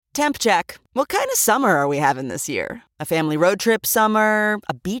Temp check. What kind of summer are we having this year? A family road trip summer?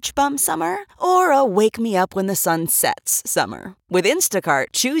 A beach bum summer? Or a wake me up when the sun sets summer? With Instacart,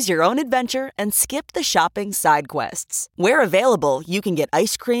 choose your own adventure and skip the shopping side quests. Where available, you can get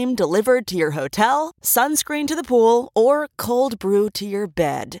ice cream delivered to your hotel, sunscreen to the pool, or cold brew to your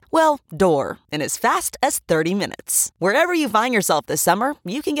bed. Well, door, in as fast as 30 minutes. Wherever you find yourself this summer,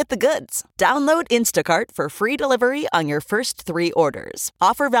 you can get the goods. Download Instacart for free delivery on your first 3 orders.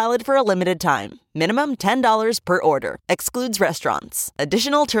 Offer valid for a limited time. Minimum $10 per order. Excludes restaurants.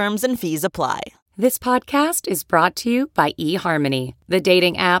 Additional terms and fees apply. This podcast is brought to you by eHarmony, the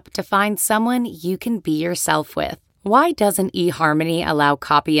dating app to find someone you can be yourself with. Why doesn't eHarmony allow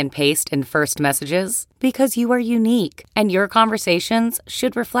copy and paste in first messages? Because you are unique, and your conversations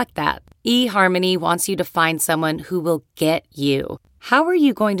should reflect that. eHarmony wants you to find someone who will get you. How are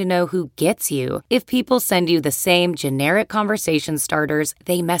you going to know who gets you if people send you the same generic conversation starters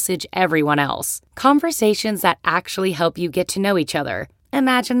they message everyone else? Conversations that actually help you get to know each other.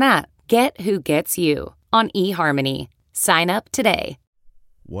 Imagine that. Get who gets you on eHarmony. Sign up today.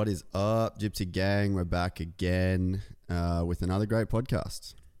 What is up, Gypsy Gang? We're back again with another great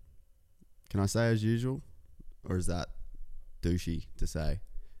podcast. Can I say as usual? Or is that douchey to say?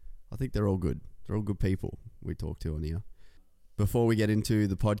 I think they're all good. They're all good people we talk to on here. Before we get into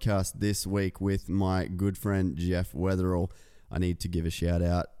the podcast this week with my good friend Jeff Weatherall, I need to give a shout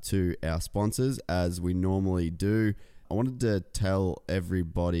out to our sponsors as we normally do. I wanted to tell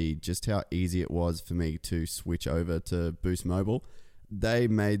everybody just how easy it was for me to switch over to Boost Mobile. They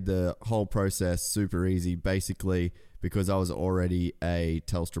made the whole process super easy, basically because I was already a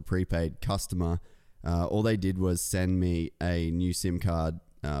Telstra prepaid customer. All they did was send me a new SIM card.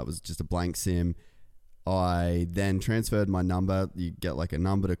 It was just a blank SIM. I then transferred my number. You get like a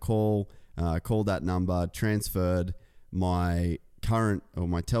number to call. Called that number, transferred my current or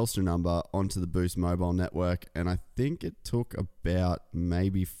my Telstra number onto the Boost mobile network, and I think it took about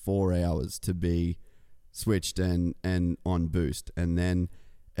maybe 4 hours to be switched and on Boost. And then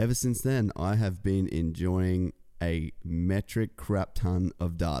ever since then, I have been enjoying a metric crap ton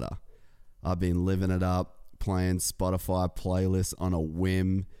of data. I've been living it up, playing Spotify playlists on a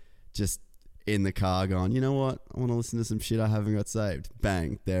whim, just in the car going, you know what? I want to listen to some shit I haven't got saved.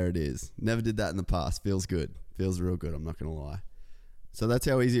 Bang, there it is. Never did that in the past. Feels good. Feels real good, I'm not going to lie. So that's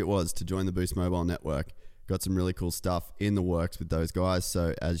how easy it was to join the Boost mobile network. Got some really cool stuff in the works with those guys.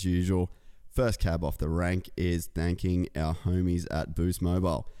 So as usual, first cab off the rank is thanking our homies at Boost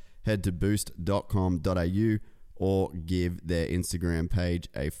Mobile. Head to boost.com.au or give their Instagram page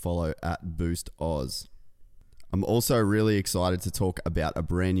a follow at Boost Oz. I'm also really excited to talk about a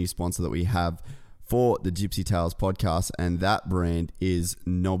brand new sponsor that we have for the Gypsy Tales podcast, and that brand is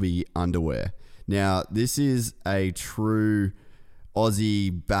Nobby Underwear. Now, this is a true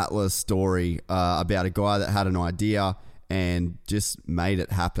Aussie battler story about a guy that had an idea and just made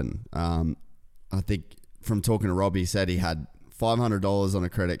it happen. I think from talking to Rob, he said he had $500 on a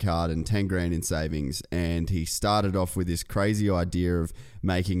credit card and 10 grand in savings, and he started off with this crazy idea of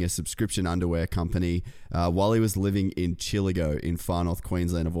making a subscription underwear company while he was living in Chillago in far north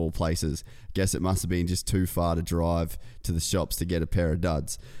Queensland of all places. Guess it must have been just too far to drive to the shops to get a pair of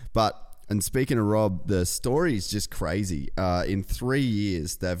duds. And speaking of Rob, the story is just crazy. In 3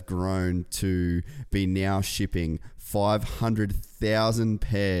 years, they've grown to be now shipping 500,000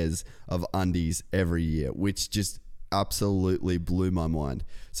 pairs of undies every year, which just absolutely blew my mind.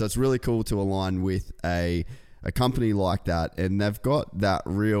 So it's really cool to align with a company like that, and they've got that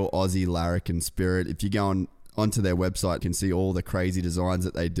real Aussie larrikin spirit. If you go onto their website, you can see all the crazy designs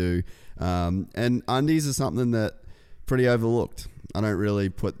that they do. And undies are something that pretty overlooked. I don't really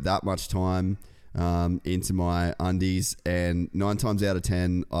put that much time into my undies, and 9 times out of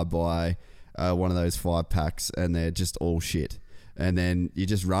 10 I buy one of those 5-packs and they're just all shit, and then you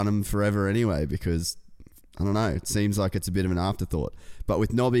just run them forever anyway because I don't know, it seems like it's a bit of an afterthought. But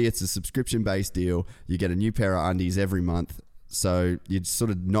with Nobby, it's a subscription-based deal. You get a new pair of undies every month, so you're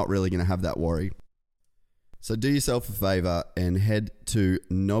sort of not really going to have that worry. So do yourself a favour and head to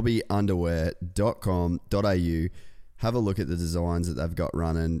nobbyunderwear.com.au. Have a look at the designs that they've got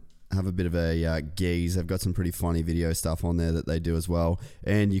running. Have a bit of a geese. They've got some pretty funny video stuff on there that they do as well.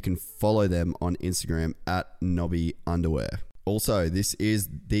 And you can follow them on Instagram at nobbyunderwear. Also, this is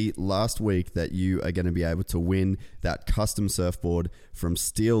the last week that you are going to be able to win that custom surfboard from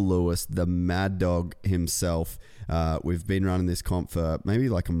Steele Lewis, the mad dog himself. We've been running this comp for maybe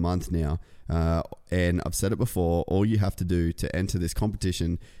like a month now. And I've said it before, all you have to do to enter this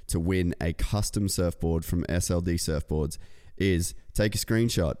competition to win a custom surfboard from SLD Surfboards is take a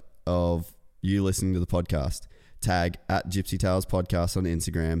screenshot of you listening to the podcast. tag at Gypsy Tales Podcast on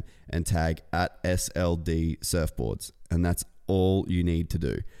Instagram and tag at SLD Surfboards. And that's all you need to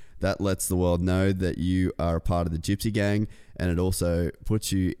do. That lets the world know that you are a part of the Gypsy Gang, and it also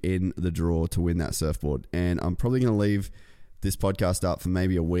puts you in the draw to win that surfboard. And I'm probably going to leave this podcast up for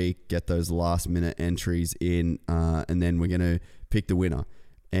maybe a week, get those last minute entries in, and then we're going to pick the winner.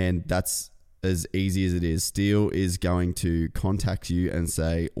 And that's as easy as it is. Steel is going to contact you and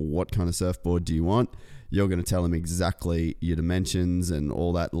say, what kind of surfboard do you want? You're going to tell him exactly your dimensions and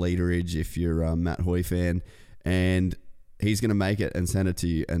all that literage if you're a Matt Hoy fan. And he's going to make it and send it to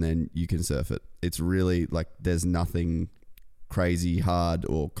you, and then you can surf it. It's really like there's nothing crazy, hard,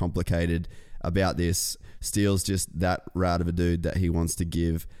 or complicated about this. Steel's just that rad of a dude that he wants to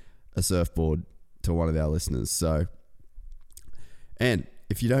give a surfboard to one of our listeners. So, and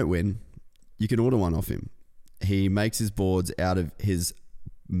if you don't win, you can order one off him. He makes his boards out of his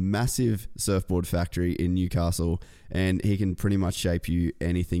massive surfboard factory in Newcastle, and he can pretty much shape you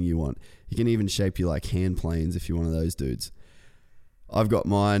anything you want. He can even shape you like hand planes if you're one of those dudes. I've got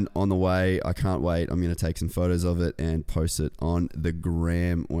mine on the way. I can't wait. I'm going to take some photos of it and post it on the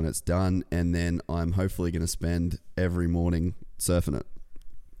gram when it's done, and then I'm hopefully going to spend every morning surfing it.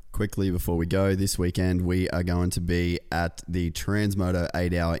 Quickly before we go, this weekend we are going to be at the Transmoto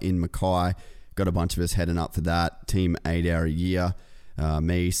 8 Hour in Mackay. Got a bunch of us heading up for that. Team 8 Hour a year.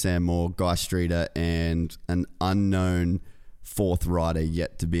 Me, Sam Moore, Guy Streeter, and an unknown fourth rider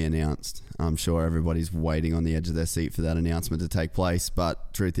yet to be announced. I'm sure everybody's waiting on the edge of their seat for that announcement to take place,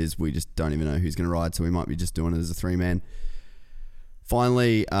 but truth is we just don't even know who's going to ride, so we might be just doing it as a three-man.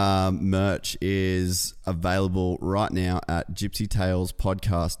 Finally, merch is available right now at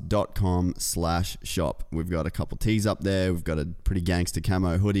gypsytalespodcast.com/shop. We've got a couple tees up there. We've got a pretty gangster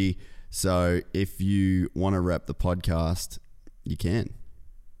camo hoodie. So if you want to rep the podcast, you can.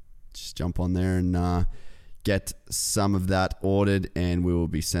 Just jump on there and get some of that ordered, and we will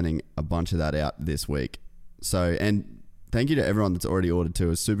be sending a bunch of that out this week. So, and thank you to everyone that's already ordered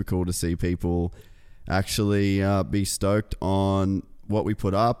too. It's super cool to see people actually be stoked on what we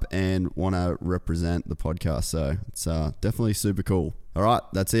put up and want to represent the podcast. So it's definitely super cool. All right,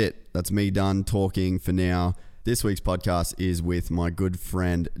 that's it. That's me done talking for now. This week's podcast is with my good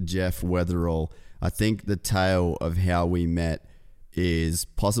friend Jeff Weatherall. I think the tale of how we met is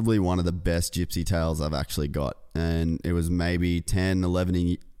possibly one of the best gypsy tales I've actually got. And it was maybe 10,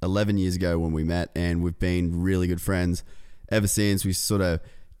 11 years ago when we met, and we've been really good friends ever since. We sort of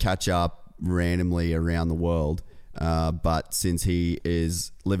catch up randomly around the world. But since he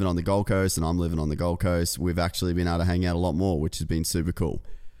is living on the Gold Coast and I'm living on the Gold Coast, we've actually been able to hang out a lot more, which has been super cool.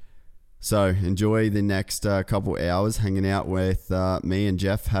 So enjoy the next couple hours hanging out with me and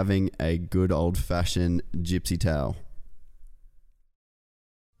Jeff having a good old-fashioned gypsy tale.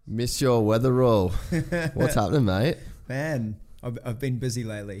 Miss your Weatherall. What's happening, mate? Man, I've been busy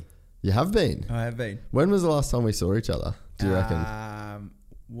lately. You have been? I have been. When was the last time we saw each other, do you reckon?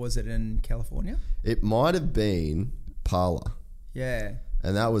 Was it in California? It might have been Parla. Yeah.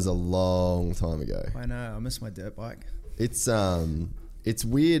 And that was a long time ago. I know. I miss my dirt bike. It's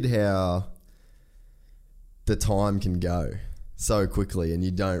weird how the time can go so quickly and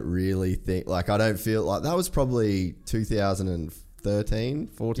you don't really think, like, I don't feel like that was probably 2013,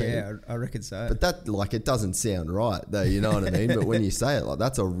 14. Yeah, I reckon so. But that, like, it doesn't sound right though, you know what I mean? But when you say it, like,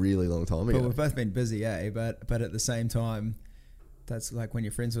 that's a really long time ago. But we've both been busy, but at the same time, that's like when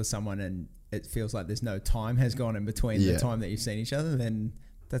you're friends with someone and it feels like there's no time has gone in between the time that you've seen each other, then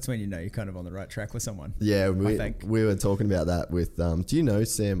that's when you know you're kind of on the right track with someone. Yeah, we were talking about that with, do you know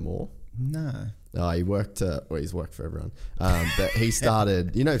Sam Moore? No. Oh, he worked, he's worked for everyone. But he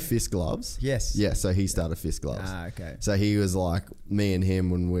started, you know Fist Gloves? Yes. Yeah, so he started Fist Gloves. Ah, okay. So he was like, me and him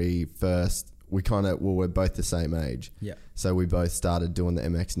when we're both the same age. Yeah. So we both started doing the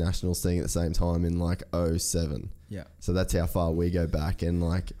MX Nationals thing at the same time in like 07. Yeah. So that's how far we go back. And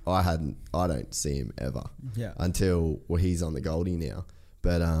like, I don't see him ever. Yeah. Until, well, he's on the Goldie now.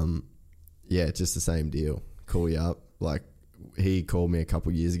 But yeah, it's just the same deal. Call you up. Like, he called me a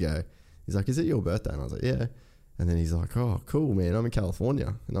couple years ago. He's like, is it your birthday? And I was like, yeah. And then he's like, oh, cool, man. I'm in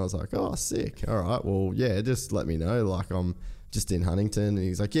California. And I was like, oh, sick. All right. Well, yeah, just let me know. Like, I'm just in Huntington. And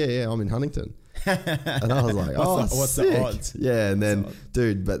he's like, yeah, I'm in Huntington. And I was like, what's sick. The odds? Yeah. And then,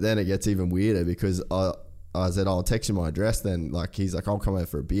 dude, but then it gets even weirder because I said, I'll text you my address then. Like, he's like, I'll come over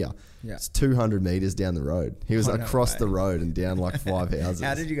for a beer. Yeah. It's 200 meters down the road. He was across the road and down like 5 houses.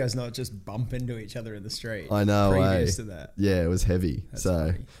 How did you guys not just bump into each other in the street? I know. Previous to that. Yeah, it was heavy. That's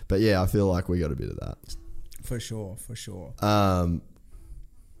funny. But yeah, I feel like we got a bit of that. For sure. I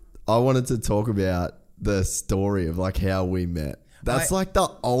wanted to talk about the story of like how we met. That's like the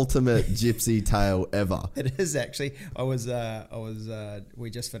ultimate gypsy tale ever. It is actually. We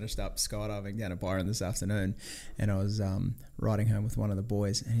just finished up skydiving down at Byron this afternoon, and I was riding home with one of the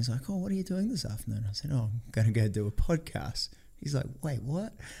boys, and he's like, "Oh, what are you doing this afternoon?" I said, "Oh, I'm going to go do a podcast." He's like, "Wait,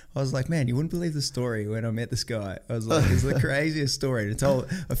 what?" I was like, "Man, you wouldn't believe the story when I met this guy." I was like, "It's the craziest story."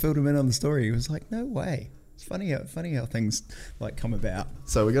 I filled him in on the story. He was like, "No way." It's funny how things like come about.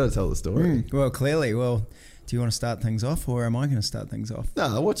 So we got to tell the story. Well, clearly. Well, do you want to start things off, or am I going to start things off?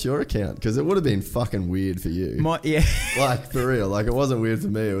 No, what's your account? Because it would have been fucking weird for you. Yeah. Like, for real. Like, it wasn't weird for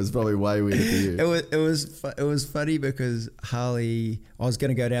me. It was probably way weird for you. It was funny because Harley, I was going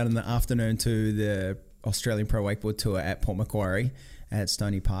to go down in the afternoon to the Australian Pro Wakeboard Tour at Port Macquarie at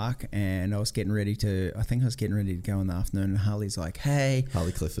Stony Park, and I was getting ready to go in the afternoon, and Harley's like, "Hey."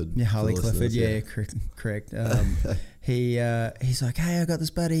 Harley Clifford. Yeah, Harley Clifford, yeah. Correct. He's like, "Hey, I got this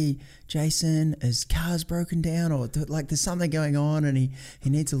buddy, Jason, his car's broken down, or like there's something going on, and he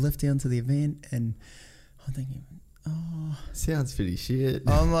needs a lift down to the event." And I'm thinking, oh. Sounds pretty shit.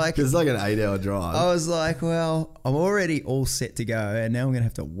 I'm like, it's like an 8-hour drive. I was like, well, I'm already all set to go, and now I'm going to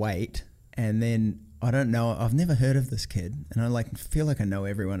have to wait, and then I don't know. I've never heard of this kid, and I feel like I know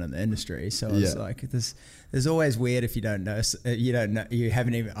everyone in the industry. So I was like, "There's always weird if you don't know. I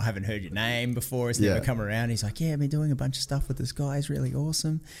haven't heard your name before. It's never come around." He's like, "Yeah, I've been doing a bunch of stuff with this guy. He's really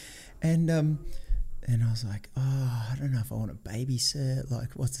awesome," and I was like, "Oh, I don't know if I want to babysit. Like,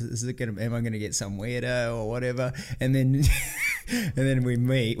 am I gonna get some weirdo or whatever?" And then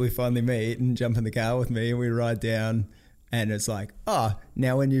we finally meet and jump in the car with me, and we ride down. And it's like, oh,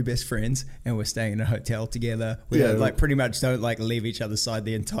 now we're new best friends, and we're staying in a hotel together. We don't pretty much don't leave each other's side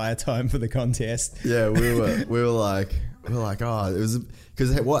the entire time for the contest. Yeah, we were like, oh, it was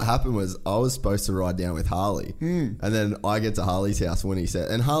because what happened was I was supposed to ride down with Harley, and then I get to Harley's house when he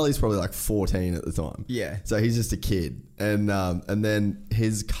said, and Harley's probably like 14 at the time. Yeah, so he's just a kid, and then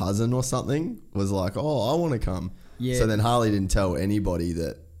his cousin or something was like, oh, I want to come. Yeah. So then Harley didn't tell anybody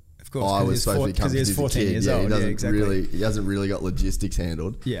that. I was supposed to be coming because he's 14 years old. He hasn't really got logistics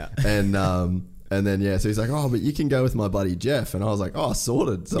handled. Yeah. And then so he's like, oh, but you can go with my buddy Jeff, and I was like, oh,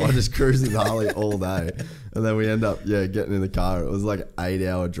 sorted. So I just cruised with Harley all day, and then we end up getting in the car. It was like an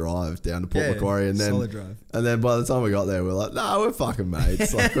 8-hour drive down to Port Macquarie, and then solid drive. And then by the time we got there, we were like, nah, we're fucking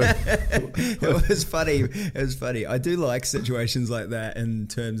mates. Like, it was funny. It was funny. I do like situations like that in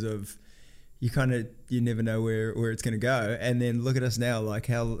terms of. You never know where it's going to go. And then look at us now, like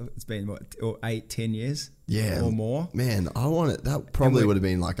how it's been, 8-10 years? Yeah. Or more. Man, I want it. That probably would have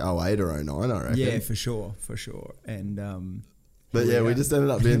been like 08 or 09, I reckon. Yeah, for sure. And, but we just ended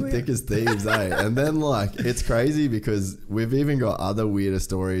up being thick as thieves, eh? And then like, it's crazy because we've even got other weirder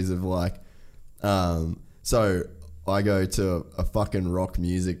stories of like, so I go to a fucking rock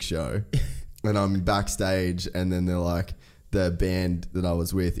music show and I'm backstage, and then they're like, the band that I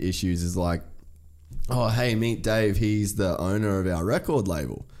was with, Issues, is like, oh, hey, meet Dave. He's the owner of our record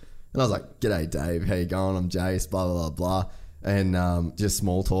label. And I was like, g'day, Dave. How you going? I'm Jace, blah, blah, blah, blah. And just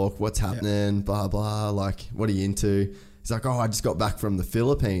small talk. What's happening? Blah, blah. Like, what are you into? He's like, oh, I just got back from the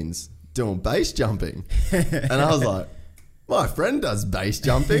Philippines doing base jumping. And I was like, my friend does base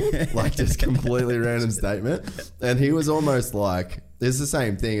jumping. Like, just completely random statement. And he was almost like, it's the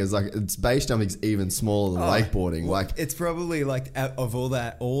same thing as like, it's base jumping's even smaller than wakeboarding. Well, like, it's probably like of all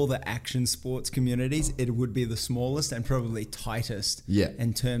the action sports communities, it would be the smallest and probably tightest. Yeah.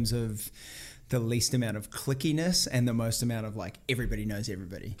 In terms of the least amount of clickiness and the most amount of like everybody knows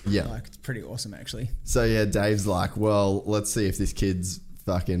everybody. Yeah. Like, it's pretty awesome actually. So Dave's like, well, let's see if this kid's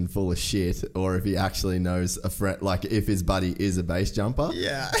fucking full of shit or if he actually knows a friend, like if his buddy is a base jumper.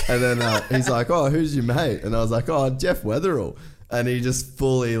 Yeah. And then he's like, oh, who's your mate? And I was like, oh, Jeff Weatherall. And he just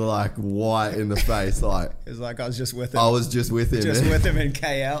fully like white in the face, like it was like I was just with him. I was just with him, with him in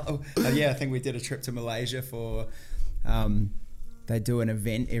KL. I think we did a trip to Malaysia for. They do an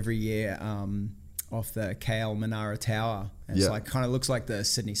event every year off the KL Menara Tower. And it's like kind of looks like the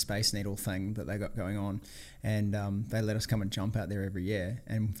Sydney Space Needle thing that they got going on, and they let us come and jump out there every year.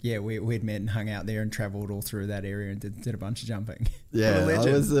 And we'd met and hung out there and travelled all through that area and did a bunch of jumping. Yeah,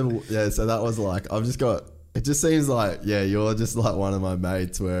 so that was like I've just got. It just seems like, you're just like one of my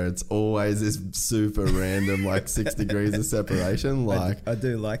mates where it's always this super random, like 6 degrees of separation. Like I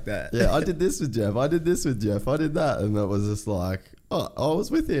do like that. Yeah, I did this with Jeff. I did this with Jeff. I did that. And that was just like, oh, I was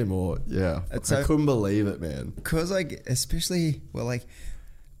with him. Or, I couldn't believe it, man. Because, like, especially,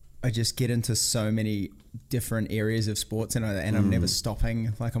 I just get into so many different areas of sports and I'm never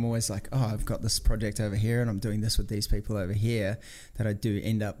stopping. Like, I'm always like, oh, I've got this project over here and I'm doing this with these people over here, that I do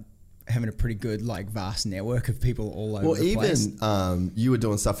end up having a pretty good like vast network of people all over the place. You were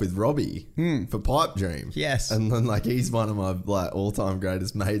doing stuff with Robbie for Pipe Dream. Yes. And then like he's one of my like all-time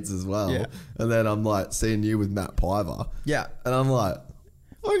greatest mates as well. Yeah. And then I'm like seeing you with Matt Piver. Yeah. And I'm like,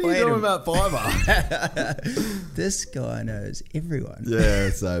 what are you doing with Matt Piver? This guy knows everyone. Yeah,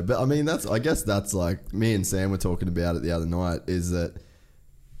 so but I mean I guess that's like me and Sam were talking about it the other night, is that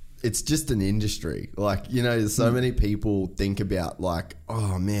it's just an industry. Like, you know, so many people think about like,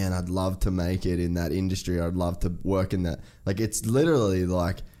 oh man, I'd love to make it in that industry. I'd love to work in that. Like, it's literally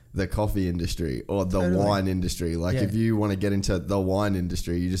like the coffee industry or the wine industry. Like, if you want to get into the wine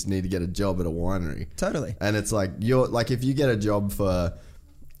industry, you just need to get a job at a winery. Totally. And it's like, if you get a job for,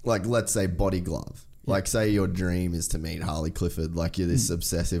 like, let's say Body Glove. Like, say your dream is to meet Harley Clifford. Like, you're this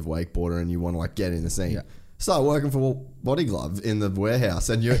obsessive wakeboarder and you want to like get in the scene. Yeah. Start working for Body Glove in the warehouse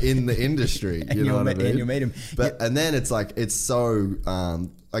and you're in the industry. You know what I mean? And you'll meet him. But and then it's like, it's so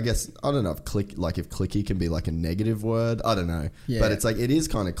I guess, I don't know if clicky can be like a negative word. I don't know. Yeah. But it's like, it is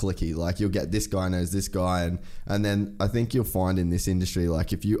kind of clicky. Like, you'll get this guy knows this guy. And then I think you'll find in this industry,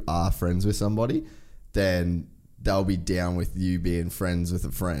 like, if you are friends with somebody, then they'll be down with you being friends with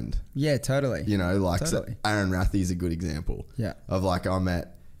a friend. Yeah, totally. You know, like so Aaron Rathie is a good example. Yeah. Of like,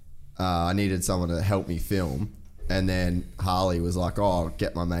 I needed someone to help me film, and then Harley was like, "Oh, I'll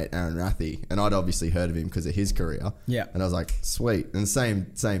get my mate Aaron Rathie," and I'd obviously heard of him because of his career. Yeah, and I was like, "Sweet," and same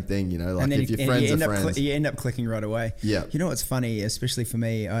thing, you know, like if your friends are friends, you end up clicking right away. Yeah, you know what's funny, especially for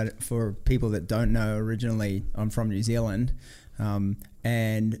me, for people that don't know, originally I'm from New Zealand,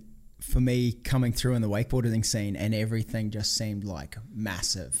 and for me coming through in the wakeboarding scene and everything just seemed like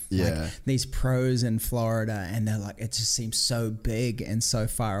massive. Yeah. Like these pros in Florida and they're like, it just seems so big and so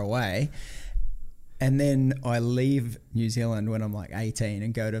far away. And then I leave New Zealand when I'm like 18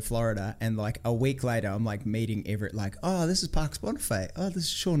 and go to Florida, and like a week later I'm like meeting Everett, like, oh, this is Parks Bonifay. Oh, this is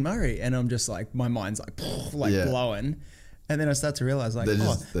Sean Murray. And I'm just like, my mind's like blowing. And then I start to realize like,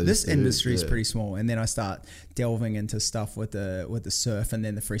 this industry is pretty small. And then I start delving into stuff with the surf and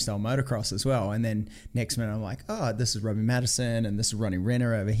then the freestyle motocross as well. And then next minute I'm like, oh, this is Robbie Madison and this is Ronnie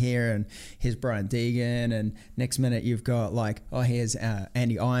Renner over here and here's Brian Deegan. And next minute you've got like, oh, here's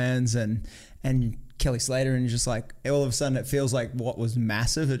Andy Irons and Kelly Slater, and you're just like, all of a sudden it feels like what was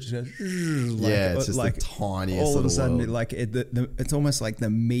massive, it just goes like, it's just like the tiniest all of a sudden world. Like it's almost like the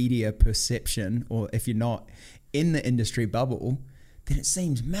media perception, or if you're not in the industry bubble, then it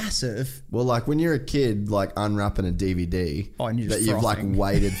seems massive. Well, like when you're a kid, like unwrapping a DVD that you've like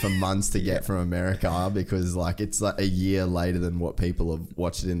waited for months to get from America, because like it's like a year later than what people have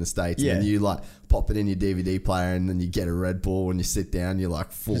watched it in the States. Yeah. And you like pop it in your DVD player and then you get a Red Bull and you sit down, you're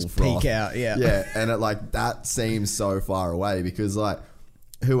like full just froth. Peek out, yeah. Yeah, and it like that seems so far away, because like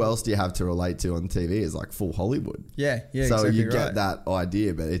who else do you have to relate to on TV is like full Hollywood. Yeah, so exactly you get that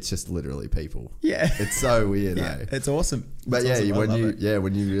idea, but it's just literally people. Yeah. It's so weird, yeah, it's awesome. But it's yeah, awesome.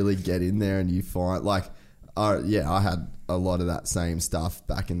 when you really get in there and you find like, I had a lot of that same stuff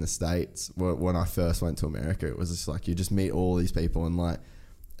back in the States when I first went to America. It was just like, you just meet all these people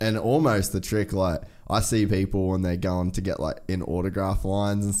and almost the trick, like I see people when they're going to get like in autograph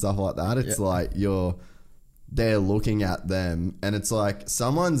lines and stuff like that. It's like they're looking at them and it's like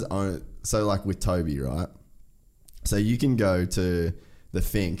someone's own. So like with Toby, right? So you can go to the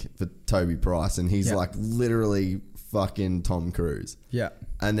Fink for Toby Price and he's like literally fucking Tom Cruise. Yeah.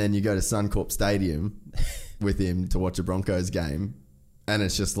 And then you go to Suncorp Stadium with him to watch a Broncos game and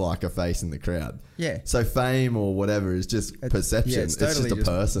it's just like a face in the crowd. Yeah. So fame or whatever is just perception. Yeah, it's just a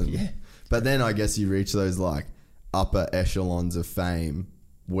person. Yeah. But then I guess you reach those like upper echelons of fame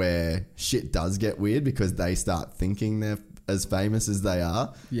where shit does get weird because they start thinking they're as famous as they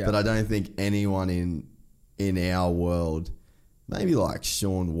are. Yeah. But I don't think anyone in our world, maybe like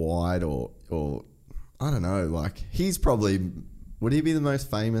Shaun White or I don't know, like he's probably, would he be the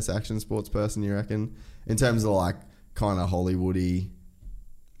most famous action sports person, you reckon? In terms of like kind of Hollywoody?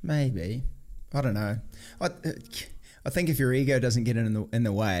 Maybe. I don't know. I think if your ego doesn't get in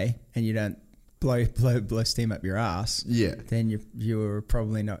the way and you don't blow steam up your ass, then you're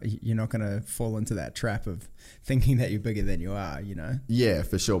probably not, you're not going to fall into that trap of thinking that you're bigger than you are, you know? Yeah,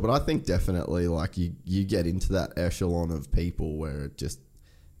 for sure. But I think definitely like you get into that echelon of people where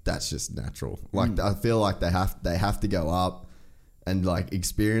that's just natural. Like I feel like they have to go up and like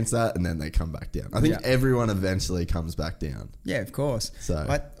experience that and then they come back down. I think everyone eventually comes back down. Yeah, of course. So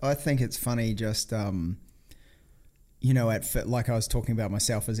I think it's funny just you know, like I was talking about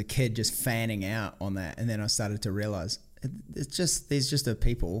myself as a kid, just fanning out on that, and then I started to realize it's just these just are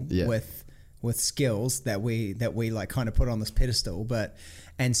people with skills that we like kind of put on this pedestal,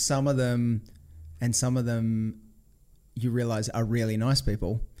 and some of them you realize are really nice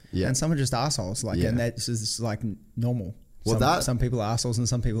people. Yeah. and some are just assholes. Like, Yeah. and that's just like normal. Well, some people are assholes and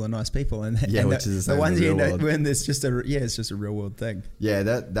some people are nice people, and Yeah, and which is the same ones in the you real know world. when it's just it's just a real world thing. Yeah,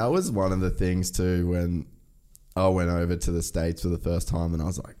 that was one of the things too when I went over to the States for the first time, and I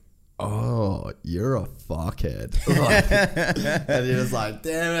was like, oh, you're a fuckhead. Like, and you're just like,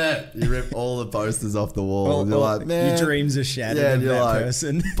 damn it. You rip all the posters off the wall. And you're like, man. Your dreams are shattered Yeah, of and you're that like,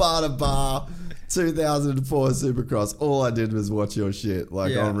 person. bar to bar, 2004 Supercross. All I did was watch your shit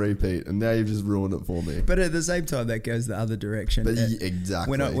like Yeah. on repeat, and now you've just ruined it for me. But at the same time, that goes the other direction. But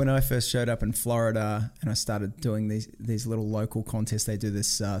exactly. When I first showed up in Florida and I started doing these little local contests, they do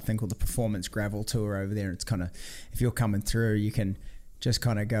this thing called the Performance Gravel Tour over there. It's kind of, if you're coming through, you can just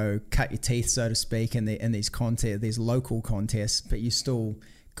kind of go cut your teeth, so to speak, in these local contests, but you still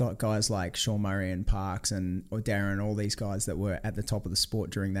got guys like Sean Murray and Parks or Darren, all these guys that were at the top of the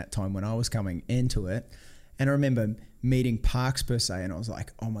sport during that time when I was coming into it. And I remember meeting Parks per se, and I was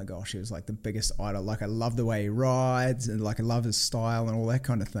like, oh my gosh, he was like the biggest idol. Like, I love the way he rides, and like I love his style and all that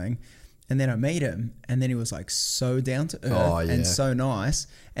kind of thing. And then I meet him, and then he was like so down to earth and so nice.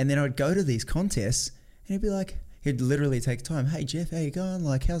 And then I'd go to these contests, and he'd be like, he'd literally take time. Hey Jeff, how you going?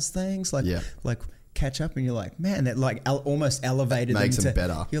 Like, how's things? Like, catch up, and you're like, man, that like almost elevated Makes them them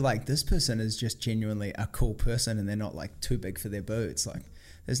better. You're like, this person is just genuinely a cool person, and they're not like too big for their boots. Like,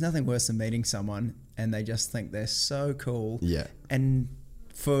 there's nothing worse than meeting someone and they just think they're so cool. Yeah. And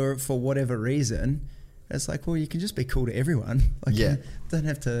for whatever reason, it's like, well, you can just be cool to everyone. Like, Yeah. you don't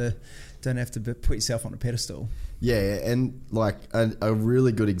have to put yourself on a pedestal. Yeah, and like a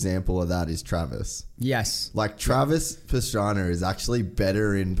really good example of that is Travis. Yes. Like, Travis Pastrana is actually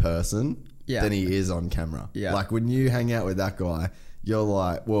better in person than he is on camera. Yeah. Like, when you hang out with that guy, you're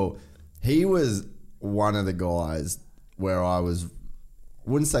like, well, he was one of the guys where I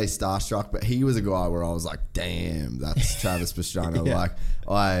wouldn't say starstruck, but he was a guy where I was like, damn, that's Travis Pastrana. Yeah. Like,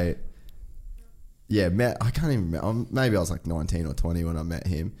 I can't even remember. Maybe I was like 19 or 20 when I met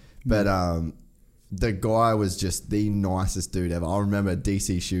him. But the guy was just the nicest dude ever. I remember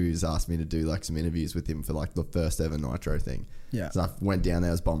DC Shoes asked me to do like some interviews with him for like the first ever Nitro thing. Yeah. So I went down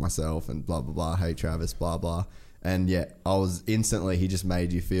there, I was by myself and blah, blah, blah. Hey, Travis, blah, blah. And yeah, I was instantly, he just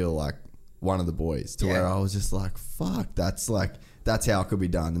made you feel like one of the boys to where I was just like, fuck, that's how it could be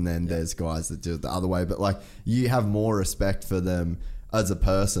done. And then there's guys that do it the other way. But like, you have more respect for them as a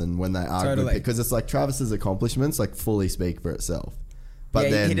person when they are good, because it's like Travis's accomplishments like fully speak for itself. But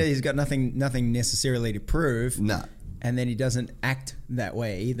then he's got nothing necessarily to prove. Nah. And then he doesn't act that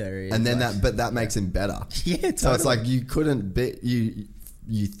way either. And then that makes him better. Yeah, totally. So it's like you couldn't be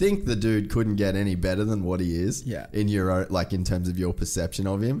you think the dude couldn't get any better than what he is. Yeah. In your own, like, in terms of your perception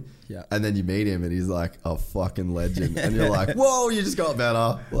of him. Yeah. And then you meet him and he's like a fucking legend, and you're like, whoa, you just got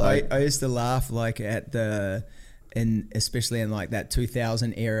better. Like, I used to laugh like especially in like that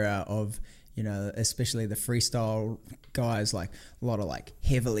 2000 era of, you know, especially the freestyle guys, like a lot of like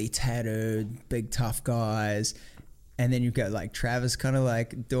heavily tattooed, big tough guys. And then you've got like Travis, kind of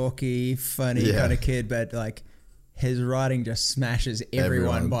like dorky, funny kind of kid, but like his riding just smashes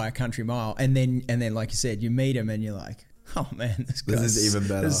everyone by a country mile. And then like you said, you meet him and you're like, oh man, this is even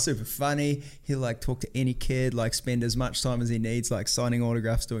better. This is super funny. He'll like talk to any kid, like spend as much time as he needs, like signing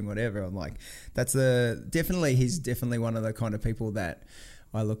autographs, doing whatever. I'm like, he's definitely one of the kind of people that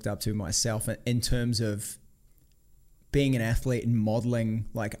I looked up to myself in terms of being an athlete and modeling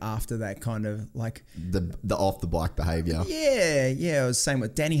like after that kind of like the off the bike behavior. Yeah. I was saying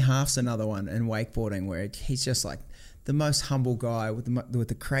with Danny Half's another one in wakeboarding where he's just like the most humble guy with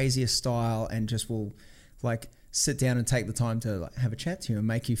the craziest style, and just will like sit down and take the time to like have a chat to you and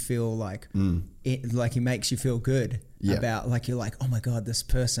make you feel like like he makes you feel good about, like, you're like, oh my God, this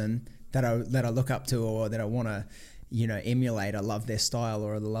person that I look up to or that I want to, you know, emulate. I love their style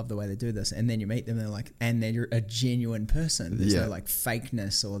or I love the way they do this. And then you meet them and they're like, and they're a genuine person. There's no like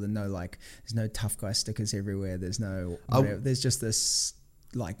fakeness, or there's no tough guy stickers everywhere. There's no whatever. There's just this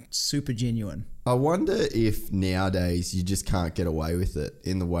like super genuine. I wonder if nowadays you just can't get away with it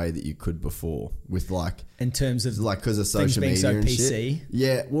in the way that you could before, with like, in terms of like, because of social media being so and PC. shit.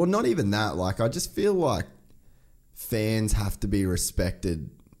 Yeah, well, not even that. Like, I just feel like fans have to be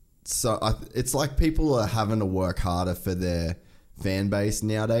respected. So it's like people are having to work harder for their fan base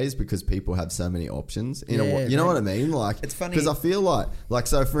nowadays because people have so many options. You know what I mean? Like, it's funny because I feel like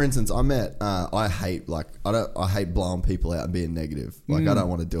so. For instance, I hate blowing people out and being negative. Like, I don't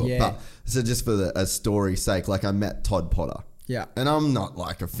want to do it. Yeah. But so just for a story's sake, like, I met Todd Potter. Yeah. And I'm not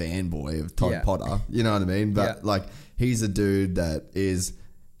like a fanboy of Todd Potter. You know what I mean? But like, he's a dude that is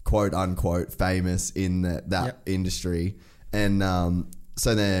quote unquote famous in that industry, and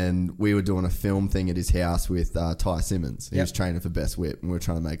So then we were doing a film thing at his house with Ty Simmons. He was training for Best Whip, and we were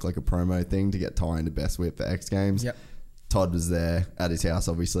trying to make like a promo thing to get Ty into Best Whip for X Games. Yep. Todd was there at his house,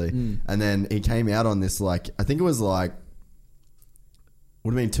 obviously. And then he came out on this, like, I think it was like,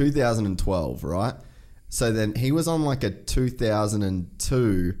 would have been 2012, right? So then he was on like a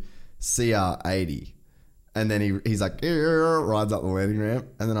 2002 CR80. And then he's like, rides up the landing ramp.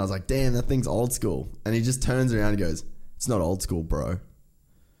 And then I was like, damn, that thing's old school. And he just turns around and goes, it's not old school, bro.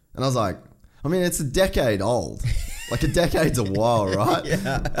 And I was like, I mean, it's a decade old. Like, a decade's a while, right?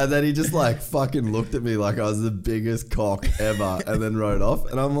 Yeah. And then he just like fucking looked at me like I was the biggest cock ever and then rode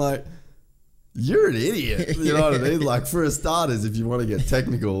off. And I'm like, you're an idiot. You know what I mean? Like, for a starters, if you want to get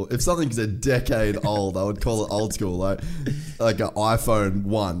technical, if something's a decade old, I would call it old school. Like an iPhone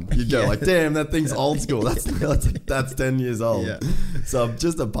 1. You'd go like, damn, that thing's old school. That's 10 years old. Yeah. So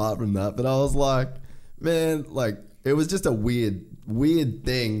just apart from that, but I was like, man, like, it was just a weird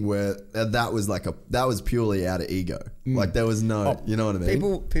thing where that was purely out of ego. Like, there was no, you know what I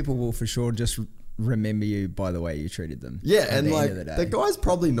mean? People will for sure just remember you by the way you treated them. Yeah, and like the guy's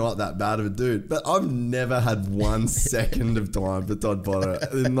probably not that bad of a dude, but I've never had 1 second of time for Todd Potter.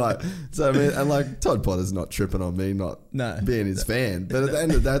 And like, so I mean, and like Todd Potter's not tripping on me, not being his fan. But at the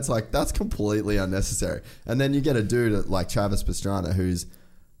end of that, it's like, that's completely unnecessary. And then you get a dude like Travis Pastrana who's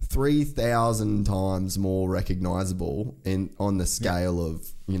 3,000 times more recognizable on the scale of,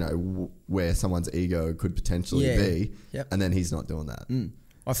 you know, where someone's ego could potentially be. Yep. And then he's not doing that.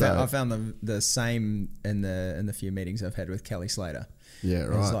 I found the same in the few meetings I've had with Kelly Slater. Yeah,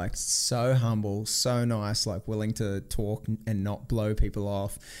 right. He's like so humble, so nice, like willing to talk and not blow people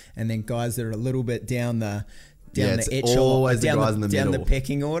off. And then guys that are a little bit down the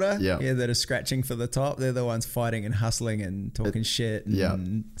pecking order, that are scratching for the top. They're the ones fighting and hustling and talking shit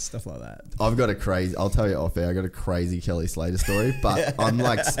and stuff like that. I'll tell you off air, I got a crazy Kelly Slater story, but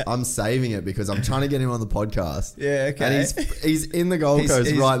I'm saving it because I'm trying to get him on the podcast. Yeah, okay. And he's in the Gold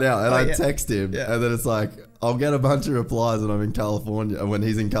Coast right now, and I text him, and then it's like, I'll get a bunch of replies when I'm in California, when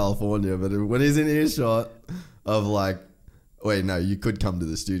he's in California, but when he's in earshot of like, wait, no, you could come to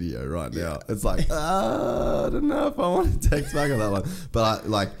the studio right now. It's like, I don't know if I want to text back on that one.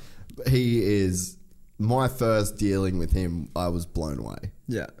 But he is, my first dealing with him, I was blown away.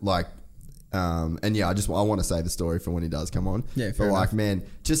 Yeah. Like, and yeah, I want to say the story for when he does come on. Yeah, fair enough. Man,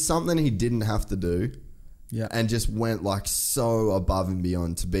 just something he didn't have to do. Yeah. And just went like so above and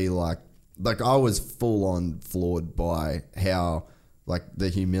beyond to be like I was full on floored by how like the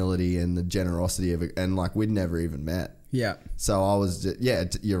humility and the generosity of it. And like, we'd never even met. Yeah. So I was just,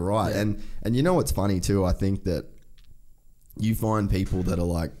 you're right. Yeah. And you know what's funny too? I think that you find people that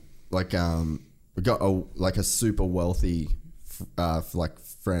are got a super wealthy like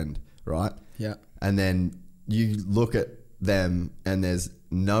friend, right? Yeah. And then you look at them and there's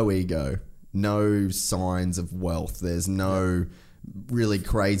no ego, no signs of wealth. There's no really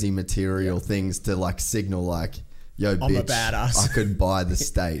crazy material things to like signal like, yo, bitch, I'm a badass. I could buy the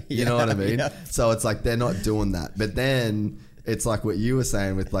state. You know what I mean? Yeah. So it's like they're not doing that. But then it's like what you were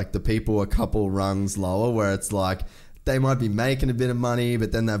saying with like the people a couple rungs lower where it's like they might be making a bit of money,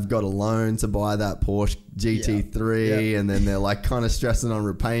 but then they've got a loan to buy that Porsche GT3 and then they're like kind of stressing on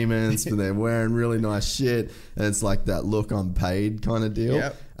repayments but they're wearing really nice shit and it's like that look I'm paid kind of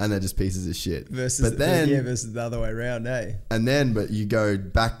deal and they're just pieces of shit. Versus the other way around, eh? And then, but you go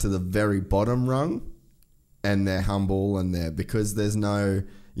back to the very bottom rung and they're humble and they're, because there's no,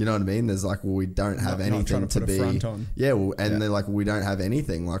 you know what I mean? There's like, well, we don't have anything to be. Front on. Yeah, well, and they're like, we don't have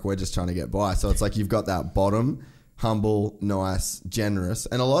anything. Like, we're just trying to get by. So it's like you've got that bottom, humble, nice, generous.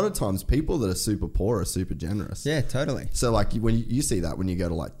 And a lot of times people that are super poor are super generous. Yeah, totally. So like when you see that when you go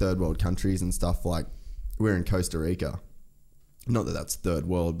to like third world countries and stuff, like we're in Costa Rica. Not that that's third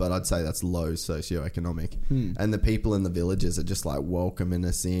world, but I'd say that's low socioeconomic. And the people in the villages are just like welcoming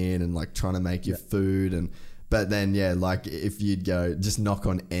us in and like trying to make you food and... But then, yeah, like if you'd go just knock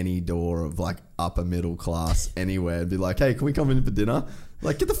on any door of like upper middle class anywhere and be like, hey, can we come in for dinner?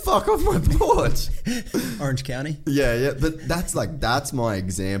 Like, get the fuck off my porch. Orange County. Yeah. But that's my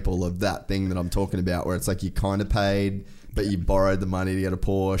example of that thing that I'm talking about where it's like you kind of paid, but you borrowed the money to get a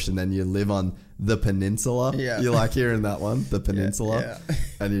Porsche and then you live on the peninsula. Yeah. You like hearing that one, the peninsula. Yeah.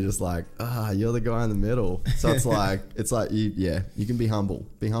 And you're just like, you're the guy in the middle. So it's like you can be humble.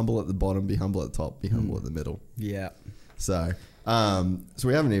 Be humble at the bottom, be humble at the top, be humble at the middle. Yeah. So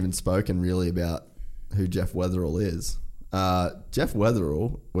we haven't even spoken really about who Jeff Weatherall is. Jeff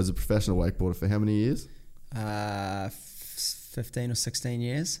Weatherall was a professional wakeboarder for how many years? 15 or 16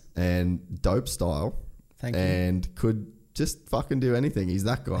 years. And dope style. Thank you. And could just fucking do anything. He's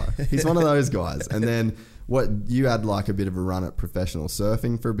that guy. He's one of those guys. And then What, you had like a bit of a run at professional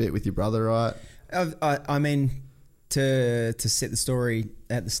surfing for a bit with your brother, right? I mean, to set the story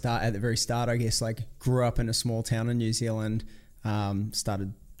at the very start, I guess, like grew up in a small town in New Zealand, got a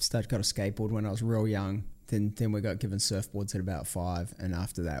skateboard when I was real young. Then we got given surfboards at about 5, and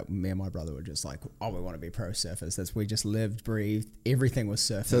after that, me and my brother were just like, oh, we want to be pro surfers. We just lived, breathed, everything was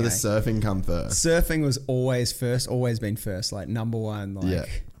surfing. So the surfing come first. Surfing was always first, always been first, like number one,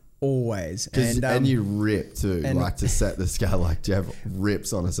 like always. And you rip too, like to set the scale, like Jeff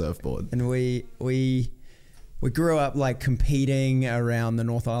rips on a surfboard. And we grew up like competing around the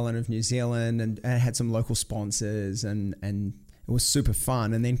North Island of New Zealand, and had some local sponsors, and it was super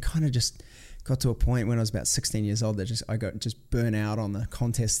fun. And then kind of just got to a point when I was about 16 years old that I got burnt out on the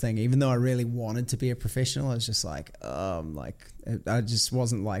contest thing. Even though I really wanted to be a professional, I was just like, I just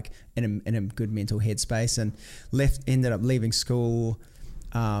wasn't like in a good mental headspace, and ended up leaving school,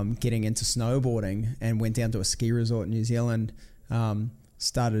 getting into snowboarding, and went down to a ski resort in New Zealand.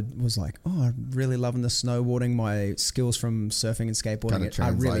 Was like, oh, I'm really loving the snowboarding. My skills from surfing and skateboarding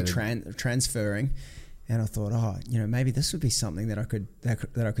are really transferring. And I thought, maybe this would be something that I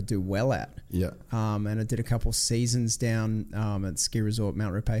could do well at. Yeah. And I did a couple seasons down at ski resort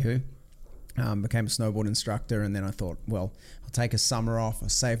Mount Ruapehu. Became a snowboard instructor, and then I thought, well, I'll take a summer off, I'll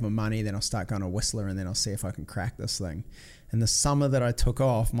save my money, then I'll start going to Whistler, and then I'll see if I can crack this thing. And the summer that I took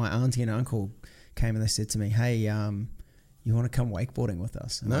off, my auntie and uncle came and they said to me, hey, you want to come wakeboarding with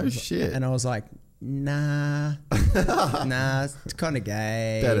us? And shit. And I was like, nah, it's kind of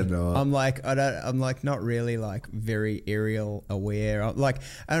gay. Better not. I'm like not really like very aerial aware. And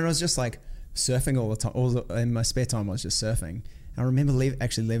I was just like surfing all the time. In my spare time, I was just surfing. I remember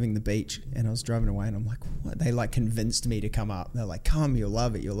leaving the beach, and I was driving away, and I'm like, what? They like convinced me to come up. They're like, come, you'll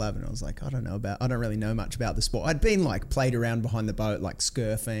love it. And I was like, I don't really know much about the sport. I'd been like played around behind the boat, like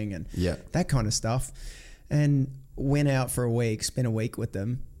scurfing and that kind of stuff, and went out for a week, spent a week with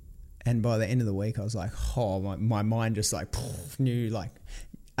them. And by the end of the week, I was like, my mind just like knew like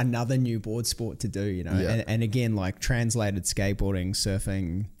another new board sport to do, you know. Yeah. And again, like translated skateboarding,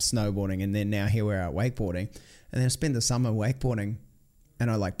 surfing, snowboarding, and then now here we're at wakeboarding. And then I spent the summer wakeboarding, and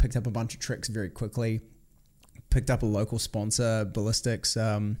I like picked up a bunch of tricks very quickly. Picked up a local sponsor, Ballistics,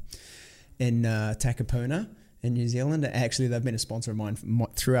 in Takapuna in New Zealand. Actually, they've been a sponsor of mine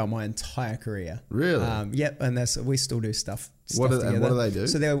throughout my entire career. Really? Yep. And we still do stuff. What do they do?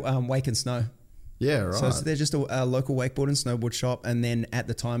 So they're Wake and Snow. Yeah, right. So they're just a local wakeboard and snowboard shop. And then at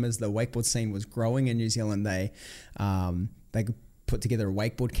the time, as the wakeboard scene was growing in New Zealand, they put together a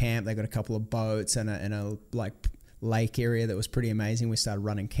wakeboard camp. They got a couple of boats and a like lake area that was pretty amazing. We started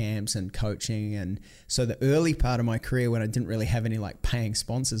running camps and coaching. And so the early part of my career, when I didn't really have any like paying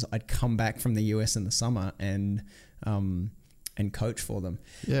sponsors, I'd come back from the US in the summer and coach for them.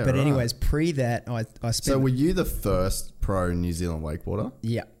 Yeah. But anyways, pre that, I spent. So were you the first pro New Zealand wakeboarder?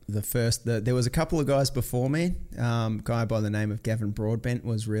 Yeah, the first. There was a couple of guys before me. Guy by the name of Gavin Broadbent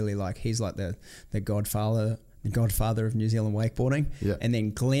was really like, he's like the godfather of New Zealand wakeboarding. Yeah. And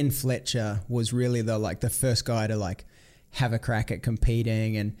then Glenn Fletcher was really the first guy to like have a crack at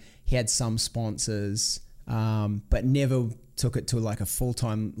competing, and he had some sponsors, but never took it to like a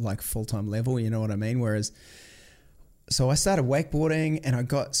full-time level, you know what I mean? Whereas, so I started wakeboarding and I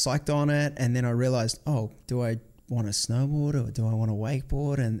got psyched on it, and then I realized, oh, do I want to snowboard or do I want to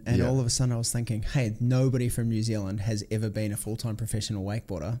wakeboard? And all of a sudden I was thinking, hey, nobody from New Zealand has ever been a full-time professional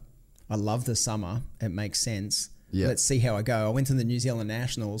wakeboarder. I love the summer. It makes sense. Yeah. Let's see how I go. I went to the New Zealand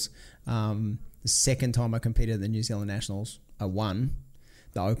Nationals. The second time I competed at the New Zealand Nationals, I won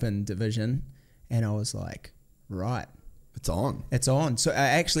the open division, and I was like, right. It's on. So I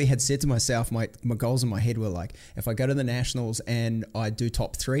actually had said to myself, my goals in my head were like, if I go to the Nationals and I do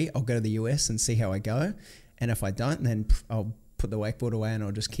top 3, I'll go to the US and see how I go. And if I don't, then I'll put the wakeboard away and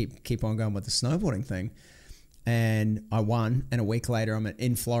I'll just keep on going with the snowboarding thing. And I won. And a week later, I'm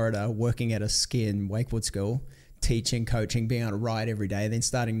in Florida working at a ski and wakeboard school, teaching, coaching, being able to ride every day, then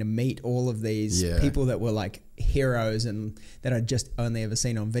starting to meet all of these people that were like heroes and that I'd just only ever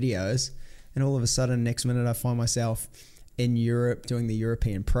seen on videos. And all of a sudden, next minute, I find myself in Europe doing the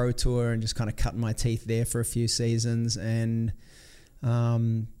European Pro Tour and just kind of cutting my teeth there for a few seasons, and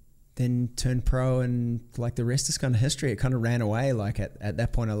then turned pro, and like the rest is kind of history. It kind of ran away. Like at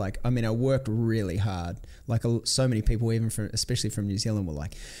that point, I worked really hard. Like so many people, especially from New Zealand, were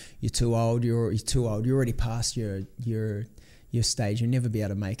like, "You're too old. You're too old. You're already past your stage. You'll never be able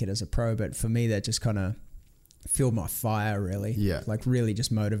to make it as a pro." But for me, that just kind of fueled my fire, really. Yeah. Like really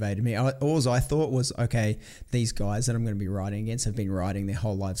just motivated me. All I thought was, okay, these guys that I'm going to be riding against have been riding their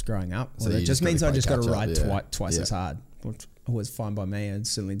whole lives growing up. Well, so it just means I just got to ride twice as hard. was fine by me, and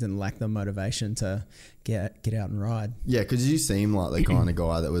certainly didn't lack the motivation to get out and ride. Yeah, because you seem like the kind of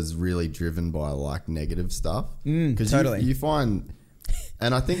guy that was really driven by like negative stuff. Because Totally. you find,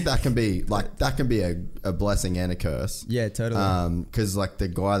 and I think that can be a blessing and a curse. Yeah, totally. Because like the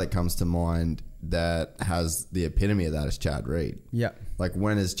guy that comes to mind that has the epitome of that is Chad Reed. Yeah. Like,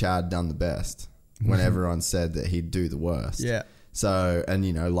 when has Chad done the best? When everyone said that he'd do the worst. Yeah. So, and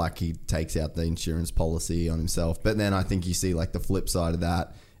you know, like, he takes out the insurance policy on himself. But then I think you see like the flip side of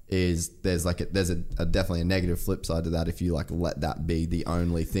that is there's definitely a negative flip side to that if you like let that be the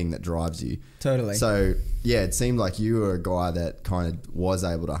only thing that drives you. Totally. So yeah, it seemed like you were a guy that kind of was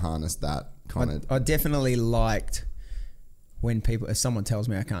able to harness that kind of. I definitely liked when if someone tells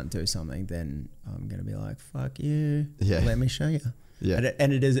me I can't do something, then I'm going to be like, fuck you. Yeah. Let me show you. Yeah.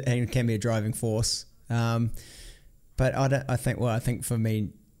 And it can be a driving force. But I think for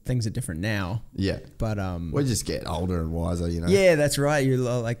me, things are different now. Yeah. But we just get older and wiser, you know. Yeah, that's right. You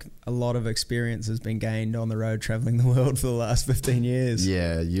like a lot of experience has been gained on the road traveling the world for the last 15 years.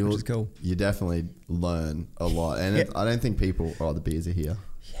 Yeah, which is cool. You definitely learn a lot, and I don't think people. Oh, the beers are here.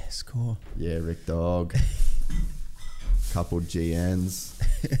 Yes, cool. Yeah, Rick Dog. Couple GNs.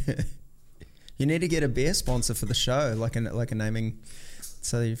 You need to get a beer sponsor for the show, like a naming.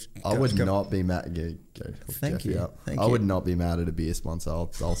 So I would not be mad. Thank you. I would not be mad at a beer sponsor.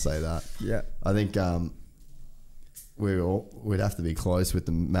 I'll say that. Yeah. I think we'd have to be close with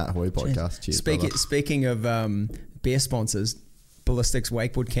the Matt Hoy podcast. Cheers. Speaking of beer sponsors, Ballistics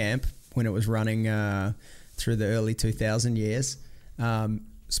Wakeboard Camp, when it was running through the early 2000 years,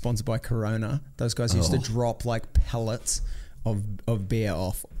 sponsored by Corona. Those guys used to drop like pellets of beer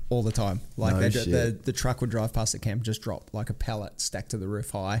off all the time. Like the truck would drive past the camp and just drop like a pellet stacked to the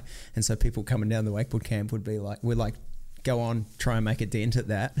roof high. And so people coming down the wakeboard camp would go on, try and make a dent at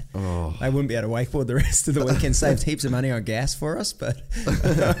that. Oh. They wouldn't be able to wakeboard the rest of the weekend. Saved heaps of money on gas for us, but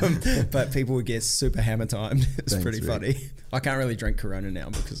people would get super hammer timed. It's pretty funny. I can't really drink Corona now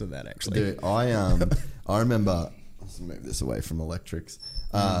because of that, actually. Dude, I remember. Let's move this away from electrics.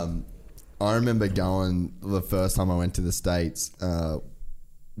 I remember going the first time I went to the States.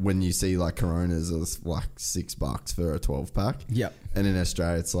 When you see like Coronas, it was like $6 for a 12 pack. Yep. And in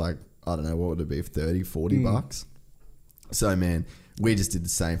Australia, it's like, I don't know, what would it be, 30, 40 bucks? So, man, we just did the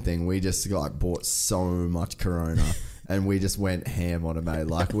same thing. We just like bought so much Corona and we just went ham on it, mate.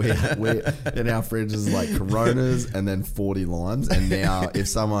 Like we in our fridge is like Coronas and then 40 limes. And now if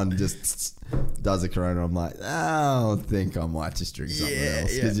someone just does a Corona, I'm like, I think I might just drink something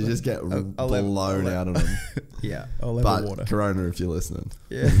else because you just get blown out of them. Yeah, I'll have water. Corona, if you're listening.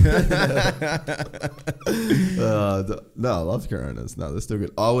 Yeah. No, I love Coronas. No, they're still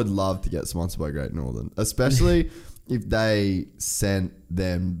good. I would love to get sponsored by Great Northern, especially if they sent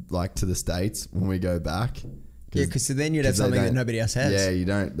them like to the States when we go back. Yeah, because then you'd have something that nobody else has. Yeah, you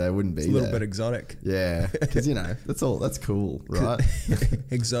don't. They wouldn't be. It's a little bit exotic. Yeah, because that's cool, right?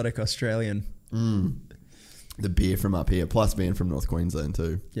 Exotic Australian. The beer from up here, plus being from North Queensland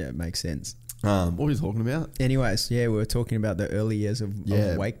too. Yeah, it makes sense. What were you talking about? Anyways, we were talking about the early years of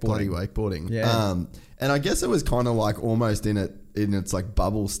wakeboarding. Bloody wakeboarding. Yeah. And I guess it was kind of like almost in its like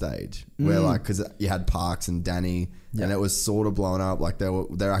bubble stage where like, because you had Parks and Danny and it was sort of blown up. Like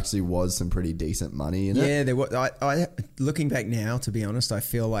there actually was some pretty decent money in it. Yeah, there was. I looking back now, to be honest, I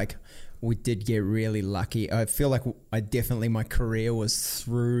feel like we did get really lucky. I feel like my career was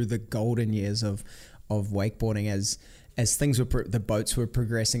through the golden years of wakeboarding as things were, the boats were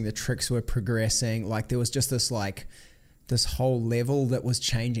progressing, the tricks were progressing. Like there was just this whole level that was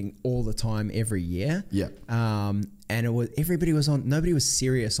changing all the time every year. Yeah. And nobody was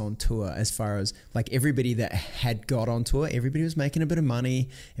serious on tour as far as like everybody that had got on tour, everybody was making a bit of money.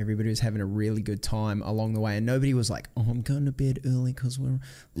 Everybody was having a really good time along the way. And nobody was like, oh, I'm going to bed early because we're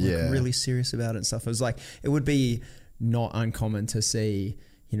really serious about it and stuff. It was like, it would be not uncommon to see,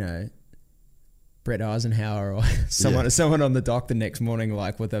 Brett Eisenhower or someone on the dock the next morning,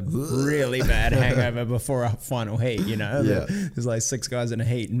 like with a really bad hangover before a final heat, There's like 6 guys in a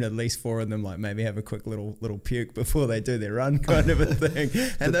heat and at least 4 of them like maybe have a quick little puke before they do their run kind of a thing.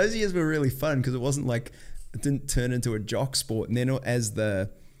 And those years were really fun because it wasn't like, it didn't turn into a jock sport. And then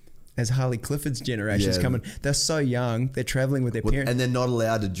as Harley Clifford's generation's coming, they're so young, they're traveling with their parents. And they're not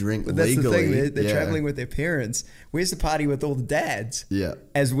allowed to drink legally. That's the thing, they're traveling with their parents. We used to party with all the dads. Yeah.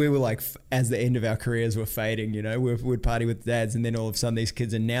 As we were like, as the end of our careers were fading, we'd party with dads and then all of a sudden these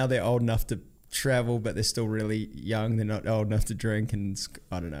kids are now they're old enough to travel, but they're still really young. They're not old enough to drink and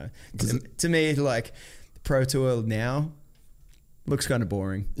I don't know. To me, like the Pro Tour now looks kind of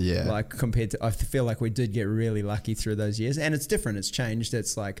boring. Yeah. Like compared to, I feel like we did get really lucky through those years and it's different. It's changed.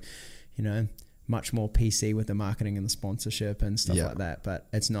 It's like, much more PC with the marketing and the sponsorship and stuff like that. But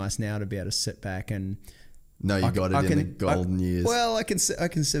it's nice now to be able to sit back and no, you got it in the golden years. Well, I can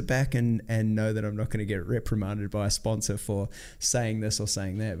sit back and know that I'm not going to get reprimanded by a sponsor for saying this or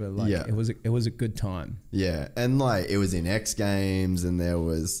saying that. But like, it was a good time. Yeah, and like it was in X Games, and there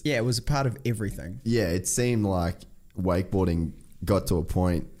was it was a part of everything. Yeah, it seemed like wakeboarding got to a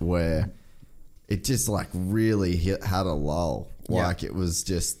point where it just like really had a lull. Like it was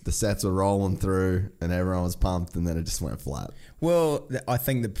just the sets were rolling through and everyone was pumped, and then it just went flat. Well, I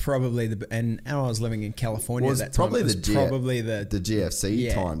think and I was living in California at that time. Probably the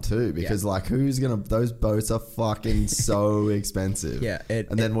GFC time too, because like those boats are fucking so expensive. Yeah.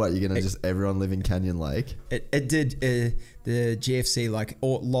 Then what, you're gonna just everyone live in Canyon Lake? It did, the GFC, like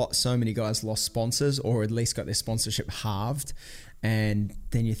so many guys lost sponsors or at least got their sponsorship halved. And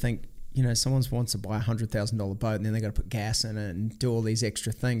then you think, you know, someone wants to buy $100,000 boat and then they got to put gas in it and do all these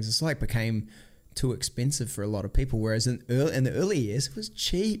extra things. It's like became too expensive for a lot of people. Whereas in the early years, it was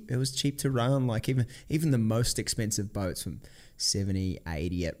cheap. It was cheap to run. Like even the most expensive boats from 70,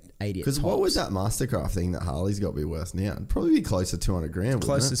 80 at because what was that Mastercraft thing that Harley's got to be worth now? It'd probably be close to 200 grand.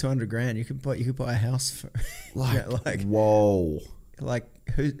 Close to 200 grand. You could buy a house for like whoa. Like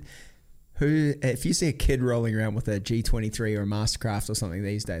who if you see a kid rolling around with a G23 or a Mastercraft or something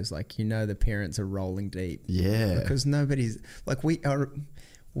these days, like, you know, the parents are rolling deep. Yeah. Because nobody's like, we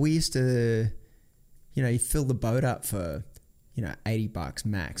used to, you know, you fill the boat up for, you know, $80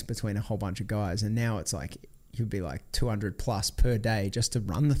 max between a whole bunch of guys, and now it's like you'd be like 200 plus per day just to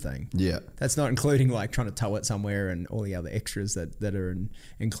run the thing. Yeah. That's not including like trying to tow it somewhere and all the other extras that are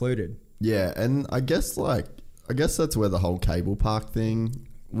included. Yeah, and I guess that's where the whole cable park thing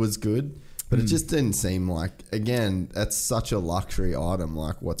was good. But it just didn't seem like, again, that's such a luxury item.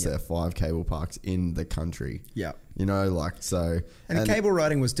 Like, what's there, 5 cable parks in the country? Yeah. You know, like, so. And cable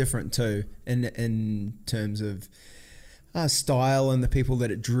riding was different too in terms of style and the people that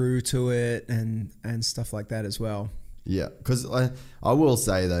it drew to it and stuff like that as well. Yeah, because I will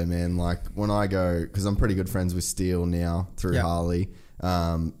say though, man, like when I go, because I'm pretty good friends with Steele now through Harley.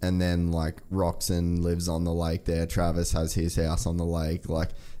 And then like Roxon lives on the lake there. Travis has his house on the lake. Like,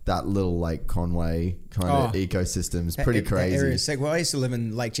 that little Lake Conway kind of ecosystem is pretty crazy. Area is sick. Well, I used to live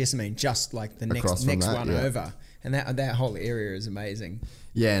in Lake Jessamine, just like the next one over, and that whole area is amazing.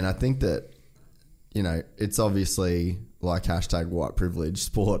 Yeah, and I think that, you know, it's obviously like #white privilege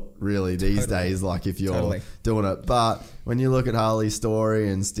sport really these days, like if you're doing it. But when you look at Harley's story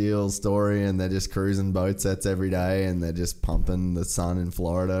and Steele's story, and they're just cruising boat sets every day and they're just pumping the sun in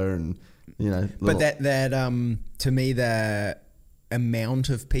Florida, and, you know. But that to me, the amount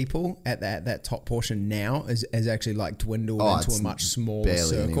of people at that top portion now is actually like dwindled into a much smaller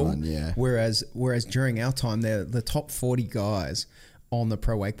circle. Anyone, Whereas during our time, the top 40 guys on the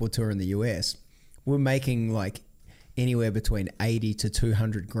Pro Wakeboard Tour in the US were making like anywhere between 80 to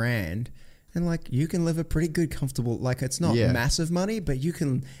 200 grand. And like, you can live a pretty good, comfortable, like, it's not massive money, but you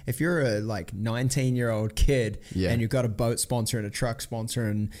can, if you're a like 19-year-old kid and you've got a boat sponsor and a truck sponsor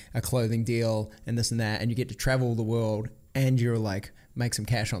and a clothing deal and this and that, and you get to travel the world and you're like, make some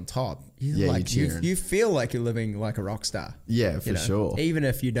cash on top. You feel like you're living like a rock star. Yeah, for sure. Even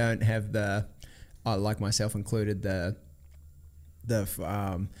if you don't have like myself included, the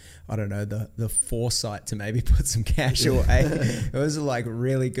foresight to maybe put some cash away. It was like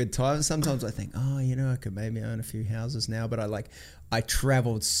really good time. Sometimes I think, you know, I could maybe own a few houses now, but I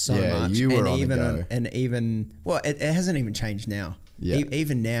traveled so much. You were on the go. It hasn't even changed now. Yeah.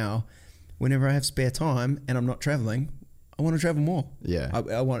 Even now, whenever I have spare time and I'm not traveling, I want to travel more. Yeah.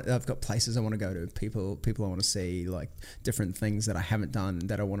 I've got places I want to go to, people I want to see, like different things that I haven't done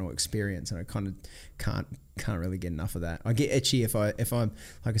that I want to experience, and I kind of can't really get enough of that. I get itchy if I'm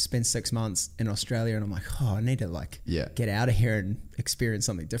like, I spend 6 months in Australia and I'm like, I need to like get out of here and experience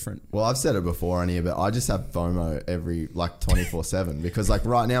something different. Well, I've said it before on here, but I just have FOMO every like 24/7 because like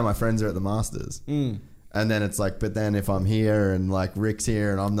right now my friends are at the Masters. And then it's like, but then if I'm here and like Rick's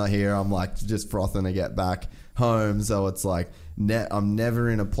here and I'm not here, I'm like just frothing to get back home. So it's like I'm never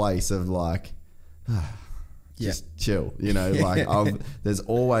in a place of like just chill, you know, like there's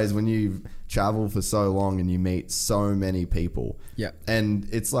always, when you travel for so long and you meet so many people, and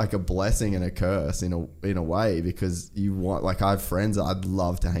it's like a blessing and a curse in a way, because you want, like, I have friends that I'd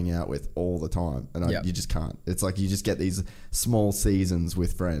love to hang out with all the time, and you just can't. It's like you just get these small seasons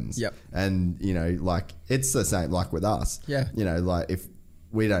with friends, and you know, like it's the same like with us, you know, like if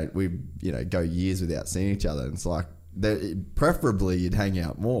we you know, go years without seeing each other, and it's like, preferably you'd hang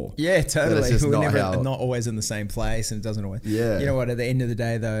out more. Yeah, totally. We're not always in the same place, and it doesn't always. You know what? At the end of the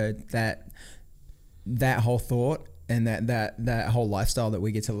day, though, that whole thought and that whole lifestyle that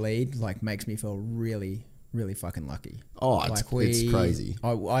we get to lead like makes me feel really, really fucking lucky. Oh, like it's crazy.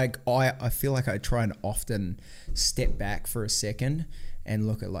 I feel like I try and often step back for a second and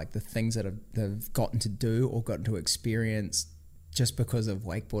look at like the things that they've gotten to do or gotten to experience just because of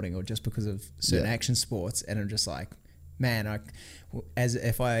wakeboarding or just because of certain action sports, and I'm just like, man, as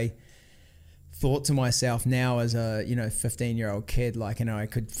if I thought to myself now as a 15-year-old kid, like, I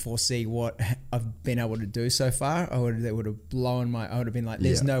could foresee what I've been able to do so far, I would have been like,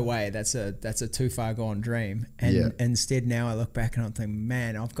 there's no way that's a too far gone dream. And instead now I look back and I'm thinking,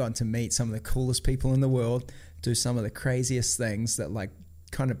 man, I've gotten to meet some of the coolest people in the world, do some of the craziest things that like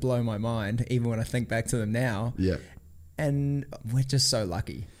kind of blow my mind even when I think back to them now. Yeah. And we're just so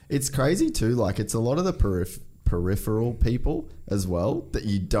lucky. It's crazy too. Like, it's a lot of the peripheral people as well that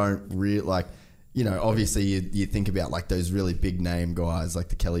you don't really like. Obviously you think about like those really big name guys like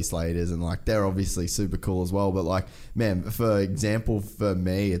the Kelly Slaters, and like they're obviously super cool as well. But like, man, for example, for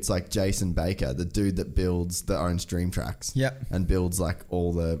me, it's like Jason Baker, the dude that owns Dream Tracks. Yep. And builds like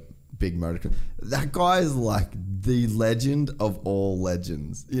all the big motor. That guy is like the legend of all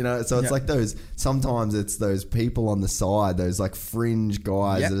legends, so it's like sometimes it's those people on the side, those like fringe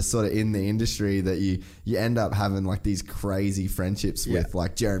guys that are sort of in the industry that you end up having like these crazy friendships with,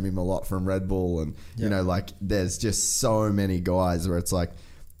 like Jeremy Malott from Red Bull, and like there's just so many guys where it's like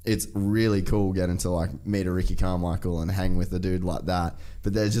it's really cool getting to like meet a Ricky Carmichael and hang with a dude like that,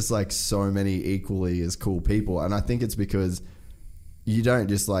 but there's just like so many equally as cool people, and I think it's because you don't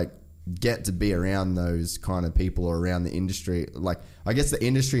just like get to be around those kind of people or around the industry. Like, I guess the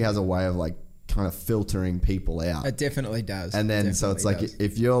industry has a way of like kind of filtering people out. It definitely does. And then so it's like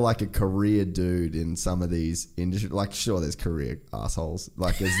if you're like a career dude in some of these industries, like sure there's career assholes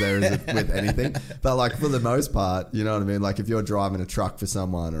like as there is with anything, but like for the most part, you know what I mean? Like if you're driving a truck for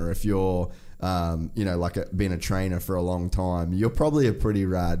someone, or if you're been a trainer for a long time, you're probably a pretty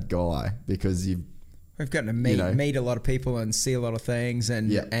rad guy because we've gotten to meet a lot of people and see a lot of things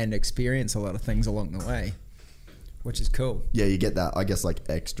and experience a lot of things along the way, which is cool. Yeah, you get that, I guess, like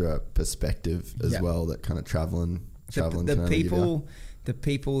extra perspective as well that kind of traveling the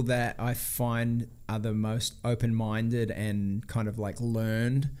people that I find are the most open-minded and kind of like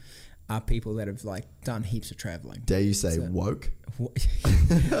learned are people that have like done heaps of traveling. Dare you say woke?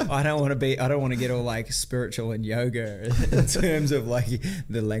 I don't want to get all like spiritual and yoga in terms of like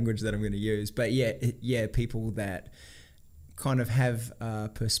the language that I'm going to use, but people that kind of have a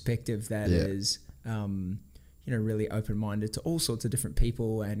perspective that is really open-minded to all sorts of different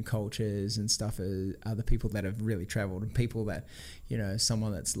people and cultures and stuff are the people that have really traveled, and people that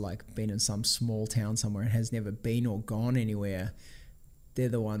someone that's like been in some small town somewhere and has never been or gone anywhere, they're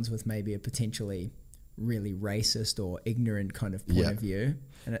the ones with maybe a potentially really racist or ignorant kind of point of view.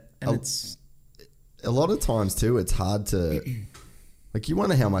 And it's a lot of times too, it's hard to like, you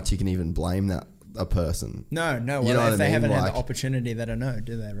wonder how much you can even blame a person. No. Well, if they haven't had the opportunity, they don't know,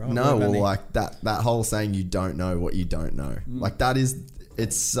 do they? Right? No, well, like that whole saying, you don't know what you don't know. Like that's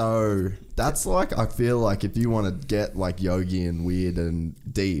like, I feel like if you want to get like yogi and weird and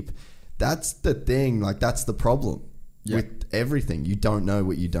deep, that's the thing. Like that's the problem. With everything, you don't know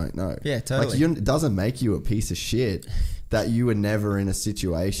what you don't know. Yeah, totally. Like it doesn't make you a piece of shit that you were never in a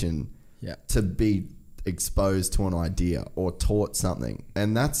situation to be exposed to an idea or taught something.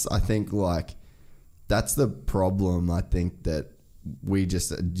 And that's, I think, like that's the problem. I think that you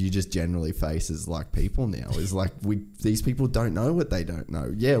just generally face as like people now is like these people don't know what they don't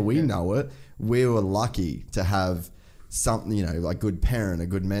know. Yeah, we know it. We were lucky to have something, like good parent, a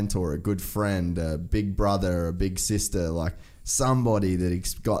good mentor, a good friend, a big brother, a big sister, like somebody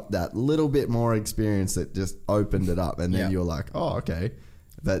that got that little bit more experience that just opened it up, and then you're like, oh, okay.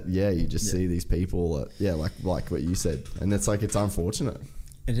 But you just see these people like what you said, and it's like, it's unfortunate.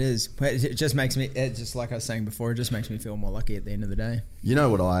 It is, but it just makes me, just like I was saying before, it just makes me feel more lucky at the end of the day. You know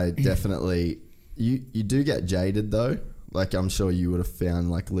what I definitely you do get jaded though. Like, I'm sure you would have found,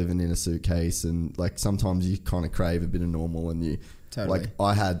 like, living in a suitcase, and like sometimes you kind of crave a bit of normal, and you totally.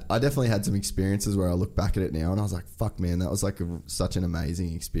 Like I definitely had some experiences where I look back at it now and I was like, fuck man, that was like such an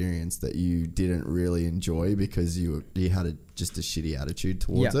amazing experience that you didn't really enjoy because you had just a shitty attitude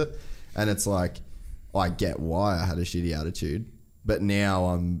towards it. And it's like, I get why I had a shitty attitude, but now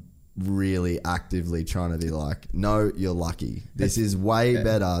I'm really actively trying to be like, no, you're lucky. This is way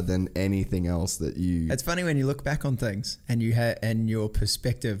better than anything else that you... It's funny when you look back on things and and your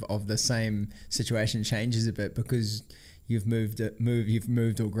perspective of the same situation changes a bit because you've moved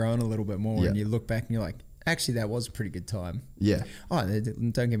or grown a little bit more, and you look back and you're like, actually, that was a pretty good time. Yeah. Oh,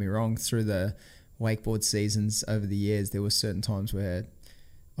 don't get me wrong. Through the wakeboard seasons over the years, there were certain times where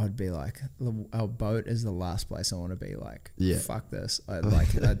I'd be like, our boat is the last place I want to be. Like, Yeah. fuck this.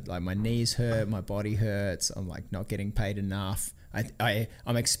 Like my knees hurt, my body hurts. I'm like not getting paid enough.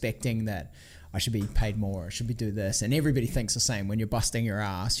 I'm expecting that I should be paid more. I should be doing this. And everybody thinks the same. When you're busting your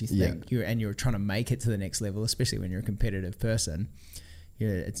ass, you think you're trying to make it to the next level, especially when you're a competitive person. Yeah,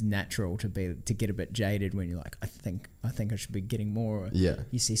 it's natural to get a bit jaded when you're like, I think I should be getting more. Yeah.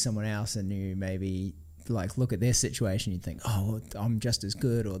 You see someone else and you maybe like look at their situation, you think, oh, well, I'm just as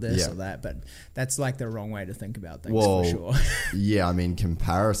good or this or that. But that's like the wrong way to think about things for sure. Yeah, I mean,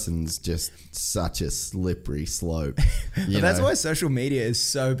 comparison's just such a slippery slope. That's why social media is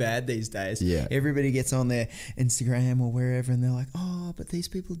so bad these days. Yeah. Everybody gets on their Instagram or wherever and they're like, oh, but these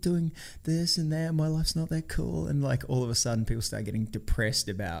people doing this and that, my life's not that cool. And like all of a sudden people start getting depressed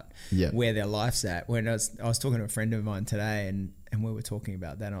about where their life's at. When I was talking to a friend of mine today and we were talking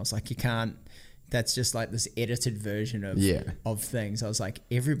about that and I was like, you can't, that's just like this edited version of things. I was like,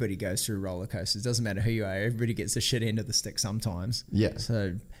 everybody goes through roller coasters. Doesn't matter who you are. Everybody gets the shit end of the stick sometimes. Yeah.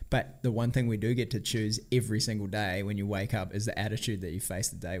 So, but the one thing we do get to choose every single day when you wake up is the attitude that you face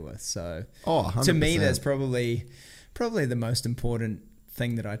the day with. So, 100%. To me, that's probably the most important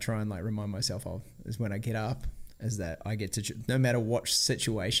thing that I try and like remind myself of is when I get up. Is that I get to no matter what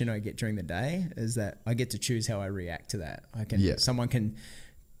situation I get during the day, is that I get to choose how I react to that. Someone can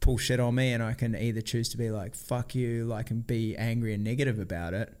pull shit on me and I can either choose to be like, fuck you, like, and be angry and negative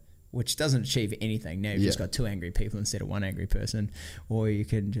about it, which doesn't achieve anything. Now you've just got 2 angry people instead of 1 angry person, or you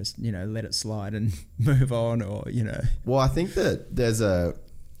can just, let it slide and move on, or, Well, I think that there's a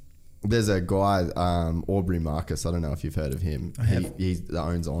guy, Aubrey Marcus. I don't know if you've heard of him. He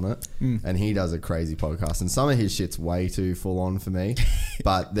owns On It, and he does a crazy podcast. And some of his shit's way too full on for me.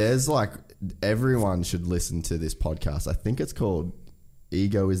 But there's like, everyone should listen to this podcast. I think it's called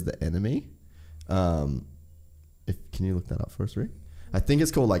Ego is the Enemy. Can you look that up for us, Rick? I think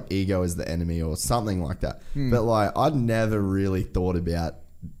it's called like Ego is the Enemy or something like that. But like, I'd never really thought about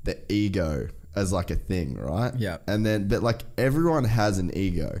the ego as like a thing, right? Yeah. And then, but like everyone has an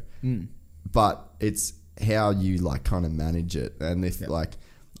ego, but it's how you like kind of manage it. And if like,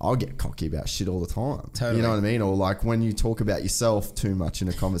 I'll get cocky about shit all the time. Totally. You know what I mean? Or like when you talk about yourself too much in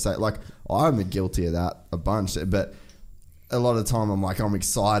a conversation, like I'm guilty of that a bunch, but a lot of the time I'm like, I'm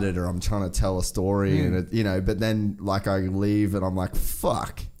excited or I'm trying to tell a story and it, but then like I leave and I'm like,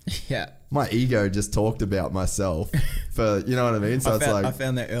 fuck. Yeah. My ego just talked about myself for, you know what I mean? So I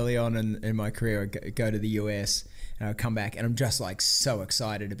found that early on in my career, I'd go to the US and I'd come back and I'm just like so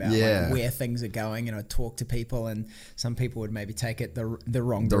excited about like where things are going, and I'd talk to people and some people would maybe take it the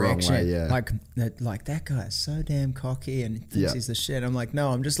wrong direction. Wrong way, Like that guy is so damn cocky and thinks he's the shit. I'm like,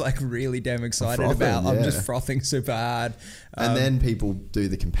 no, I'm just like really damn excited I'm just frothing super hard. And then people do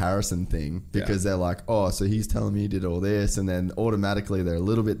the comparison thing because they're like, oh, so he's telling me he did all this, and then automatically they're a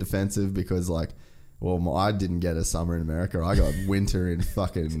little bit defensive because like, well, I didn't get a summer in America. I got winter in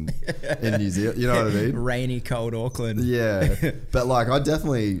fucking in New Zealand. You know what I mean? Rainy, cold Auckland. Yeah. But like, I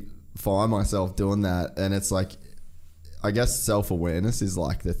definitely find myself doing that. And it's like, I guess self-awareness is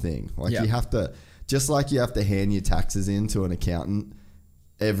like the thing. Like you have to, just like you have to hand your taxes in to an accountant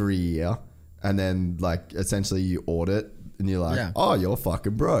every year. And then like, essentially you audit and you're like, oh, you're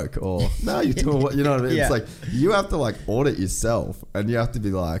fucking broke. Or no, you're doing what, you know what I mean? It's like, you have to like audit yourself, and you have to be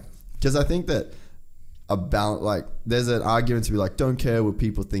like, because I think that, about like there's an argument to be like, don't care what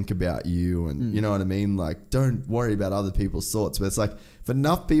people think about you, and you know what I mean, like don't worry about other people's thoughts. But it's like, if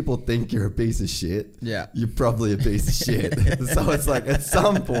enough people think you're a piece of shit, you're probably a piece of shit. So it's like at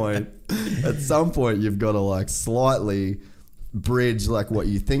some point you've got to like slightly bridge like what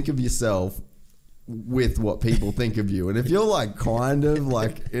you think of yourself with what people think of you. And if you're like kind of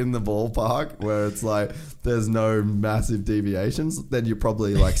like in the ballpark where it's like there's no massive deviations, then you're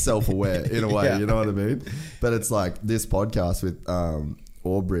probably like self-aware in a way, you know what I mean? But it's like this podcast with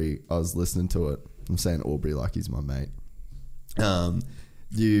Aubrey, I was listening to it. I'm saying Aubrey like he's my mate.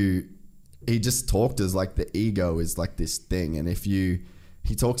 He just talked as like the ego is like this thing, and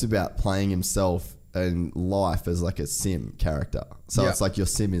he talks about playing himself and life as like a sim character. So it's like your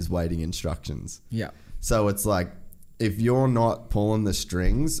sim is waiting instructions. Yeah. So it's like, if you're not pulling the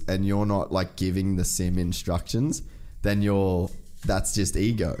strings and you're not like giving the sim instructions, then that's just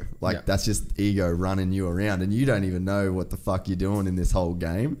ego. Like that's just ego running you around, and you don't even know what the fuck you're doing in this whole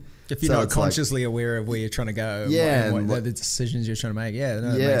game. If you're not consciously aware of where you're trying to go, and what the decisions you're trying to make. Yeah,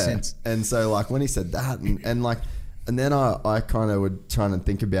 no, that makes sense. And so like when he said that and then I kind of would try and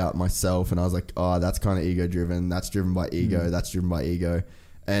think about myself, and I was like, oh, that's kind of ego driven. That's driven by ego. That's driven by ego.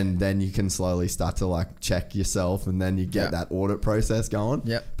 And then you can slowly start to like check yourself, and then you get that audit process going.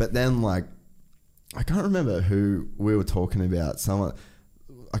 But then like, I can't remember who we were talking about.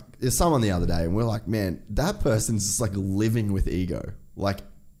 there's someone the other day and we're like, man, that person's just like living with ego, like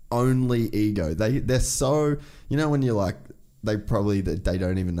only ego. They're so, you know, when you're like, they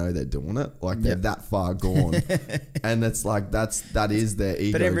don't even know they're doing it. Like they're that far gone. And it's like, that is their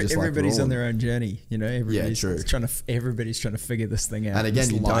ego. But everybody's on their own journey, you know, everybody's trying to figure this thing out. And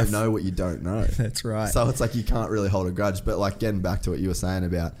again, you don't know what you don't know. That's right. So it's like, you can't really hold a grudge, but like getting back to what you were saying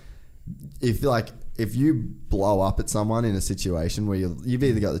about if you blow up at someone in a situation where you've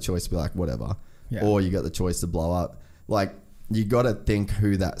either got the choice to be like, whatever, or you got the choice to blow up, like you got to think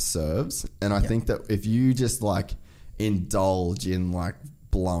who that serves. And I think that if you just like indulge in like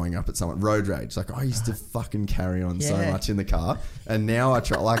blowing up at someone, road rage, like I used to fucking carry on so much in the car, and now I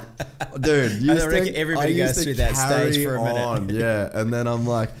try, like, dude, I reckon everybody goes through that stage for a minute. And then I'm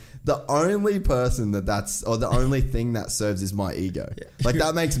like, the only person or the only thing that serves is my ego. Like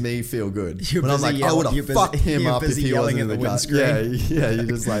that makes me feel good. When I'm like, I would have fucked him up if he wasn't in the car. You're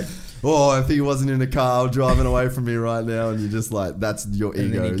just like, oh, if he wasn't in the car driving away from me right now, and you're just like, that's your ego.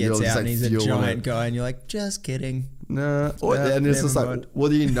 And then he gets you're out and he's a giant guy, and you're like, just kidding. No, and it's just like, what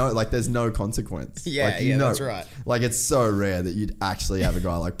do you know? Like, there's no consequence. That's right. Like, it's so rare that you'd actually have a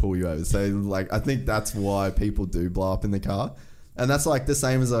guy like pull you over. So, like, I think that's why people do blow up in the car, and that's like the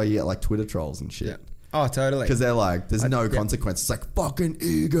same as you get like Twitter trolls and shit. Yeah. Oh, totally. Because they're like, there's no consequence. It's like fucking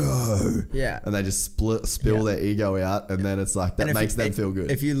ego. Yeah. And they just spill their ego out, and then it's like that makes them feel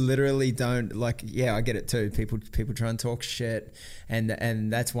good. If you literally don't like, I get it too. People try and talk shit, and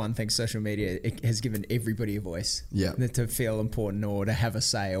that's one thing. Social media, it has given everybody a voice. Yeah. To feel important or to have a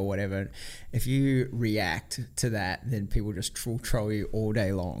say or whatever. If you react to that, then people just troll you all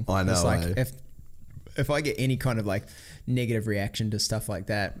day long. I know. It's like if I get any kind of like negative reaction to stuff like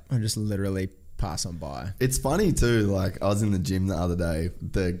that, I just literally pass on by. It's funny too, like I was in the gym the other day,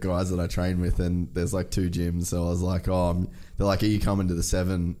 the guys that I train with, and there's like 2 gyms, so I was like, they're like, are you coming to the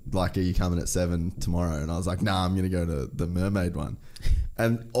 7, like are you coming at 7 tomorrow? And I was like, nah, I'm gonna go to the Mermaid one.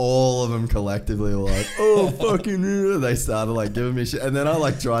 And all of them collectively were like, oh, fucking yeah. They started like giving me shit. And then I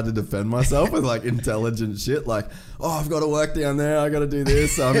like tried to defend myself with like intelligent shit. Like, oh, I've got to work down there. I got to do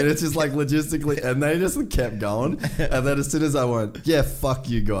this. So, I mean, it's just like logistically. And they just kept going. And then as soon as I went, yeah, fuck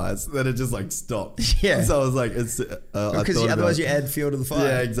you guys, then it just like stopped. Yeah. So I was like, it's... because otherwise you add fuel to the fire.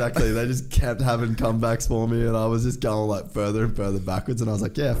 Yeah, exactly. They just kept having comebacks for me. And I was just going like further and further backwards. And I was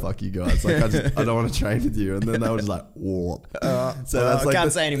like, yeah, fuck you guys. Like, I don't want to train with you. And then they were just like, whoa. So that's like...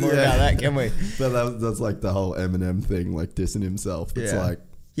 Can't say any more about that, can we? But that's like the whole Eminem thing, like dissing himself. It's like,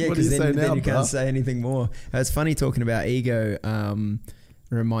 what do you then, say now, then you bro? can't say anything more. It's funny talking about ego. It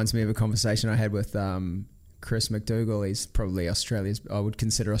reminds me of a conversation I had with Chris McDougall. He's probably I would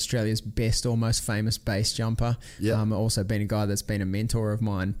consider Australia's best or most famous base jumper. Yeah. Also been a guy that's been a mentor of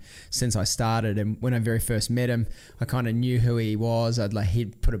mine since I started. And when I very first met him, I kind of knew who he was.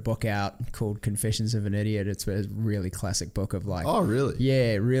 He'd put a book out called Confessions of an Idiot. It's a really classic book of like... Oh, really?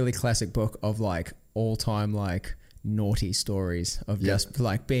 Yeah, really classic book of like all-time like naughty stories of just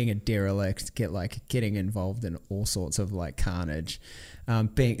like being a derelict, getting involved in all sorts of like carnage,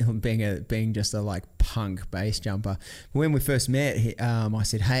 being just a like punk base jumper. When we first met, I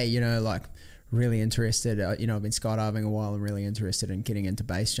said, hey, like really interested, I've been skydiving a while and really interested in getting into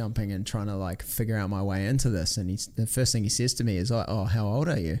base jumping and trying to like figure out my way into this. And the first thing he says to me is like, oh, how old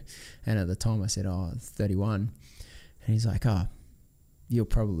are you? And at the time I said, 31. And he's like, oh, you'll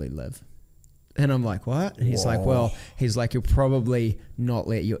probably live. And I'm like, what? And he's like, you'll probably not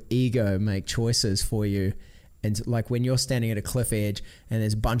let your ego make choices for you. And like when you're standing at a cliff edge and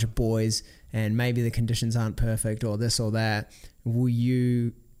there's a bunch of boys and maybe the conditions aren't perfect or this or that, will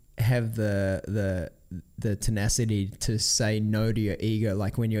you have the tenacity to say no to your ego?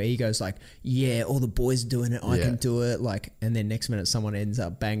 Like when your ego's like, yeah, all the boys are doing it, I can do it. Like, and then next minute someone ends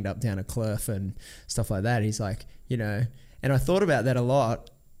up banged up down a cliff and stuff like that. He's like, and I thought about that a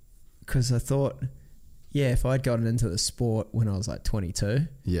lot. Because I thought, if I'd gotten into the sport when I was like 22,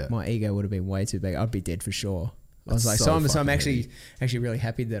 my ego would have been way too big. I'd be dead for sure. I was like, so I'm actually really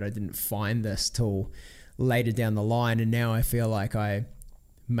happy that I didn't find this till later down the line. And now I feel like I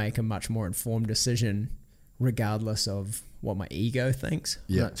make a much more informed decision regardless of what my ego thinks.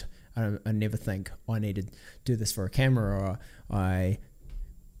 Yeah. I never think I need to do this for a camera or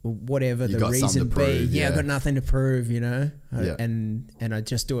whatever the reason be. I've got nothing to prove, and I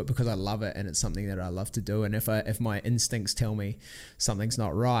just do it because I love it and it's something that I love to do. And if my instincts tell me something's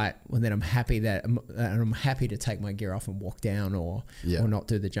not right, well then I'm happy to take my gear off and walk down or not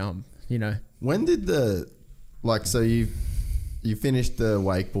do the jump. When did so you finished the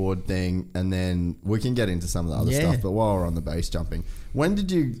wakeboard thing, and then we can get into some of the other stuff. But while we're on the base jumping, when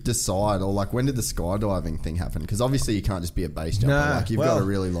did you decide, or like when did the skydiving thing happen? Because obviously you can't just be a base jumper. Like you've got to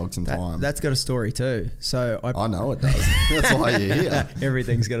really log some time. That's got a story too. So I know it does. That's why you're here.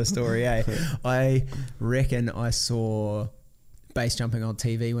 Everything's got a story, eh? I reckon I saw base jumping on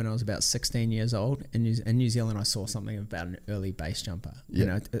TV when I was about 16 years old. In New Zealand, I saw something about an early base jumper. You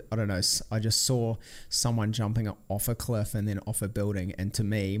know, I don't know. I just saw someone jumping off a cliff and then off a building. And to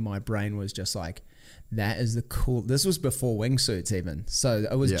me, my brain was just like, that is the cool. This was before wingsuits even. So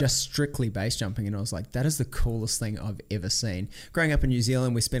it was just strictly base jumping. And I was like, that is the coolest thing I've ever seen. Growing up in New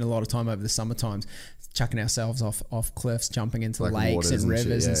Zealand, we spent a lot of time over the summer times chucking ourselves off cliffs, jumping into like lakes and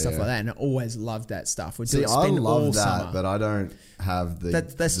rivers and stuff like that. And I always loved that stuff. We'd spend all summer. But I don't have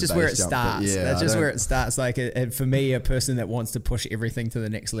that's just where it starts. That's just where it starts. Like, and for me, a person that wants to push everything to the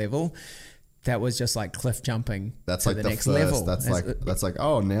next level, that was just like cliff jumping. That's to like the next level. That's like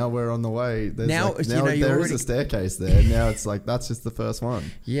oh, now we're on the way. Now there is a staircase there. Now it's like that's just the first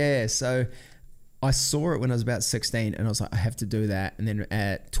one. Yeah. So I saw it when I was about 16, and I was like, I have to do that. And then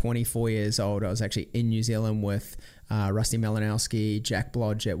at 24 years old, I was actually in New Zealand with Rusty Malinowski, Jack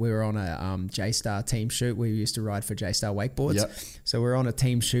Blodgett. We were on a J-Star team shoot. We used to ride for J-Star wakeboards. Yep. So we were on a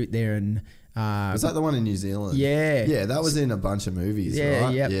team shoot there, and was that the one in New Zealand? Yeah. Yeah, that was in a bunch of movies,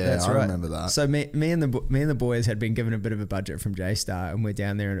 right? Yeah, that's right. I remember that. So me and the boys had been given a bit of a budget from J-Star, and we're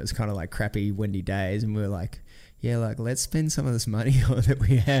down there, and it was kind of like crappy, windy days, and we were like, yeah, like let's spend some of this money that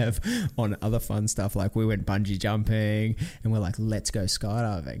we have on other fun stuff. Like we went bungee jumping, and we're like, let's go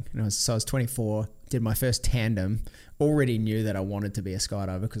skydiving. And I was 24, did my first tandem, already knew that I wanted to be a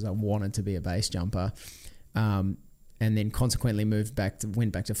skydiver because I wanted to be a base jumper. And then consequently went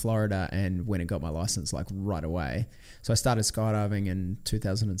back to Florida and went and got my license like right away. So I started skydiving in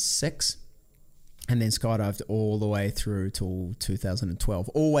 2006. And then skydived all the way through till 2012,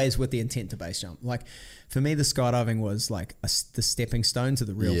 always with the intent to base jump. Like for me, the skydiving was like the stepping stone to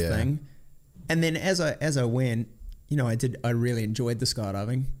the real thing. And then as I went, you know, I really enjoyed the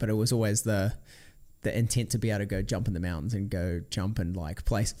skydiving, but it was always the intent to be able to go jump in the mountains and go jump in like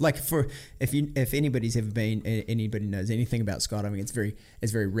place. Like if anybody's ever been, anybody knows anything about skydiving, it's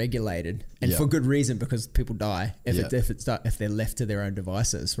very regulated, and for good reason, because people die if they're left to their own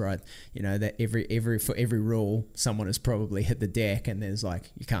devices, right? You know that for every rule, someone has probably hit the deck, and there's like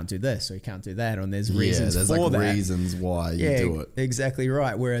you can't do this or you can't do that, and there's reasons there's for like that. Reasons why you do it. Exactly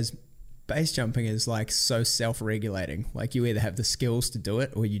right. Whereas base jumping is like so self-regulating. Like you either have the skills to do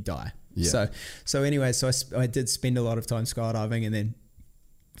it or you die. Yeah. So anyway, I did spend a lot of time skydiving, and then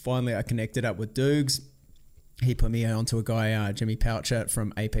finally I connected up with Dukes. He put me onto a guy, Jimmy Pouchett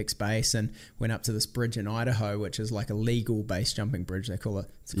from Apex Base, and went up to this bridge in Idaho, which is like a legal base jumping bridge. They call it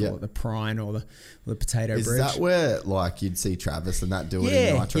the Prine or the Potato Bridge. Is that where like you'd see Travis and that do it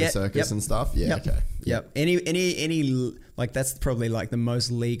in Nitro Circus and stuff? Yeah. Okay. Yep. Any like that's probably like the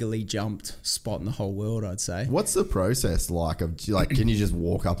most legally jumped spot in the whole world, I'd say. What's the process like of like? Can you just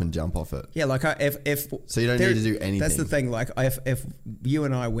walk up and jump off it? Yeah, like if so you don't need to do anything. That's the thing. Like if you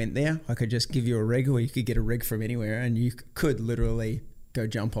and I went there, I could just give you a rig, or you could get a rig from anywhere, and you could literally go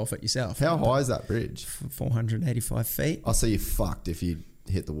jump off it yourself. How high is that bridge? 485 feet. Oh, so you're fucked if you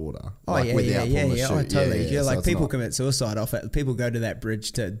hit the water. Oh, like yeah. Oh, totally. Yeah, like so people commit suicide off it. People go to that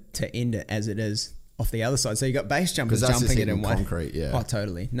bridge to end it as it is off the other side. So you got base jumpers jumping it in concrete. Yeah. Oh,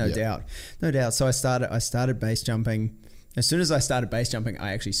 totally. No doubt. So I started base jumping. As soon as I started base jumping,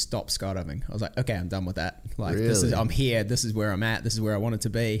 I actually stopped skydiving. I was like, okay, I'm done with that. Like I'm here. This is where I'm at. This is where I wanted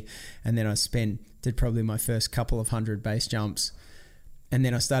to be. And then I did probably my first couple of 100 base jumps. And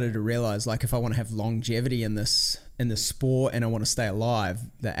then I started to realize, like, if I want to have longevity in this sport and I want to stay alive,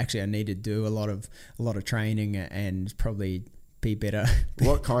 that actually I need to do a lot of training and probably be better.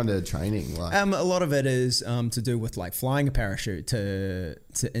 What kind of training? Like? A lot of it is to do with like flying a parachute, to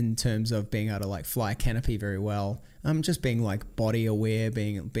in terms of being able to like fly a canopy very well. Just being like body aware,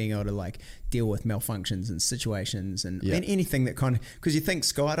 being able to like deal with malfunctions and situations and anything that kind of, because you think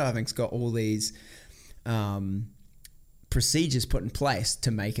skydiving's got all these procedures put in place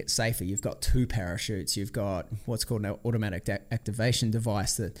to make it safer. You've got 2 parachutes. You've got what's called an automatic activation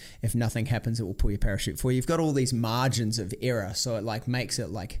device that if nothing happens, it will pull your parachute for you. You've got all these margins of error, so it like makes it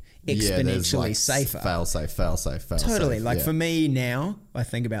like exponentially like safer. Fail safe. Totally. Like for me now, I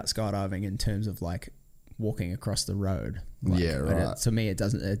think about skydiving in terms of like walking across the road. Like, right. To me, it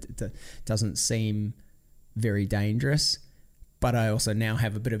doesn't seem very dangerous, but I also now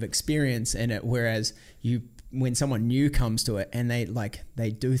have a bit of experience in it. Whereas when someone new comes to it and they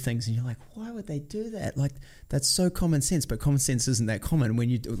do things and you're like, why would they do that? Like, that's so common sense, but common sense isn't that common when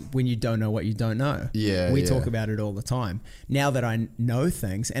you don't know what you don't know. Yeah, we talk about it all the time. Now that I know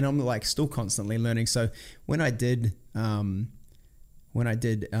things, and I'm like still constantly learning. So when I did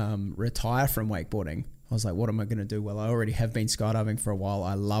retire from wakeboarding, I was like, what am I going to do? Well, I already have been skydiving for a while.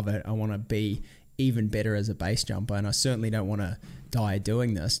 I love it. I want to be even better as a base jumper, and I certainly don't want to die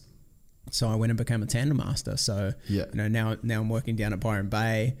doing this. So I went and became a tandem master. So now I'm working down at Byron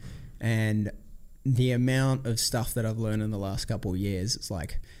Bay, and the amount of stuff that I've learned in the last couple of years, it's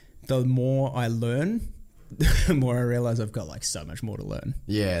like the more I learn, the more I realize I've got like so much more to learn.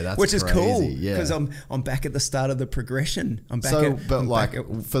 Yeah, that's which is crazy. cool Yeah, because I'm back at the start of the progression. For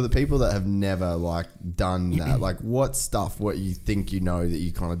the people that have never like done that, like what you think you know that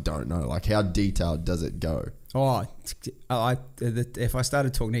you kind of don't know, like how detailed does it go? Oh, if I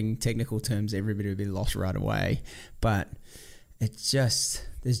started talking technical terms, everybody would be lost right away. But there's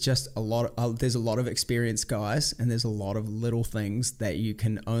a lot of experienced guys, and there's a lot of little things that you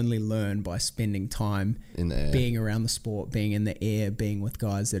can only learn by spending time in the air, being around the sport, being in the air, being with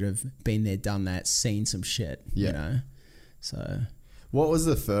guys that have been there, done that, seen some shit. Yeah. You know. So, what was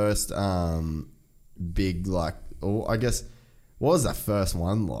the first big like? Or I guess, what was that first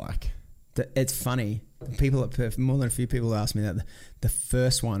one like? It's funny. People at Perth, more than a few people asked me that. The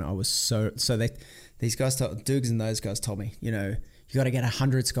first one, I was these guys, Dukes and those guys told me, you know, you got to get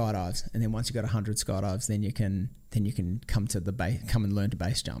 100 skydives, and then once you got 100 skydives, then you can come and learn to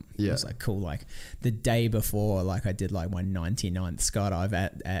base jump. Yeah. It was like cool. Like the day before, like I did like my 99th skydive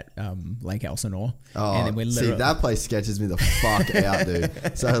at Lake Elsinore. Oh, and then we see, that place sketches me the fuck out,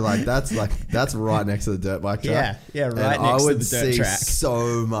 dude. So that's right next to the dirt bike track. Yeah, right next to the dirt track. I would see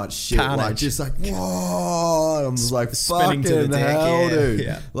so much shit, Carnage. like just like whoa. I'm just like Spinning to the fucking deck, hell, yeah. dude.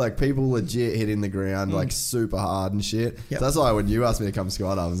 Yeah. Like people legit hitting the ground like super hard and shit. Yep. So that's why when you asked me to come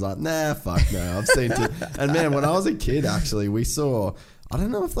skydive, I was like, nah, fuck no. I've seen it. And man, when I was a kid, actually, we saw, I don't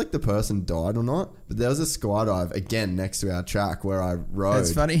know if like the person died or not, but there was a skydive again next to our track where I rode.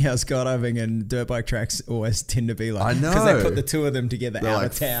 It's funny how skydiving and dirt bike tracks always tend to be like, I know, because they put the two of them together. They're out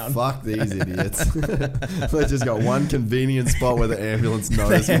like, of town. Fuck these idiots. They just got one convenient spot where the ambulance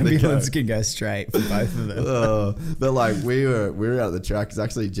knows The when to ambulance go. can go straight for both of them. But like we were out at the track. It's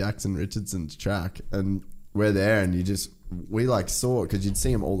actually Jackson Richardson's track, and we're there, and we like saw it because you'd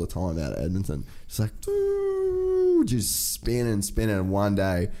see him all the time out at Edmonton. Just like just spinning. And one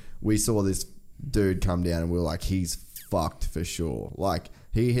day we saw this dude come down, and we were like, he's fucked for sure. Like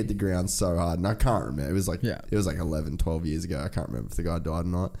he hit the ground so hard, and I can't remember. It was like 11, 12 years ago. I can't remember if the guy died or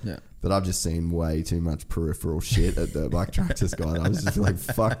not. Yeah. But I've just seen way too much peripheral shit at the bike track to sky. I was just like,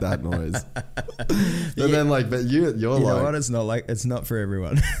 fuck that noise. But you're you like, know what? It's not for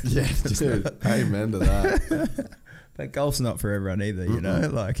everyone. yeah, dude, amen to that. But golf's not for everyone either. You know,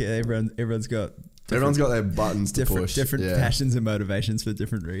 like everyone's got. Everyone's got their buttons to push. Different passions and motivations for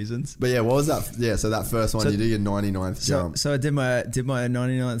different reasons. But yeah, what was that? Yeah, so that first one, you do your 99th jump. So I did my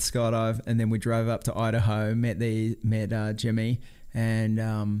 99th skydive, and then we drove up to Idaho, met Jimmy,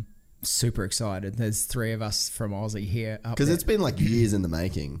 and super excited. There's three of us from Aussie here. Because it's been like years in the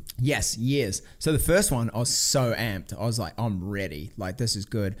making. Yes, years. So the first one, I was so amped. I was like, I'm ready. Like, this is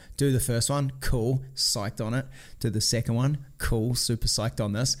good. Do the first one, cool, psyched on it. Do the second one, cool, super psyched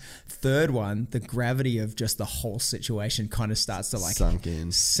on this. Third one, the gravity of just the whole situation kind of starts to like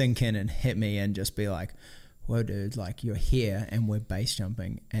sink in and hit me and just be like, whoa, dude, like you're here and we're base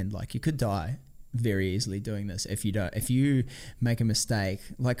jumping and like you could die very easily doing this if you make a mistake,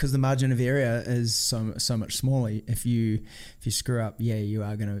 like, because the margin of error is so much smaller. If you screw up,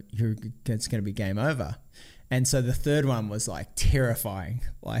 it's gonna be game over. And so the third one was like terrifying,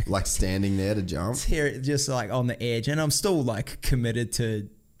 like standing there to jump, just like on the edge. And I'm still like committed to.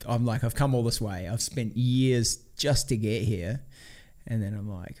 I'm like, I've come all this way. I've spent years just to get here, and then I'm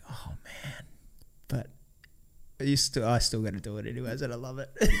like, oh man, but. I still got to do it anyways, and I love it.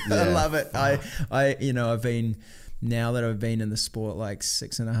 Yeah. I love it. I've been, now that I've been in the sport like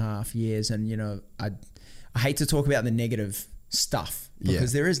 6.5 years, and I hate to talk about the negative stuff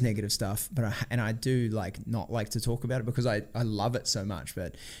because there is negative stuff, but I do like not like to talk about it because I love it so much.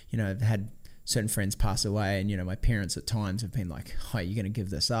 But I've had certain friends pass away, and my parents at times have been like, "Oh, you're going to give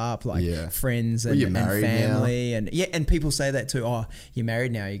this up?" Like friends and family, and people say that too. Oh, you're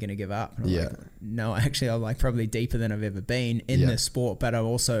married now, you're going to give up? And I'm like, no, actually, I'm like probably deeper than I've ever been in this sport, but I'm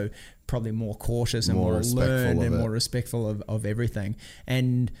also probably more cautious and more learned and more respectful of everything.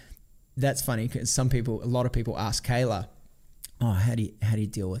 And that's funny because a lot of people ask Kayla, "Oh, how do you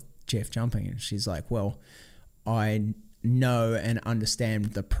deal with Jeff jumping?" And she's like, "Well, know and understand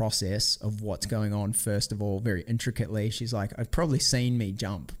the process of what's going on, first of all, very intricately. She's like, I've probably seen me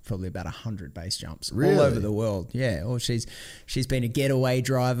jump probably about 100 base jumps all over the world. Yeah. Or she's been a getaway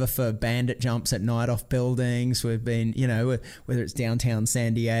driver for bandit jumps at night off buildings. We've been, you know, whether it's downtown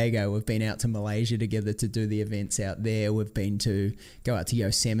San Diego, we've been out to Malaysia together to do the events out there. We've been to go out to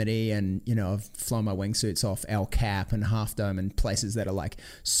Yosemite, and, you know, I've flown my wingsuits off El Cap and Half Dome and places that are like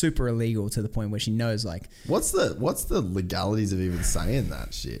super illegal, to the point where she knows, like, what's the legalities of even saying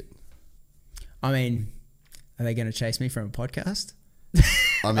that shit? I mean, are they going to chase me from a podcast?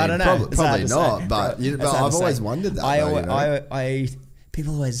 I mean, I don't know. probably not. But I've always wondered that.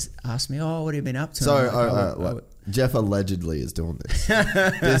 People always ask me, "Oh, what have you been up to?" So, Jeff allegedly is doing this.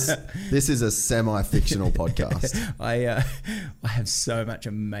 This is a semi-fictional podcast. I have so much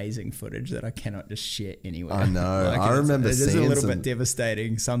amazing footage that I cannot just share anywhere. I know. Like, I remember it seeing is a little bit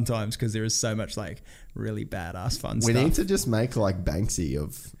devastating sometimes, because there is so much like really badass fun stuff. We need to just make like Banksy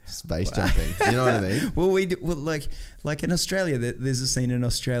of space jumping. You know what I mean? Well, like in Australia, there's a scene in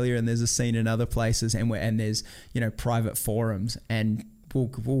Australia, and there's a scene in other places, and there's, you know, private forums, and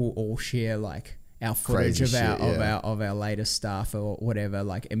we'll all share like our footage of our latest stuff or whatever,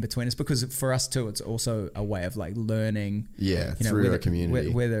 like in between us, because for us too, it's also a way of like learning. Yeah, you know, through a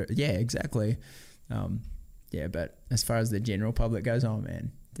community. Exactly. But as far as the general public goes, oh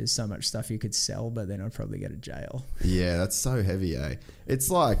man, there's so much stuff you could sell, but then I'd probably go to jail. Yeah, that's so heavy, eh? It's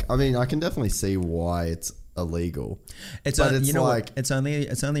like, I mean, I can definitely see why it's illegal. It's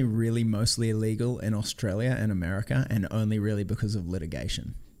only really mostly illegal in Australia and America, and only really because of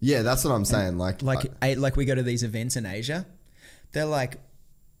litigation. Yeah, that's what I'm saying. Like we go to these events in Asia, they're like,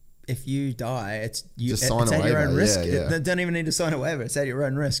 if you die, it's at your own risk. Yeah. They don't even need to sign a waiver. It's at your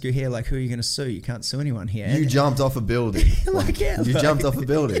own risk. You're here, like, who are you going to sue? You can't sue anyone here. You jumped off a building. You jumped off a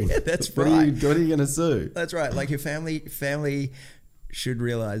building. Yeah, that's right. What are you going to sue? That's right. Like, your family should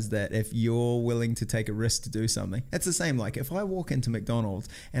realize that if you're willing to take a risk to do something, it's the same. Like, if I walk into McDonald's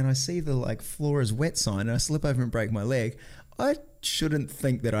and I see the like floor is wet sign and I slip over and break my leg, I shouldn't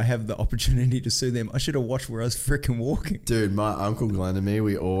think that I have the opportunity to sue them. I should have watched where I was freaking walking. Dude, my Uncle Glenn and me,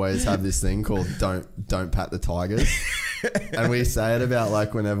 we always have this thing called don't pat the tigers. And we say it about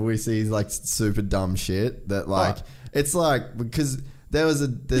like whenever we see like super dumb shit that like, it's like, because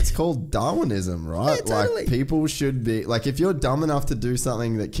it's called Darwinism, right? Yeah, totally. Like, people should be like, if you're dumb enough to do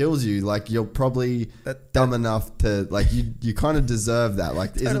something that kills you, like, you're probably dumb enough to like, you kind of deserve that.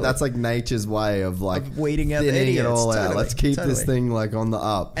 Like, that's like nature's way of like weeding out the idiots. It all out. Let's keep this thing like on the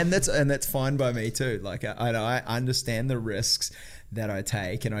up. And that's fine by me too. Like, I understand the risks that I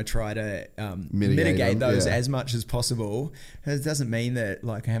take, and I try to mitigate those as much as possible. It doesn't mean that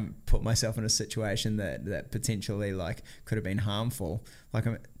like I haven't put myself in a situation that potentially like could have been harmful. Like,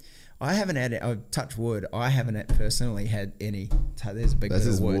 I haven't had, touch wood, I haven't personally had any, there's a big bit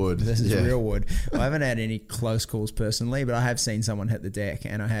of wood. This is real wood. I haven't had any close calls personally, but I have seen someone hit the deck,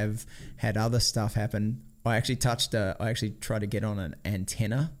 and I have had other stuff happen. I actually tried to get on an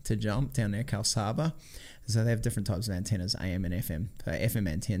antenna to jump down near Coffs Harbour. So they have different types of antennas, AM and FM.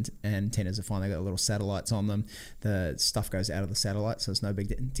 FM antennas are fine. They got little satellites on them. The stuff goes out of the satellite, so it's no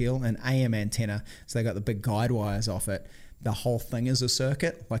big deal. An AM antenna, so they got the big guide wires off it. The whole thing is a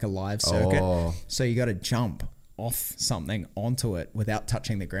circuit, like a live circuit. Oh. So you got to jump off something onto it without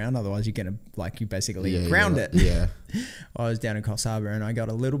touching the ground. Otherwise, you're going to you basically ground it. Yeah. I was down in Coffs Harbour, and I got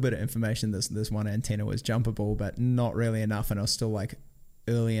a little bit of information. This one antenna was jumpable, but not really enough. And I was still like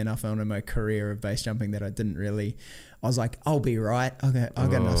early enough on in my career of base jumping that I was like, I'll be right. I've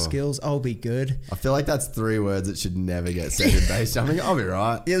got enough skills. I'll be good. I feel like that's 3 words that should never get said in base jumping. I'll be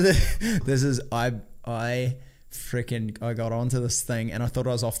right. Yeah, I got onto this thing, and I thought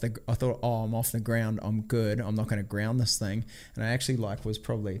I'm off the ground. I'm good. I'm not going to ground this thing. And I actually was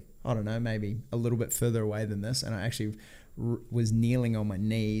probably, I don't know, maybe a little bit further away than this. And I actually was kneeling on my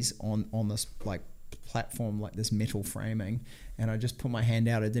knees on this like platform, like this metal framing, and I just put my hand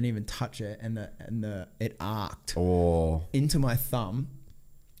out. I didn't even touch it, and it arced into my thumb.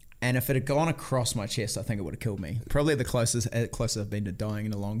 And if it had gone across my chest, I think it would have killed me. Probably the closest I've been to dying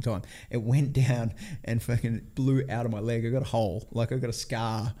in a long time. It went down and fucking blew out of my leg. I got a hole, like I got a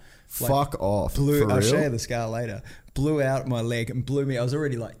scar. Fuck off. I'll show you the scar later. Blew out my leg and blew me. I was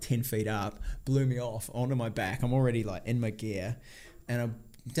already like 10 feet up. Blew me off onto my back. I'm already like in my gear, and I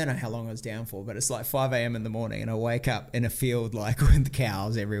don't know how long I was down for, but it's like 5 a.m. in the morning, and I wake up in a field like with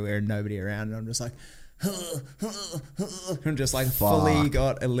cows everywhere and nobody around, and I'm just like, I'm just like fully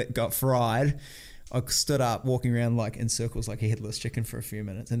got fried. I stood up walking around like in circles like a headless chicken for a few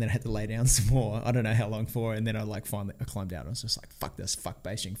minutes, and then I had to lay down some more. I don't know how long for, and then I like finally I climbed out. I was just like, fuck this, fuck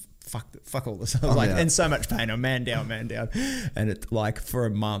Beijing, fuck all this. I was in so much pain. I'm man down. And it like for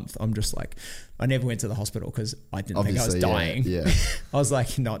a month, I'm just like, I never went to the hospital because I didn't think I was dying. Yeah. I was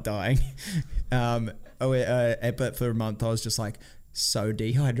like not dying. But for a month I was just like so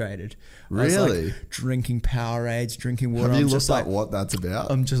dehydrated. Really? I was like drinking Powerades, drinking water. Have you I'm looked just up like, what that's about?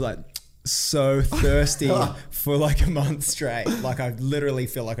 I'm just like so thirsty for like a month straight. Like I literally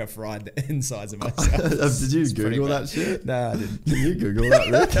feel like I fried the insides of myself. Did you Google that shit? No, I didn't. Can you Google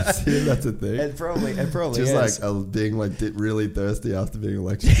that, Rick? See if that's a thing. It probably just is. like being like really thirsty after being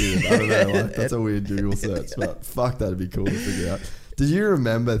electrocuted. I don't know. Like, that's a weird Google search, but fuck, that'd be cool to figure out. Did you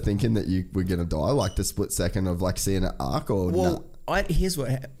remember thinking that you were gonna die, like the split second of like seeing an arc, or well? Here's what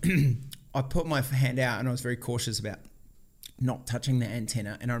happened. I put my hand out and I was very cautious about not touching the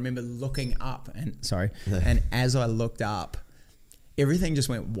antenna, and I remember looking up and as I looked up, everything just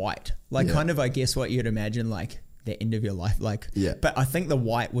went white, like kind of I guess what you'd imagine like the end of your life, like but I think the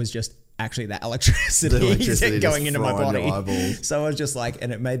white was just actually that electricity going into my body. So I was just like,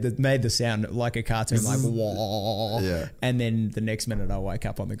 and it made the sound like a cartoon, like whoa. And then the next minute I wake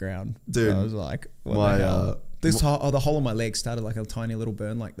up on the ground. Dude, so I was like, what the hell? The whole of my leg started like a tiny little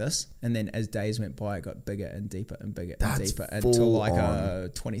burn like this, and then as days went by, it got bigger and deeper and bigger and deeper until like a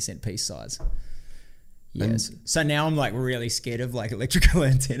 20-cent piece size. Yes. So now I'm like really scared of like electrical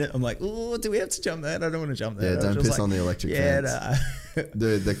antenna. I'm like, oh, do we have to jump that? I don't want to jump that. Yeah, don't piss on the electric fence.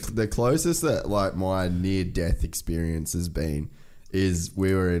 Dude, the closest that like my near death experience has been is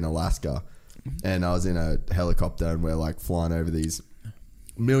we were in Alaska, and I was in a helicopter and we're like flying over these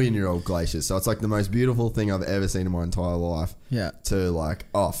million-year-old glaciers. So it's like the most beautiful thing I've ever seen in my entire life. Yeah. To like,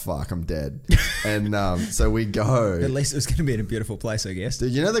 oh fuck, I'm dead. And so we go. At least it was going to be in a beautiful place, I guess.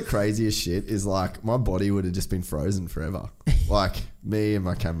 Dude, you know the craziest shit is like my body would have just been frozen forever. Like me and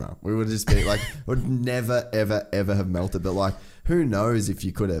my camera, we would have just be like, would never ever ever have melted. But like, who knows if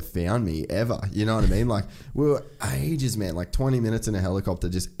you could have found me ever? You know what I mean? Like we were ages, man. Like 20 minutes in a helicopter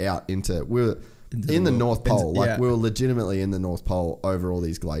just out into in the North Pole. Like we were legitimately in the North Pole over all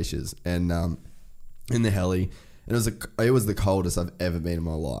these glaciers, and in the heli. And it was the coldest I've ever been in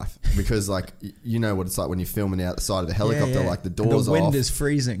my life, because like you know what it's like when you're filming out the side of the helicopter, like the doors off, the wind off. is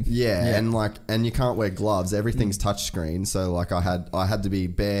freezing. Yeah, and you can't wear gloves. Everything's touchscreen, so like I had to be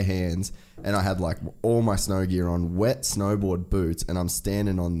bare hands, and I had like all my snow gear on, wet snowboard boots, and I'm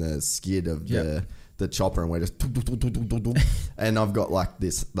standing on the skid of the chopper, and we're just and I've got like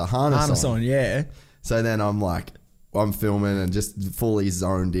the harness on. Yeah. So then I'm filming and just fully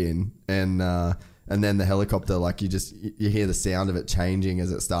zoned in, and then the helicopter, like you hear the sound of it changing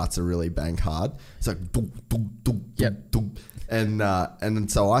as it starts to really bang hard. It's like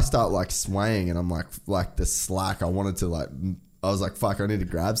and so I start like swaying, and I'm like the slack. I was like, fuck, I need to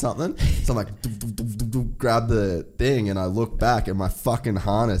grab something. So I'm like, grab the thing, and I look back, and my fucking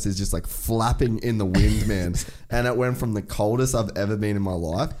harness is just like flapping in the wind, man. And it went from the coldest I've ever been in my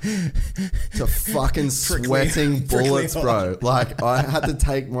life to fucking sweating bullets, bro. Like I had to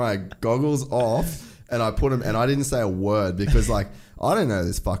take my goggles off, and I put them, and I didn't say a word because like, I don't know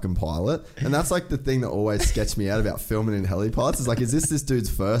this fucking pilot. And that's like the thing that always sketched me out about filming in helipods. Is like, is this dude's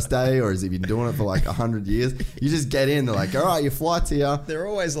first day, or has he been doing it for like 100 years? You just get in, they're like, all right, your flight's here. They're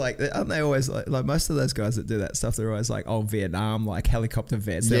always like, aren't they always like most of those guys that do that stuff, they're always like, oh, Vietnam, like helicopter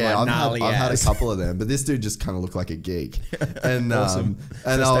vets. They're like I've had a couple of them, but this dude just kind of looked like a geek. And awesome.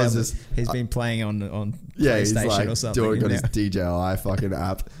 And I was just... He's been playing on PlayStation he's like or something. Got his DJI fucking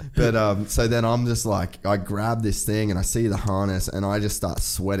app. But so then I'm just like, I grab this thing and I see the harness, and I just start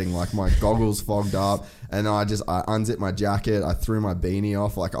sweating, like my goggles fogged up, and I unzipped my jacket, I threw my beanie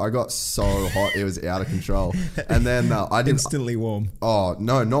off, like I got so hot it was out of control. And then I didn't... Instantly warm. Oh,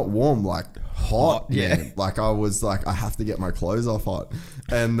 no, not warm, like hot, man. Like I was like, I have to get my clothes off hot.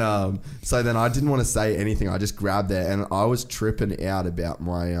 And so then I didn't want to say anything. I just grabbed there, and I was tripping out about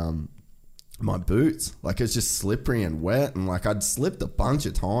my boots. Like it's just slippery and wet, and like I'd slipped a bunch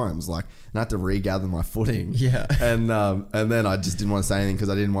of times, like, and I had to regather my footing. Yeah. And then I just didn't want to say anything because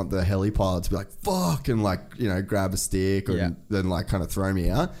I didn't want the heli pilot to be like, fuck, and like, you know, grab a stick or then like kind of throw me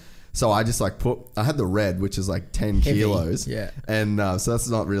out. So I just like I had the red, which is like 10 heavy kilos. Yeah. And so that's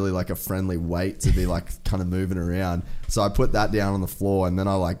not really like a friendly weight to be like kind of moving around. So I put that down on the floor, and then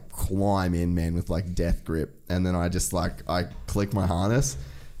I like climb in, man, with like death grip. And then I just like, I click my harness,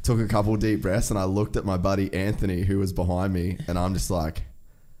 took a couple deep breaths, and I looked at my buddy Anthony, who was behind me, and I'm just like,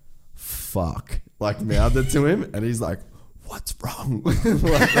 fuck. Like mouthed it to him, and he's like, what's wrong?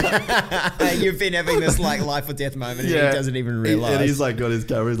 You've been having this like life or death moment, and he doesn't even realize. And he's like got his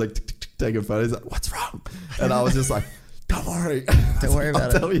camera, he's like, taking photos. He's like, what's wrong? And I was just like, don't worry. Don't worry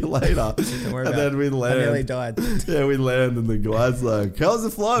about I'll tell you later. Don't worry and about then we it. land. I nearly died. Yeah, we land and the guy's like, how's the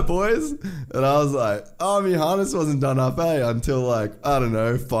flight, boys? And I was like, oh, my harness wasn't done up, until like, I don't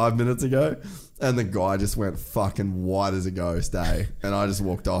know, 5 minutes ago. And the guy just went fucking white as a ghost, And I just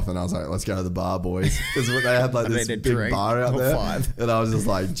walked off and I was like, let's go to the bar, boys. Because they had like this big bar out there. 5. And I was just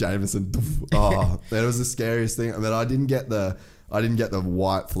like, Jameson. Oh, that was the scariest thing. I mean, I didn't get the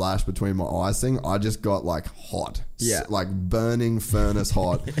white flash between my eyes thing. I just got like hot. Yeah. Like burning furnace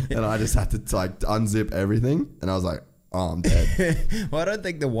hot. And I just had to like unzip everything. And I was like, oh, I'm dead. Well, I don't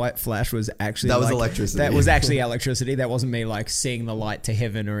think the white flash was actually that was electricity. That was actually electricity. That wasn't me like seeing the light to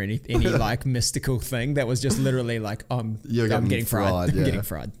heaven or any like mystical thing. That was just literally like I'm getting fried. Yeah. I'm getting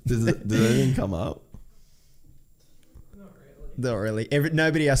fried. Did anything come up? Not really.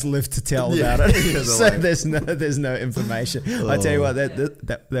 Nobody else lived to tell about it, so like, there's no information. I tell you what,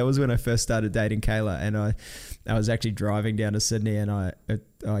 that was when I first started dating Kayla, and I was actually driving down to Sydney, and I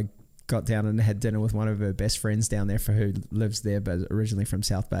got down and had dinner with one of her best friends down there who lives there, but originally from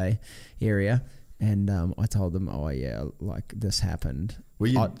South Bay area. And I told them, oh yeah, like this happened. Were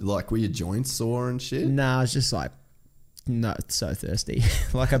your joints sore and shit? Nah, I was just like, no, it's so thirsty.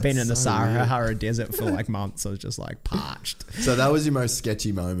 Like I've been in the Sahara Desert for like months. I was just like parched. So that was your most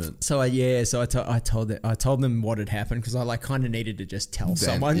sketchy moment. So I told them what had happened, because I like kind of needed to just tell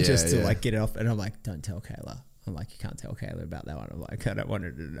someone to like get it off. And I'm like, don't tell Kayla. I'm like, you can't tell Kayla about that one. I'm like, I don't want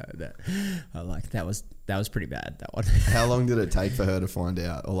her to know that. I'm like, that was pretty bad, that one. How long did it take for her to find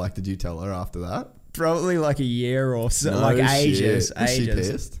out? Or like, did you tell her after that? Probably like a year or so, like ages. Was she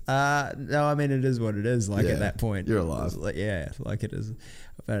pissed? No, I mean, it is what it is. Like at that point, you're alive. Like, like it is.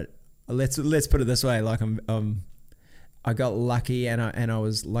 But let's put it this way. Like I got lucky, and I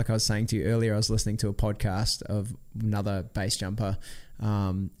was, like I was saying to you earlier, I was listening to a podcast of another base jumper,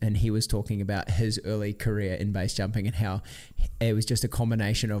 and he was talking about his early career in base jumping and how it was just a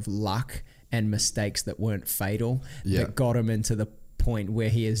combination of luck and mistakes that weren't fatal that got him into the point where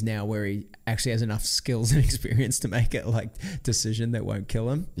he is now, where he actually has enough skills and experience to make it like decision that won't kill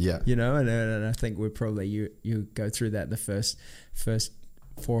him. And I think we're probably you go through that the first 400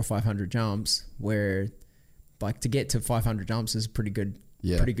 or 500 jumps, where like to get to 500 jumps is a pretty good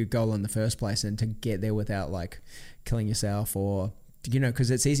goal in the first place, and to get there without like killing yourself, or because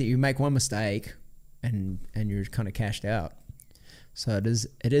it's easy, you make one mistake and you're kind of cashed out. So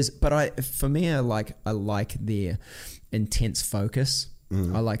it is. But I like the intense focus.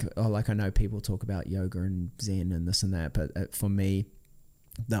 I know people talk about yoga and Zen and this and that, but for me,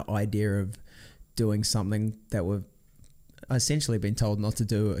 the idea of doing something that we've essentially been told not to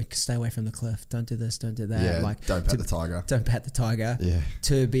do, stay away from the cliff, don't do this, don't do that, don't pat the tiger,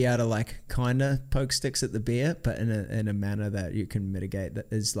 to be able to like kind of poke sticks at the bear, but in a manner that you can mitigate,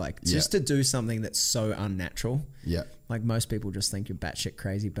 that is like just to do something that's so unnatural. Like most people just think you're batshit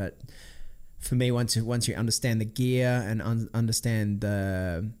crazy, but for me, once you understand the gear and understand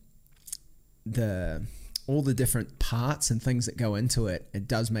the all the different parts and things that go into it, it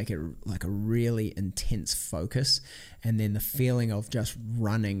does make it like a really intense focus. And then the feeling of just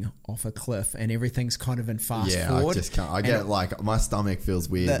running off a cliff and everything's kind of in fast forward. I just can't. I get like my stomach feels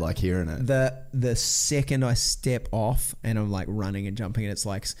weird like hearing it. The second I step off and I'm like running and jumping, and it's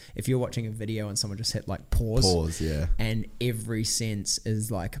like if you're watching a video and someone just hit like pause, and every sense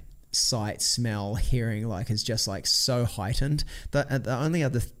is like sight, smell, hearing, like is just like so heightened. The only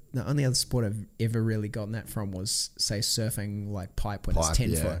other sport I've ever really gotten that from was, say, surfing like pipe when it's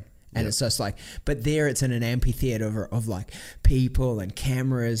 10 foot. And it's just like, but there it's in an amphitheater of like people and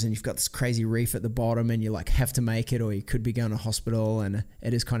cameras, and you've got this crazy reef at the bottom, and you like have to make it, or you could be going to hospital, and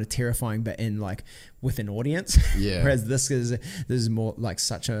it is kind of terrifying, but in like with an audience. Whereas this is more like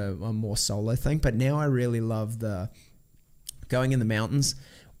such a more solo thing. But now I really love the going in the mountains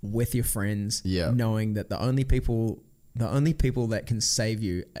with your friends, knowing that the only people that can save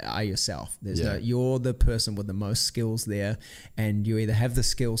you are yourself. You're the person with the most skills there, and you either have the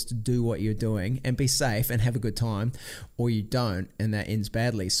skills to do what you're doing and be safe and have a good time, or you don't, and that ends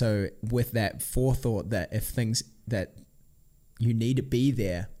badly. So with that forethought that if things that you need to be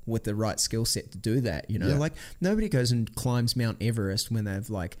there with the right skill set to do that, like nobody goes and climbs Mount Everest when they've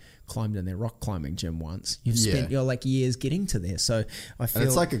like climbed in their rock climbing gym once. You've spent like years getting to there. So I feel, and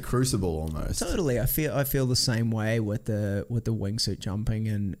it's like a crucible almost. Totally. I feel the same way with the wingsuit jumping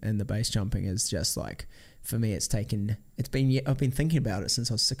and the base jumping. Is just like, for me, I've been thinking about it since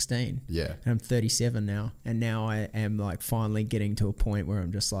I was 16. And I'm 37 now, and now I am like finally getting to a point where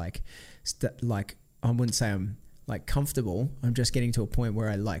I'm just like I wouldn't say I'm like comfortable. I'm just getting to a point where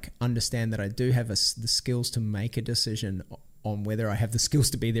I like understand that I do have the skills to make a decision on whether I have the skills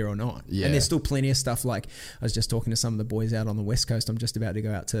to be there or not. Yeah. And there's still plenty of stuff. Like I was just talking to some of the boys out on the West Coast. I'm just about to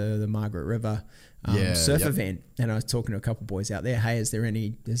go out to the Margaret River surf event, and I was talking to a couple of boys out there. Hey, is there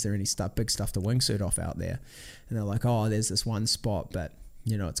any stuff, big stuff to wingsuit off out there? And they're like, oh, there's this one spot, but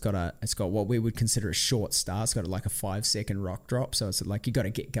you know, it's got what we would consider a short start. It's got like a 5-second rock drop, so it's like you got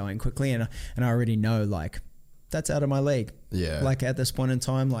to get going quickly. And I already know like that's out of my league. Yeah. Like at this point in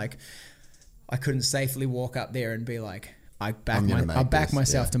time, like I couldn't safely walk up there and be like, I back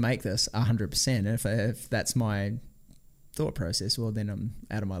myself to make this 100%. If that's my thought process, well then I'm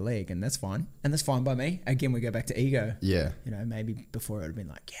out of my league, and that's fine. And that's fine by me. Again, we go back to ego. Yeah. You know, maybe before it would have been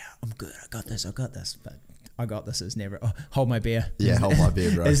like, yeah, I'm good. I got this. But I got this is never, hold my beer. Yeah, hold my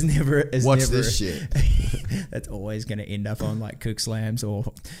beer, bro. Watch this shit. That's always going to end up on like Cook Slams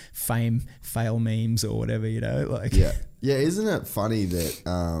or fail memes or whatever, you know? Like yeah. Yeah, isn't it funny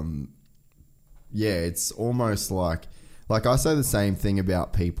that, it's almost like I say the same thing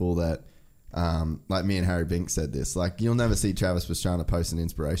about people that, like me and Harry Bink said this, like you'll never see Travis Pastrana post an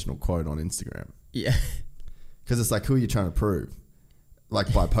inspirational quote on Instagram. Yeah. Because it's like, who are you trying to prove?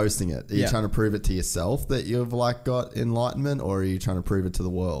 Like by posting it, are you trying to prove it to yourself that you've like got enlightenment, or are you trying to prove it to the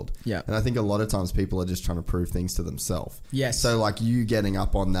world? Yeah. And I think a lot of times people are just trying to prove things to themselves. Yes. So like you getting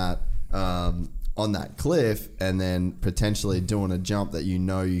up on that cliff and then potentially doing a jump that you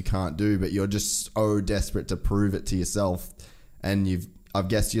know you can't do, but you're just so desperate to prove it to yourself, and I've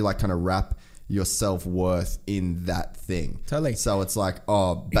guessed you like kind of wrap your self-worth in that thing. Totally. So it's like,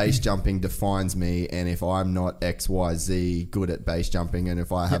 oh, base jumping defines me, and if I'm not XYZ good at base jumping, and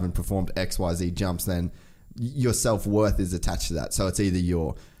if I haven't performed XYZ jumps, then your self-worth is attached to that. So it's either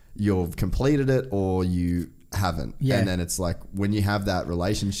you've completed it or you haven't. Yeah. And then it's like when you have that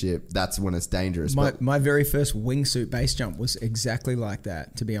relationship, that's when it's dangerous. My very first wingsuit base jump was exactly like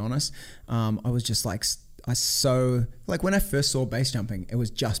that, to be honest. I was just like... when I first saw base jumping, it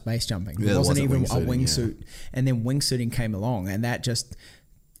was just base jumping. Yeah, it wasn't even a wingsuit. Yeah. And then wingsuiting came along, and that just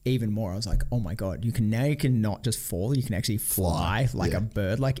even more. I was like, oh my God, you can not just fall, you can actually fly like a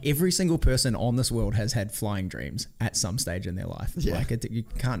bird. Like every single person on this world has had flying dreams at some stage in their life. Yeah. Like you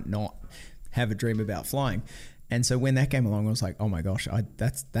can't not have a dream about flying. And so when that came along, I was like, oh my gosh,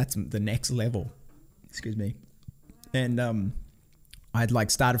 that's the next level. Excuse me. And I'd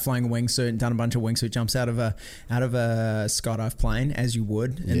like started flying a wingsuit and done a bunch of wingsuit jumps out of a skydive plane, as you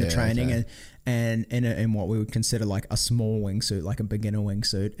would in the training, and in what we would consider like a small wingsuit, like a beginner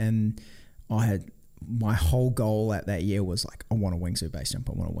wingsuit. And my whole goal at that year was like, I want a wingsuit base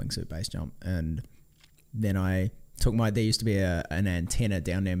jump. And then there used to be an antenna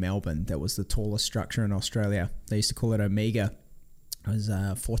down near Melbourne that was the tallest structure in Australia. They used to call it Omega. It was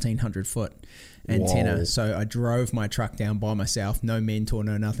 1,400 foot antenna. Whoa. So I drove my truck down by myself, no mentor,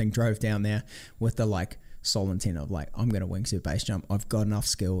 no nothing, drove down there with the like sole intent of like, I'm going to wingsuit base jump. I've got enough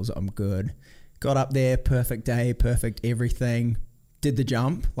skills. I'm good. Got up there, perfect day, perfect everything. Did the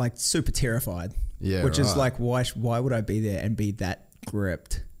jump, like super terrified. Yeah. Which is like, why would I be there and be that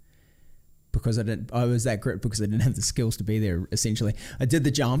gripped? Because I was that gripped because I didn't have the skills to be there, essentially. I did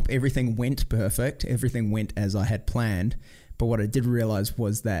the jump. Everything went perfect. Everything went as I had planned. But what I did realize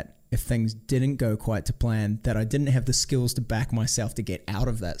was that if things didn't go quite to plan, that I didn't have the skills to back myself to get out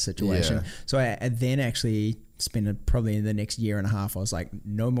of that situation. Yeah. So I then actually spent probably in the next year and a half, I was like,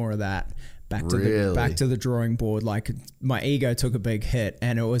 no more of that. Back to the drawing board. Like my ego took a big hit,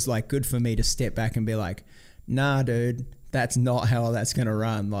 and it was like good for me to step back and be like, nah, dude, that's not how that's going to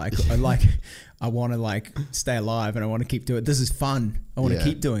run. Like, I want to like stay alive, and I want to keep doing it. This is fun. I want to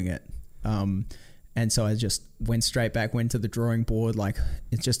keep doing it. And so I just went straight back, went to the drawing board, like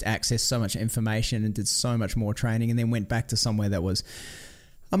it just accessed so much information and did so much more training, and then went back to somewhere that was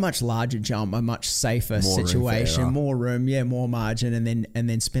a much larger jump, a much safer situation, more room, more margin, and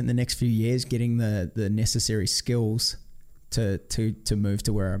then spent the next few years getting the necessary skills to move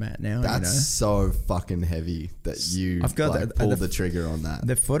to where I'm at now. That's so fucking heavy that you pulled the trigger on that.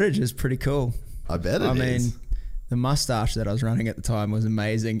 The footage is pretty cool. I bet it is. I mean, the mustache that I was running at the time was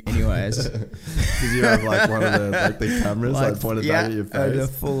amazing. Anyways, did you have like one of the cameras pointed back at your face? The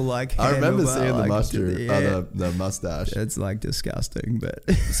full like. I remember seeing the mustache. It's like disgusting,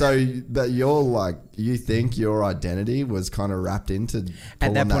 but so that you think your identity was kind of wrapped into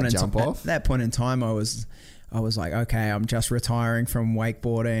pulling that jump off. At that point in time, I was like, okay, I'm just retiring from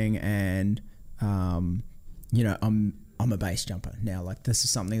wakeboarding, and I'm a base jumper now. Like this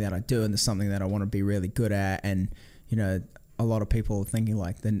is something that I do, and this is something that I want to be really good at. And a lot of people are thinking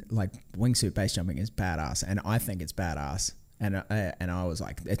like wingsuit base jumping is badass, and I think it's badass. And I was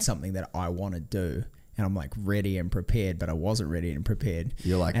like, it's something that I want to do. and I'm like ready and prepared, but I wasn't ready and prepared.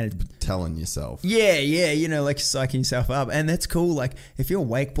 You're like and telling yourself. Yeah, you know, like psyching yourself up. And that's cool. Like if you're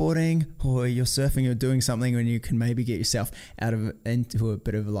wakeboarding or you're surfing or doing something and you can maybe get yourself into a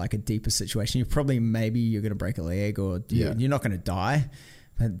bit of like a deeper situation, you're going to break a leg or you're not going to die.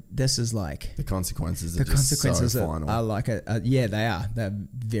 But this is like the consequences are just so final. Are like they are. They're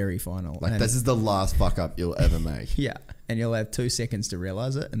very final. Like this is the last fuck up you'll ever make. Yeah. And you'll have 2 seconds to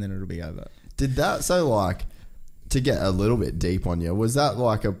realize it and then it'll be over. Did that, so like, to get a little bit deep on you, was that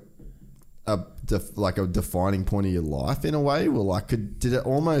like a defining point of your life in a way? Or like, did it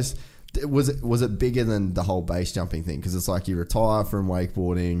almost, was it bigger than the whole base jumping thing? Because it's like you retire from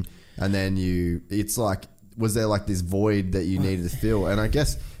wakeboarding and then it's like, was there like this void that you needed to fill? And I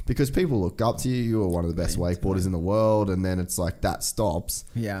guess because people look up to you, you were one of the best wakeboarders in the world, and then it's like that stops.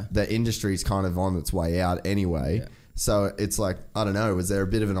 Yeah. The industry's kind of on its way out anyway. Yeah. So it's like, I don't know, was there a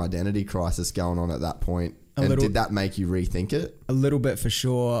bit of an identity crisis going on at that point? Did that make you rethink it? A little bit for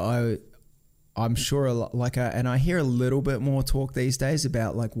sure. I'm sure and I hear a little bit more talk these days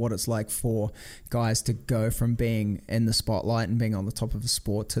about like what it's like for guys to go from being in the spotlight and being on the top of a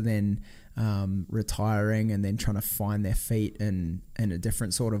sport to then retiring and then trying to find their feet in a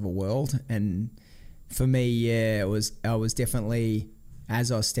different sort of a world. And for me, I was definitely,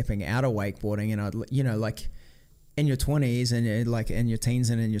 as I was stepping out of wakeboarding, and I'd, you know, like in your 20s and like in your teens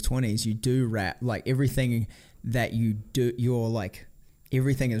and in your 20s, you do rap, like everything that you do, you're like,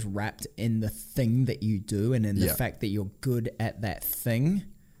 everything is wrapped in the thing that you do and in the fact that you're good at that thing.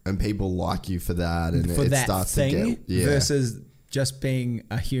 And people like you for that, and for it that starts thing, to get, versus just being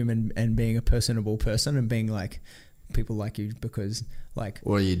a human and being a personable person and being like, people like you because like...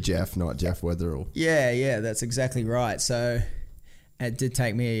 Or you're Jeff, not Jeff Wetherill. Yeah, that's exactly right. So it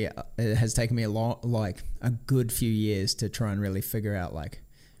has taken me a good few years to try and really figure out like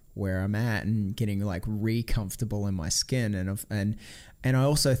where I'm at and getting like comfortable in my skin. And I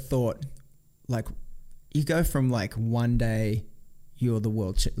also thought like you go from like one day you're the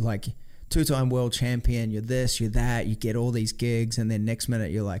world, like 2-time world champion, you're this, you're that, you get all these gigs, and then next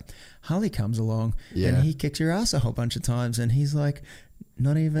minute you're like, Harley comes along and he kicks your ass a whole bunch of times, and he's like,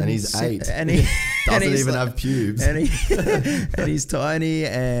 not even, and he's 8, and he doesn't even have pubes, and he's tiny,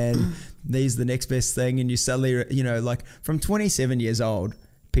 and he's the next best thing, and you suddenly, you know, like from 27 years old,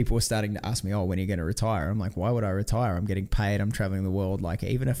 people were starting to ask me, when are you going to retire? I'm like, why would I retire? I'm getting paid. I'm traveling the world. Like,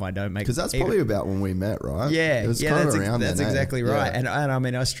 even if I don't make... Because that's probably about when we met, right? Yeah. It was kind of around that's exactly right. And I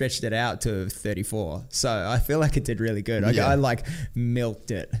mean, I stretched it out to 34. So I feel like it did really good. I like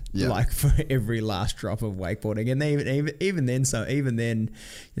milked it like for every last drop of wakeboarding. And even then,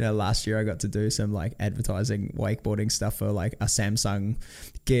 you know, last year I got to do some like advertising wakeboarding stuff for like a Samsung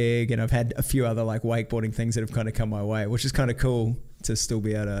gig. And I've had a few other like wakeboarding things that have kind of come my way, which is kind of cool to still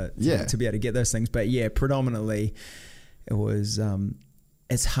be able to get those things. But yeah, predominantly it was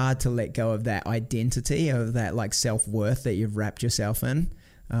it's hard to let go of that identity, of that like self-worth that you've wrapped yourself in,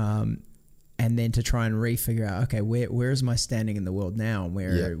 and then to try and refigure out, okay, where is my standing in the world now, and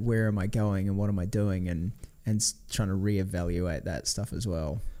where am I going and what am I doing, and trying to reevaluate that stuff as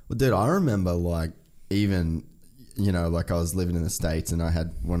well. Well, dude, I remember like even, you know, like I was living in the States, and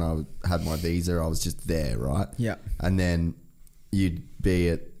when I had my visa, I was just there, right? Yeah. And then you'd be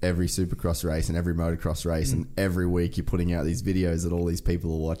at every Supercross race and every motocross race, and every week you're putting out these videos that all these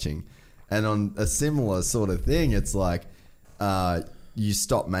people are watching. And on a similar sort of thing, it's like you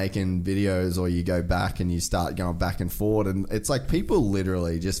stop making videos, or you go back and you start going back and forward, and it's like people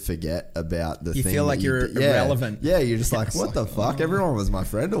literally just forget about the thing. You feel like you're irrelevant. Yeah, you're just like, what the fuck? Everyone was my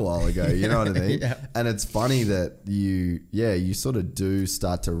friend a while ago. You know what I mean? Yeah. And it's funny that you sort of do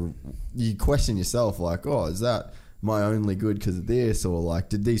start to, you question yourself, like, oh, is that my only good because of this, or like,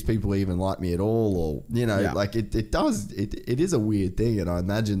 did these people even like me at all, or you know, like it is a weird thing. And I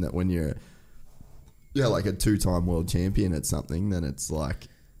imagine that when you're like a 2-time world champion at something, then it's like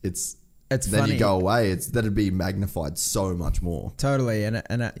it's then funny. You go away, that'd be magnified so much more. Totally.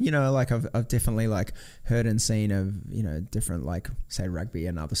 And you know, like I've definitely like heard and seen of, you know, different like say rugby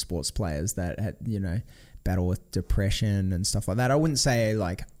and other sports players that had, you know, battle with depression and stuff like that. I wouldn't say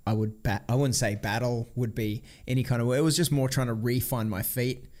like I wouldn't say battle would be any kind of way. It was just more trying to re-find my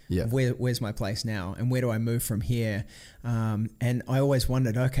feet. Yeah. Where's my place now, and where do I move from here? And I always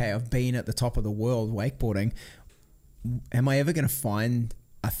wondered, okay, I've been at the top of the world wakeboarding. Am I ever going to find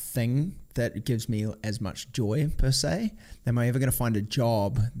a thing that gives me as much joy per se? Am I ever going to find a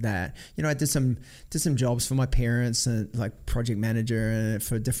job that, you know, I did some jobs for my parents and like project manager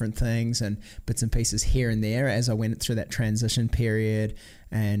for different things and bits and pieces here and there as I went through that transition period.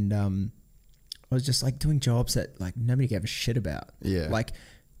 And I was just like doing jobs that like nobody gave a shit about. Yeah. Like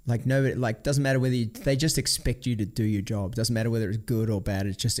Like nobody, like doesn't matter whether they just expect you to do your job. Doesn't matter whether it's good or bad.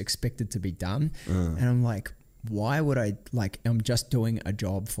 It's just expected to be done. And I'm like, why would I, like, I'm just doing a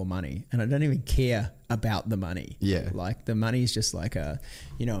job for money and I don't even care about the money. Yeah. Like the money is just like a,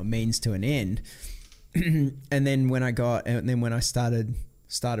 you know, a means to an end. And then when I started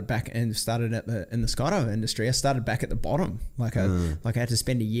back and started in the skydive industry, I started back at the bottom. Like I had to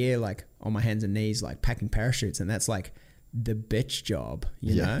spend a year like on my hands and knees, like packing parachutes. And that's like the bitch job,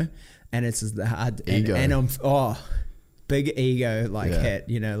 you know? And it's the hard ego. And I'm, big ego, like hit,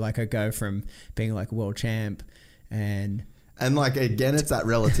 you know, like I go from being like world champ and like, again, it's that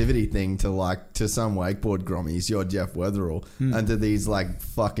relativity thing to like, to some wakeboard grommies, you're Jeff Weatherall, and to these like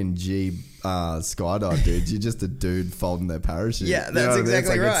fucking skydive dudes, you're just a dude folding their parachute. Yeah, that's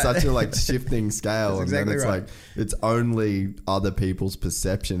exactly right. It's such a like shifting scale, and exactly then it's right. like it's only other people's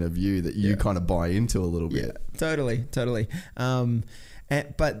perception of you that you kind of buy into a little bit. Yeah, totally.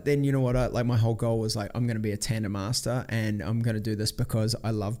 But then you know what? Like my whole goal was like, I'm going to be a tandem master, and I'm going to do this because I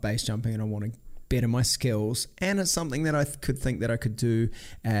love base jumping and I want to better my skills, and it's something that I could think that I could do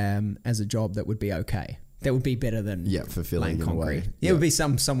as a job that would be okay. That would be better than fulfilling in a way. Yeah, it would be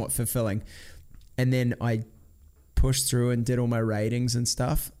somewhat fulfilling. And then I pushed through and did all my ratings and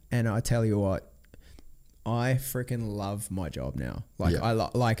stuff. And I tell you what, I freaking love my job now.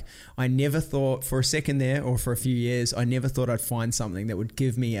 Like I never thought for a second there, or for a few years, I never thought I'd find something that would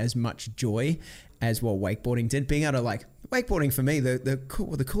give me as much joy as what wakeboarding did. Being able to like wakeboarding for me, the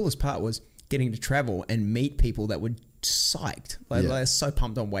coolest part was getting to travel and meet people that were psyched. Like so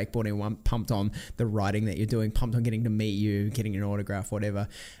pumped on wakeboarding, pumped on the riding that you're doing, pumped on getting to meet you, getting an autograph, whatever.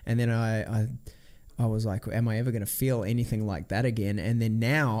 And then I was like, am I ever going to feel anything like that again? And then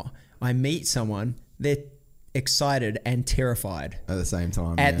now I meet someone, they're excited and terrified at the same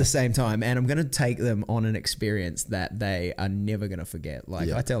time. And I'm going to take them on an experience that they are never going to forget. Like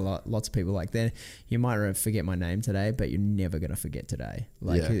I tell lots of people like that, you might forget my name today, but you're never going to forget today.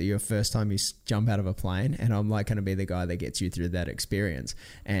 Like your first time you jump out of a plane, and I'm like going to be the guy that gets you through that experience.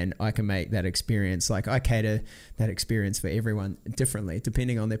 And I can make that experience, like I cater that experience for everyone differently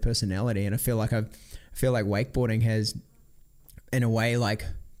depending on their personality. And I feel like wakeboarding has in a way like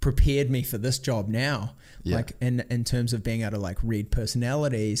prepared me for this job now. Like in terms of being able to like read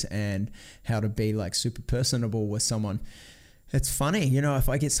personalities and how to be like super personable with someone. It's funny, you know, if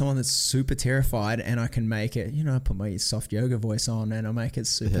I get someone that's super terrified and I can make it, you know, I put my soft yoga voice on and I make it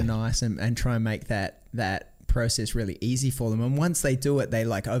super nice and try and make that process really easy for them. And once they do it, they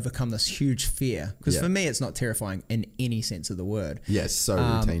like overcome this huge fear. Because for me, it's not terrifying in any sense of the word. Yes, so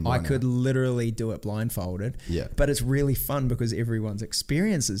routine. I could literally do it blindfolded. Yeah. But it's really fun because everyone's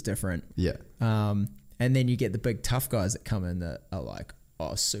experience is different. Yeah. And then you get the big tough guys that come in that are like,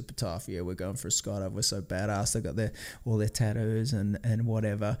 oh, super tough. Yeah, we're going for a skydive. We're so badass. They got all their tattoos and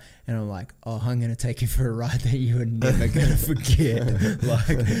whatever. And I'm like, oh, I'm going to take you for a ride that you are never going to forget.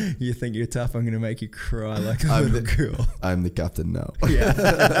 Like, you think you're tough, I'm going to make you cry like a little girl. I'm the captain now.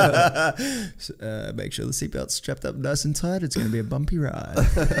 Yeah. Make sure the seatbelt's strapped up nice and tight. It's going to be a bumpy ride.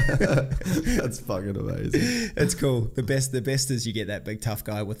 That's fucking amazing. It's cool. The best is you get that big tough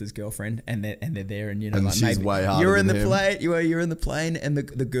guy with his girlfriend, and they're there, and you know, and like she's maybe way harder you're in than the him. plane. You're in the plane, and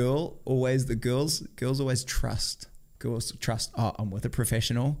the girls always trust. Girls trust. Oh, I'm with a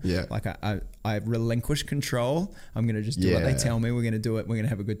professional. Yeah. Like I relinquish control. I'm gonna just do what they tell me. We're gonna do it. We're gonna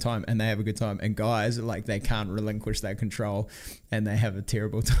have a good time, and they have a good time. And guys, like they can't relinquish that control, and they have a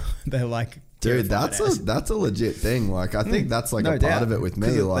terrible time. They're like, dude, that's a legit thing. Like I think that's like a part of it with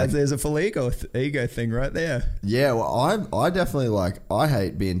me. Like there's a full ego thing right there. Yeah, well, I definitely I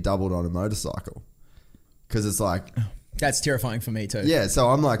hate being doubled on a motorcycle because it's like. That's terrifying for me too. Yeah, so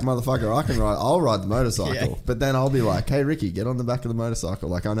I'm like, motherfucker, I'll ride the motorcycle. But then I'll be like, hey, Ricky, get on the back of the motorcycle.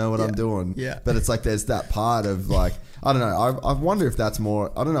 Like, I know what I'm doing. Yeah. But it's like, there's that part of like, I don't know. I wonder if that's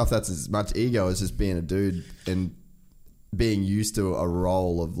more, I don't know if that's as much ego as just being a dude and being used to a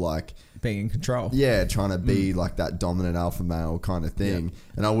role of like, being in control. Yeah, trying to be like that dominant alpha male kind of thing. Yep.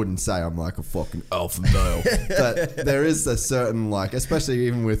 And I wouldn't say I'm like a fucking alpha male. But there is a certain like, especially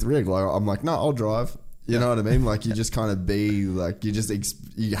even with Rig, like I'm like, no, I'll drive. You know what I mean? Like you just kind of be like,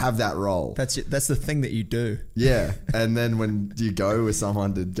 you have that role. That's the thing that you do. Yeah. And then when you go with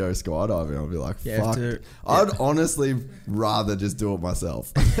someone to go skydiving, I'll be like, fuck. I'd honestly rather just do it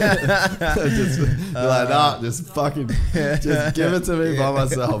myself. Just be like, nah, just fucking, just give it to me by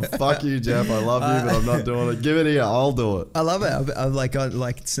myself. Fuck you, Jeff. I love you, but I'm not doing it. Give it here. I'll do it. I love it. I'm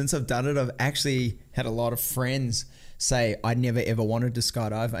like, since I've done it, I've actually had a lot of friends say I never ever wanted to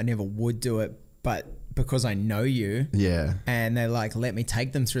skydive. I never would do it. But because I know you. Yeah. And they like let me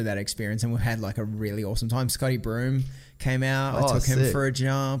take them through that experience, and we've had like a really awesome time. Scotty Broom came out. I took him sick. for a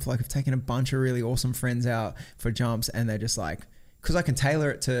jump. Like I've taken a bunch of really awesome friends out for jumps, and they're just like, because I can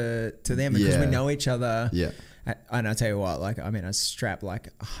tailor it to them because we know each other. Yeah. And I tell you what, like, I mean, I strap like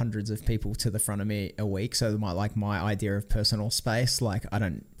hundreds of people to the front of me a week. So my idea of personal space, like I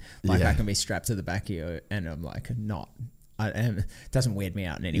don't, like I can be strapped to the back of you and I'm like it doesn't weird me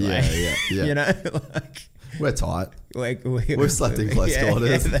out in any way. Yeah. You know, like We're tight. We've slept in close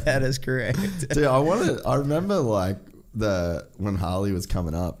quarters. Yeah, that is correct. Dude, I remember like when Harley was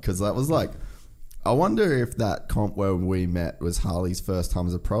coming up, because that was like, I wonder if that comp where we met was Harley's first time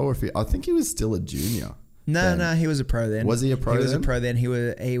as a pro, or if I think he was still a junior. No, he was a pro then. Was he a pro then? He was a pro then.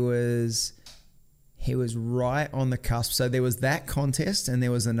 He was right on the cusp. So there was that contest, and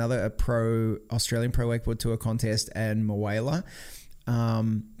there was another Australian Pro Wakeboard Tour contest at Moala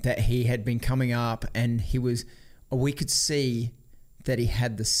that he had been coming up, and we could see that he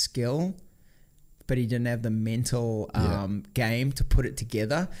had the skill, but he didn't have the mental game to put it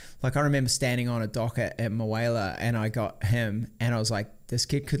together. Like I remember standing on a dock at Moala, and I got him, and I was like, this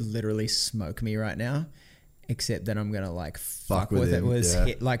kid could literally smoke me right now. Except that I'm going to like fuck with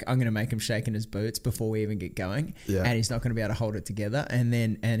it. Like I'm going to make him shake in his boots before we even get going. Yeah. And he's not going to be able to hold it together.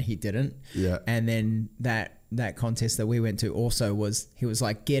 And he didn't. Yeah. And then that contest that we went to also he was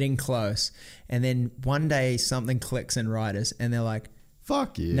like getting close. And then one day something clicks in Riders and they're like,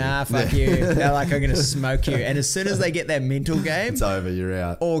 fuck you. Nah, fuck you. They're like, I'm going to smoke you. And as soon as they get that mental game, it's over. You're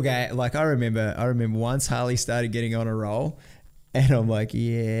out. All game. Like I remember once Harley started getting on a roll. And I'm like,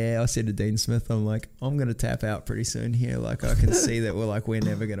 yeah, I said to Dean Smith, I'm like, I'm going to tap out pretty soon here. Like, I can see that we're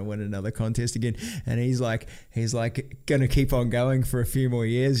never going to win another contest again. And he's like going to keep on going for a few more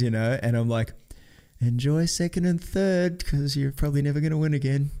years, you know? And I'm like, enjoy second and third because you're probably never going to win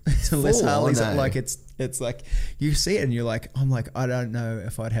again. Unless Harley's like, it's like, you see it and you're like, I'm like, I don't know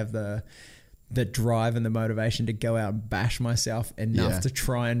if I'd have the drive and the motivation to go out and bash myself enough to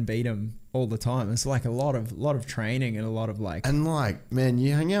try and beat him all the time. It's like a lot of training and a lot of like... And like, man,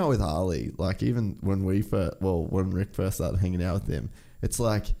 you hang out with Harley, like even when when Rick first started hanging out with him, it's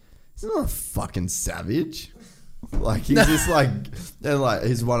like, he's not a fucking savage. Like he's just like, and like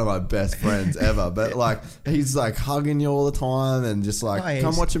he's one of my best friends ever, but like he's like hugging you all the time and just like,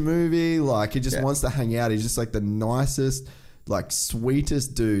 come watch a movie. Like he just wants to hang out. He's just like the nicest, like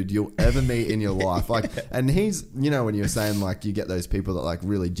sweetest dude you'll ever meet in your life. Like, and he's, you know, when you're saying like you get those people that like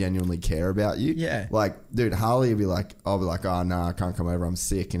really genuinely care about you. Yeah. Like, dude, Harley will be like, I'll be like, oh no, I can't come over, I'm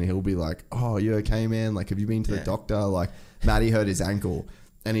sick. And he'll be like, oh, you okay, man? Like, have you been to the doctor? Like, Matty hurt his ankle.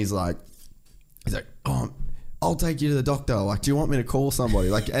 And he's like, oh, I'll take you to the doctor. Like, do you want me to call somebody?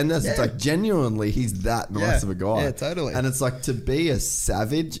 Like, and that's it's like genuinely, he's that nice of a guy. Yeah, totally. And it's like to be a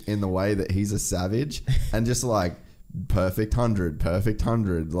savage in the way that he's a savage and just like, perfect 100.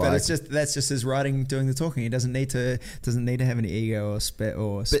 Like, but that's just his writing doing the talking. He doesn't need to have any ego or spit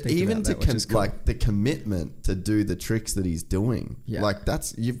or. But even about to that, cool. like the commitment to do the tricks that he's doing, like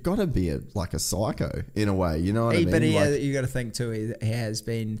you've got to be a psycho in a way. You know what I mean? But you got to think too. He has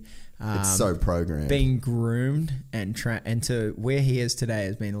been. It's so programmed. Being groomed and to where he is today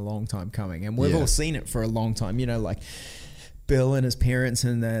has been a long time coming, and we've all seen it for a long time. You know, like. Bill and his parents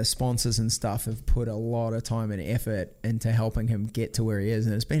and the sponsors and stuff have put a lot of time and effort into helping him get to where he is,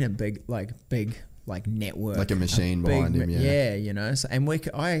 and it's been a big network, like a machine behind him. Yeah, you know. So, and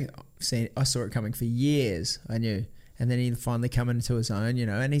I saw it coming for years. I knew, and then he finally come into his own, you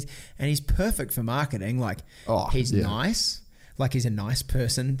know. And he's perfect for marketing. Like, he's nice. Like he's a nice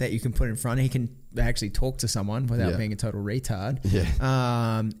person that you can put in front. He can actually talk to someone without being a total retard.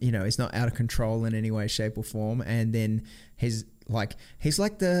 Yeah. You know, he's not out of control in any way, shape, or form. And then he's like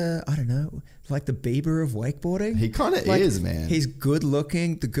the, I don't know, like the Bieber of wakeboarding. He kind of is, man. He's good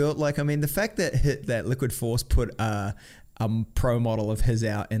looking. The girl, like, I mean, the fact that Liquid Force put a pro model of his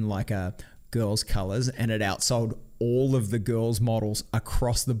out in like a girls' colors and it outsold all of the girls' models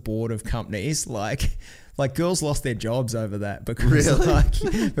across the board of companies, like girls lost their jobs over that because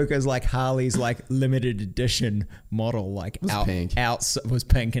because Harley's like limited edition model was pink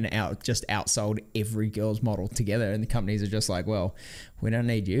and just outsold every girl's model together, and the companies are just like, well, we don't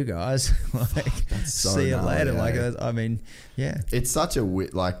need you guys. Like, that's so see you later. Yeah. Like, I mean, yeah, it's such a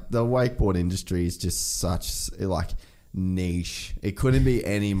like the wakeboard industry is just such like niche. It couldn't be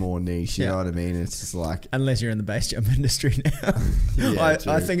any more niche. You know what I mean? It's just like, unless you're in the base jump industry now.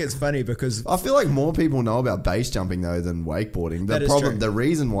 I think it's funny because I feel like more people know about base jumping though than wakeboarding. The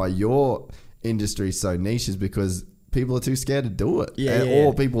reason why your industry is so niche is because people are too scared to do it. Yeah,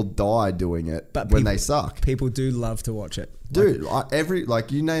 Or people die doing it when they suck. People do love to watch it. Dude,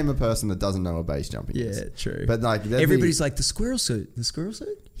 you name a person that doesn't know what base jumping is. Yeah, true. But like everybody's like, the squirrel suit. The squirrel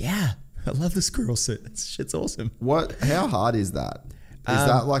suit? Yeah. I love the squirrel suit. That shit's awesome. How hard is that? Is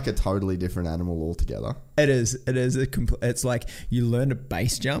that like a totally different animal altogether? It is. It's like you learn to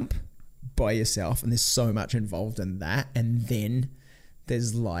base jump by yourself, and there's so much involved in that. And then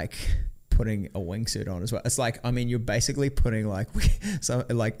there's like putting a wingsuit on as well. It's like, I mean, you're basically putting like, so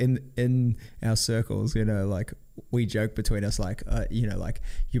like in our circles, you know, like we joke between us, like, you know, like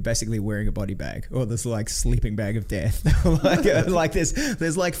you're basically wearing a body bag or this like sleeping bag of death. like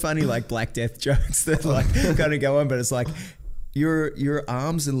there's like funny like Black Death jokes that like kind of go on, but it's like, your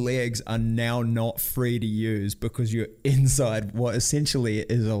arms and legs are now not free to use because you're inside what essentially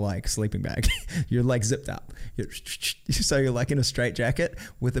is a like sleeping bag. You're like zipped up. So you're like in a straight jacket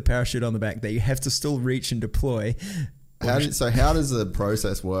with a parachute on the back that you have to still reach and deploy. How does the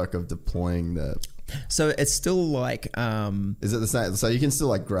process work of deploying the... So it's still like... is it the same? So you can still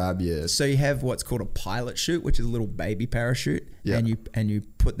like grab your... So you have what's called a pilot chute, which is a little baby parachute. Yeah. And you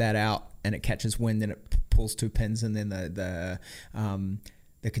put that out and it catches wind and it pulls two pins, and then the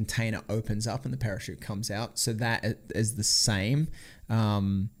container opens up and the parachute comes out. So that is the same,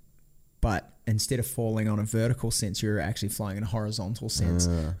 but instead of falling on a vertical sense, you're actually flying in a horizontal sense.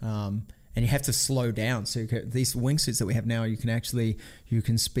 And you have to slow down. So these wingsuits that we have now, you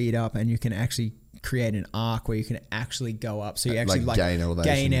can speed up and you can actually create an arc where you can actually go up. So you actually like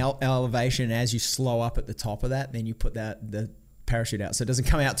gain elevation as you slow up at the top of that. Then you put the parachute out, so it doesn't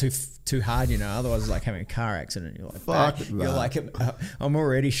come out too hard, you know. Otherwise, it's like having a car accident. You're like, fuck. You're like, I'm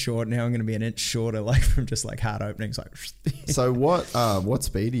already short. Now I'm going to be an inch shorter, like from just like hard openings. Like, so what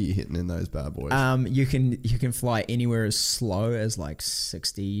speed are you hitting in those bad boys? You can fly anywhere as slow as like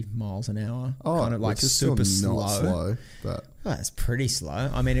 60 miles an hour. Kind of like super slow. But it's pretty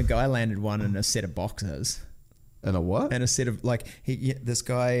slow. I mean, a guy landed one in a set of boxers. And a what? And a set of like this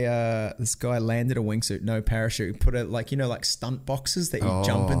guy landed a wingsuit, no parachute. Put it like, you know, like stunt boxes that you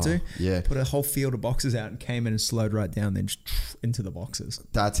jump into. Yeah. Put a whole field of boxes out and came in and slowed right down, then just into the boxes.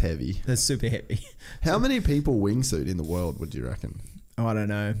 That's heavy. That's super heavy. How many people wingsuit in the world would you reckon? Oh, I don't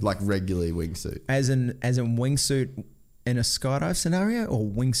know. Like regularly wingsuit. As in wingsuit in a skydive scenario or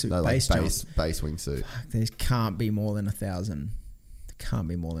wingsuit base jump? Base wingsuit. There can't be more than 1,000. Can't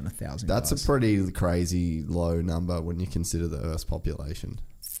be more than 1,000. That's guys. A pretty crazy low number when you consider the Earth's population.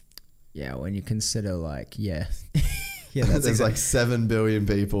 Yeah, when you consider like yeah, that's there's like 7 billion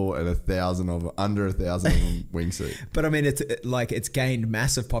people and under 1,000 of them wingsuit. But I mean, it's gained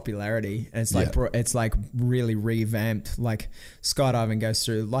massive popularity, and it's like it's like really revamped. Like skydiving goes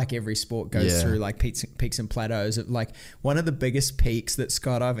through, like every sport goes through, like peaks and plateaus. Like one of the biggest peaks that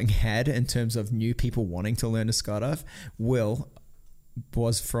skydiving had in terms of new people wanting to learn to skydive,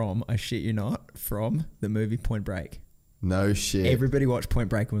 was from, I shit you not, from the movie Point Break. No shit. Everybody watched Point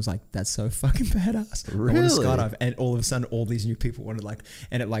Break and was like, that's so fucking badass. Really? I want to skydive. And all of a sudden, all these new people wanted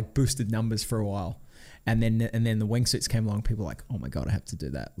and it like boosted numbers for a while. And then the wingsuits came along. People were like, oh my God, I have to do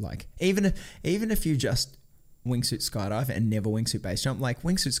that. Like even if you just wingsuit skydive and never wingsuit base jump, like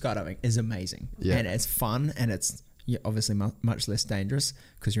wingsuit skydiving is amazing. Yeah. And it's fun and it's obviously much less dangerous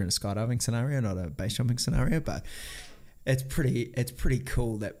because you're in a skydiving scenario, not a base jumping scenario. But it's pretty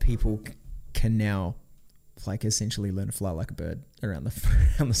cool that people can now like essentially learn to fly like a bird around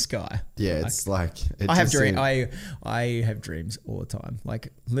the sky. Yeah, it's like I have dreams all the time.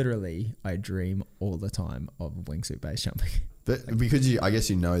 Like literally, I dream all the time of wingsuit base jumping. But because I guess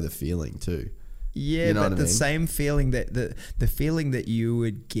you know the feeling too. Yeah, you know but the same feeling that the feeling that you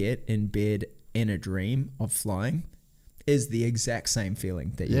would get in bed in a dream of flying is the exact same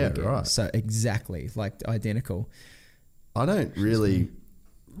feeling that you would get. Right. So exactly like identical. I don't really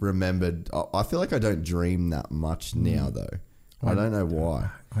remember. I feel like I don't dream that much now, though. I don't know why.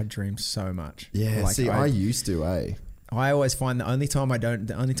 I dream so much. Yeah, like I used to. I always find the only time I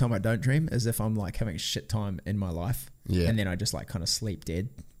don't dream is if I'm like having a shit time in my life. Yeah, and then I just like kind of sleep dead.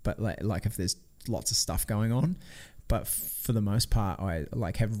 But like if there's lots of stuff going on. But for the most part, I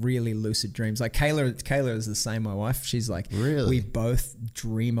like have really lucid dreams. Like Kayla is the same. My wife, she's like, really? We both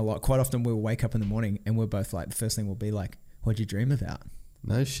dream a lot. Quite often we'll wake up in the morning and we're both like, the first thing will be like, what'd you dream about?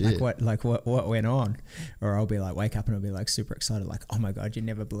 No shit. What went on? Or I'll be like, wake up and I'll be like super excited. Like, oh my God, you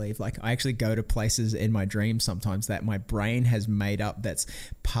never believe. Like I actually go to places in my dreams sometimes that my brain has made up that's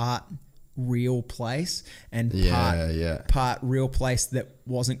part real place and part real place that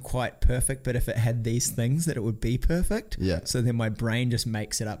wasn't quite perfect, but if it had these things that it would be perfect. Yeah. So then my brain just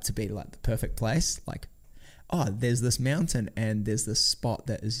makes it up to be like the perfect place. Like oh, there's this mountain and there's this spot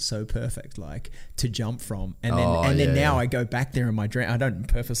that is so perfect, like to jump from. And then now I go back there in my dream. I don't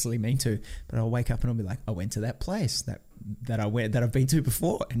purposely mean to, but I'll wake up and I'll be like, I went to that place that I've been to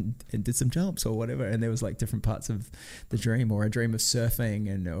before and did some jumps or whatever. And there was like different parts of the dream, or a dream of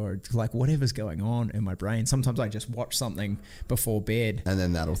surfing or like whatever's going on in my brain. Sometimes I just watch something before bed, and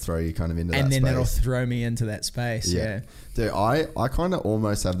then that'll throw you kind of into that and then space. that'll throw me into that space. Yeah. Dude, I kind of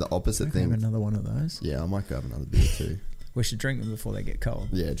almost have the opposite thing. Have another one of those. Yeah, I might grab another beer too. We should drink them before they get cold.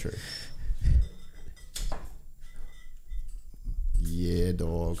 Yeah, true. Yeah,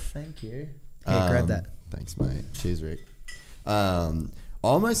 dog. Thank you. Here, grab that. Thanks, mate. Cheers, Rick. I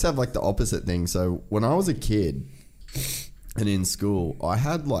almost have like the opposite thing. So when I was a kid and in school, I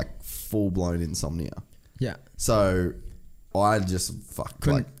had like full blown insomnia. Yeah. So I just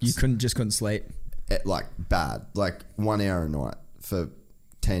couldn't sleep. Like bad, like 1 hour a night for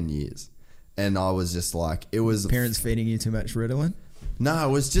 10 years. And I was just like, it was parents feeding you too much Ritalin. No,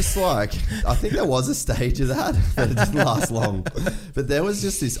 it was just like, I think there was a stage of that, but it didn't last long. But there was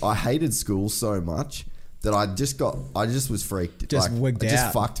just this, I hated school so much that I just was freaked. Just like, wigged it just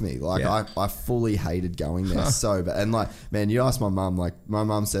out. fucked me. Like I fully hated going there so bad. And like, man, you asked my mum, like my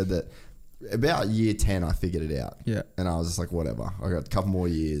mum said that about year 10, I figured it out. Yeah. And I was just like, whatever. I got a couple more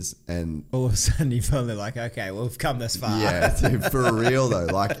years and all of a sudden you finally like, okay, well, we've come this far. Yeah, dude, for real though.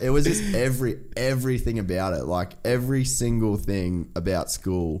 Like it was just everything about it. Like every single thing about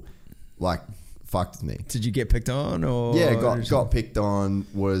school, like fucked me. Did you get picked on or? Yeah, got picked on,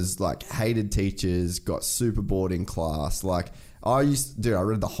 was like hated teachers, got super bored in class. Like I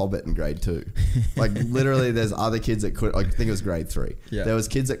read The Hobbit in grade 2. Like literally there's other kids that I think it was grade 3. Yeah. There was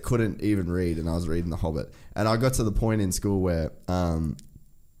kids that couldn't even read and I was reading The Hobbit. And I got to the point in school where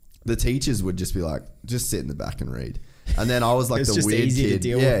the teachers would just be like, just sit in the back and read. And then I was like the weird kid.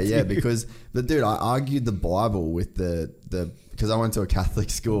 Yeah, because but dude, I argued the Bible with because I went to a Catholic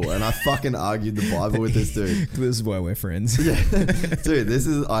school and I fucking argued the Bible with this dude. This is why we're friends. Yeah, dude, this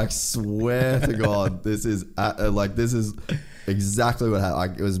is, I swear to God, this is exactly what happened.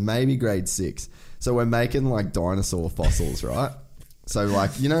 Like it was maybe grade 6. So we're making like dinosaur fossils, right? So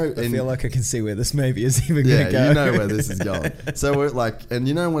like, you know, I feel like I can see where this maybe is even going to go. Yeah, you know where this is going. So we're like, and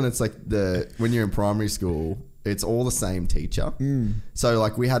you know when it's like when you're in primary school, it's all the same teacher. So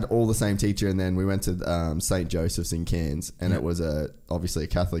like we had all the same teacher, and then we went to St. Joseph's in Cairns, and it was obviously a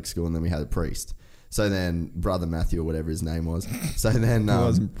Catholic school, and then we had a priest. So then Brother Matthew or whatever his name was. So then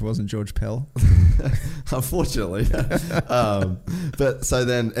wasn't George Pell. Unfortunately. But so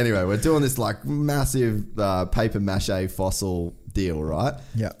then anyway, we're doing this like massive paper mache fossil deal, right?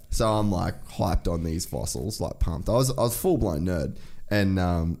 Yeah. So I'm like hyped on these fossils, like pumped. I was full blown nerd.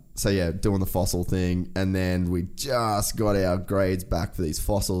 And so yeah, doing the fossil thing, and then we just got our grades back for these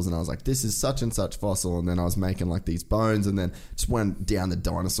fossils, and I was like, this is such and such fossil, and then I was making like these bones, and then just went down the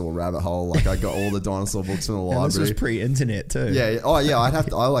dinosaur rabbit hole. Like I got all the dinosaur books from the library. And this was pre-internet too. Yeah. Oh yeah, I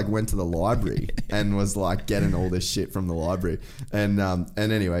like went to the library and was like getting all this shit from the library, and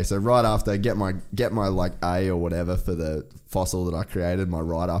anyway, so right after get my like A or whatever for the fossil that I created, my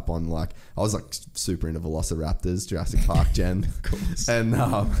write up on like, I was like super into Velociraptors, Jurassic Park gen. Of course. And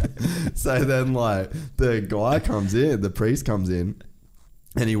so then like the guy comes in, the priest comes in,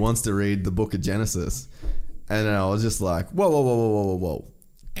 and he wants to read the book of Genesis. And then I was just like, whoa.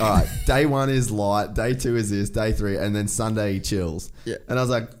 All right, day 1 is light, day 2 is this, day 3, and then Sunday he chills. Yeah. And I was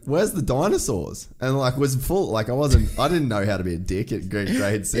like, where's the dinosaurs? And like was full, like I didn't know how to be a dick at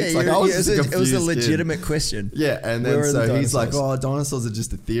grade 6. Yeah, like I was just a confused it was a legitimate kid. question. Yeah, and then so he's like, dinosaurs? oh, dinosaurs are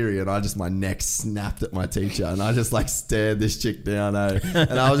just a theory, and my neck snapped at my teacher, and I just like stared this chick down,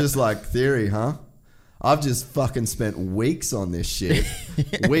 and I was just like, theory, huh? I've just fucking spent weeks on this shit.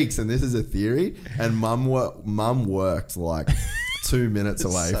 Weeks, and this is a theory? And mum worked like 2 minutes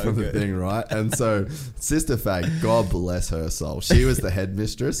away from the thing, right? And so Sister Faye, God bless her soul, she was the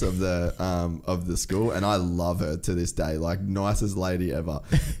headmistress of the school, and I love her to this day. Like nicest lady ever.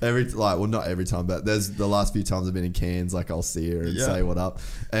 Not every time, but there's the last few times I've been in Cairns, like I'll see her and say what up.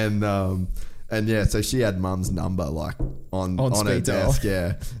 And yeah, so she had mum's number like on her desk,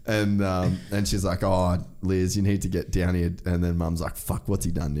 yeah. And she's like, oh, Liz, you need to get down here. And then mum's like, fuck, what's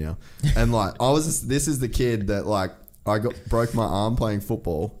he done now? And like, this is the kid that like, broke my arm playing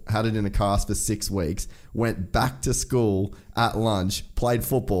football, had it in a cast for 6 weeks, went back to school at lunch, played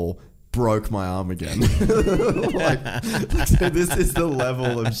football, broke my arm again. Like, so this is the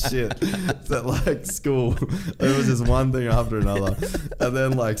level of shit that like school, it was just one thing after another. And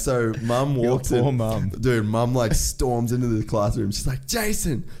then like, so mum walks in. Poor mum. Dude, mum like storms into the classroom. She's like,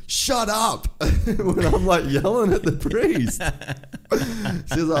 Jason, shut up. When I'm like yelling at the priest.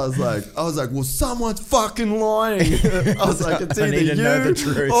 I was like, well, someone's fucking lying. I was like, it's either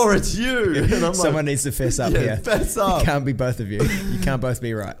you or it's you. And I'm Someone needs to fess up here. Fess up. It can't be both of you. You can't both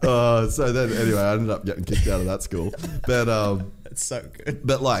be right. So then, anyway, I ended up getting kicked out of that school. But it's so good.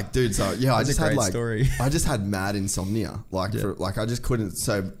 But like, dude, so yeah, I just had like, story. I just had mad insomnia. Like, I just couldn't.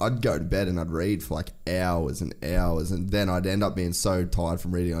 So I'd go to bed and I'd read for like hours and hours, and then I'd end up being so tired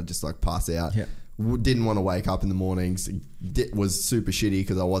from reading, I'd just like pass out. Yeah. Didn't want to wake up in the mornings. Was super shitty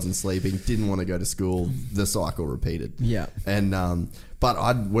because I wasn't sleeping. Didn't want to go to school. The cycle repeated. Yeah. And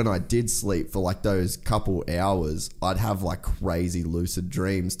but when I did sleep for like those couple hours, I'd have like crazy lucid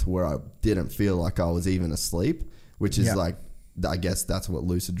dreams to where I didn't feel like I was even asleep, which is like, I guess that's what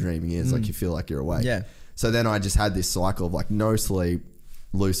lucid dreaming is. Like you feel like you're awake. Yeah. So then I just had this cycle of like no sleep,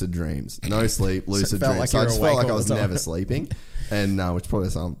 lucid dreams, no sleep, lucid dreams. Like so I just felt like I was never sleeping. And which probably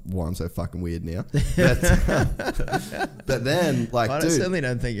is why I'm so fucking weird now. But then, like, I certainly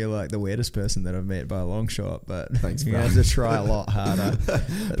don't think you're like the weirdest person that I've met by a long shot. But thanks, you bro. have to try a lot harder.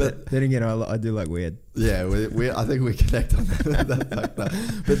 But then again, I do like weird. Yeah, I think we connect on that factor.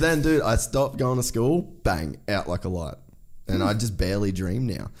 But then, dude, I stopped going to school. Bang, out like a light. And I just barely dream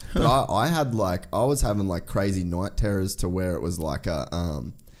now. But I was having like crazy night terrors to where it was like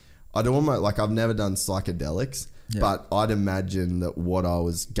I'd almost like, I've never done psychedelics. Yeah. But I'd imagine that what I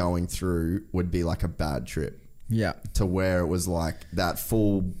was going through would be like a bad trip. Yeah. To where it was like that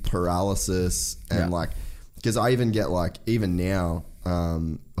full paralysis and like, because I even get like, even now,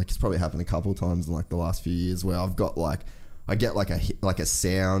 like it's probably happened a couple of times in like the last few years where I've got like, I get like a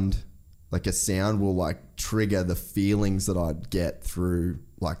sound will like trigger the feelings that I'd get through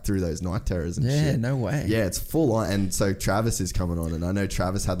those night terrors and shit. Yeah, no way. Yeah, it's full on. And so Travis is coming on, and I know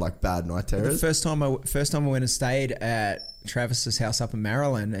Travis had like bad night terrors. The first time I went and stayed at Travis's house up in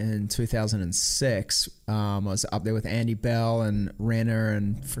Maryland in 2006, I was up there with Andy Bell and Renner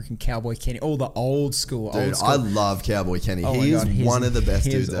and freaking Cowboy Kenny, all the old school. Dude, I love Cowboy Kenny. Oh He's one of the best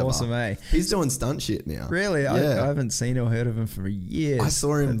dudes ever. He's awesome, eh? He's doing stunt shit now. Really? Yeah. I haven't seen or heard of him for years. I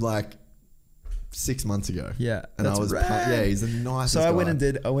saw him like 6 months ago. Yeah, and I was he's a nice. So I went and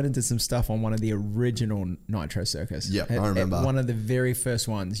did some stuff on one of the original Nitro Circus. Yeah, I remember one of the very first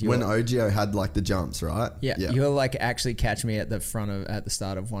ones. When OGO had like the jumps, right? Yeah, you'll like actually catch me at the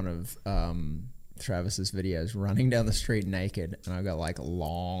start of one of Travis's videos, running down the street naked, and I got like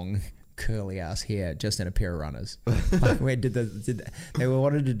long curly ass hair just in a pair of runners. Like we they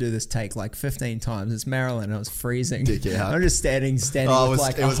wanted to do this take like 15 times. It's Maryland and it was freezing. I'm just standing with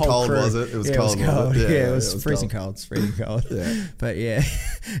like a whole crew. It was cold, was it? It was cold. Yeah, it was freezing cold. It's freezing cold. Yeah. But yeah,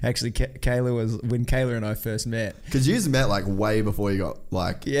 actually when Kayla and I first met. Because you met like way before you got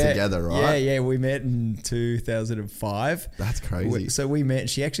like together, right? Yeah, we met in 2005. That's crazy. So we met,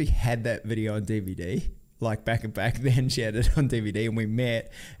 she actually had that video on DVD. Like back then she had it on DVD and we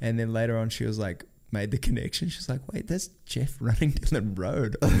met, and then later on she was like made the connection. She's like, wait, that's Jeff running down the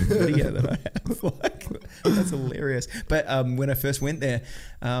road on the video that I have. Like, that's hilarious. But when I first went there,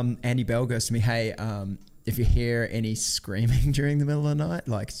 Andy Bell goes to me, hey, if you hear any screaming during the middle of the night,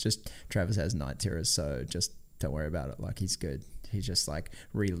 like it's just Travis has night terrors, so just don't worry about it. Like he's good. He just like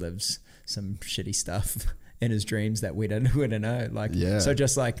relives some shitty stuff in his dreams that we don't know. Like, so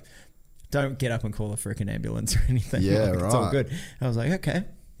just like, don't get up and call a freaking ambulance or anything. Yeah, like, right. It's all good. I was like, okay,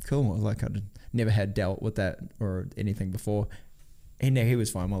 cool. Like I'd never had dealt with that or anything before. And he was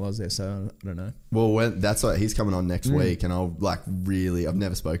fine while I was there, so I don't know. Well, that's what he's coming on next week, and I'll like really, I've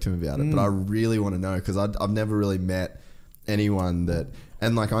never spoke to him about it, but I really want to know because I've never really met anyone that,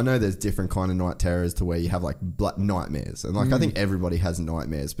 and like I know there's different kind of night terrors to where you have like nightmares, and like I think everybody has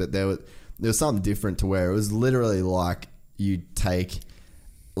nightmares, but there was something different to where it was literally like you take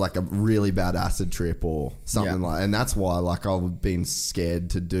like a really bad acid trip or something like, and that's why like I've been scared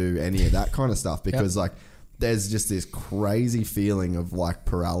to do any of that kind of stuff because like there's just this crazy feeling of like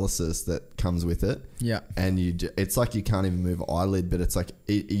paralysis that comes with it. Yeah. And it's like you can't even move an eyelid, but it's like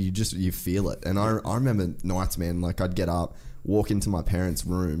you feel it. And I remember nights, man, like I'd get up, walk into my parents'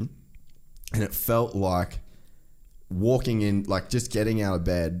 room, and it felt like walking in, like just getting out of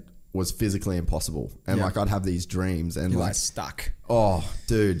bed was physically impossible, and like I'd have these dreams and like stuck. Oh,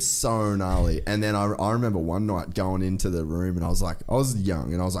 dude, so gnarly. And then I remember one night going into the room, and I was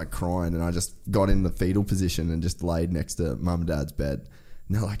young, and I was like crying, and I just got in the fetal position and just laid next to mum and dad's bed.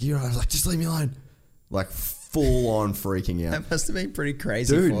 And they're like, I was like, just leave me alone, like full on freaking out. That must have been pretty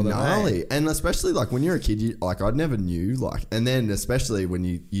crazy, dude. For them, gnarly, and especially like when you're a kid, I never knew like, and then especially when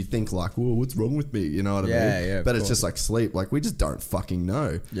you think like, whoa, what's wrong with me? You know what I mean? Yeah. But it's just like sleep. Like we just don't fucking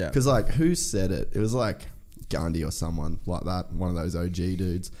know. Yeah. Because like who said it? It was like Gandhi or someone like that, one of those OG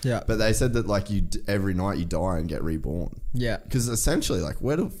dudes. Yeah. But they said that like every night you die and get reborn. Yeah. Because essentially, like,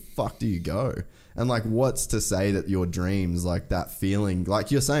 where the fuck do you go? And like, what's to say that your dreams, like that feeling,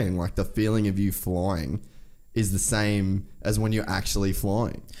 like you're saying, like the feeling of you flying is the same as when you're actually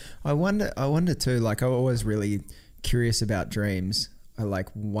flying. I wonder too, like I'm always really curious about dreams. I like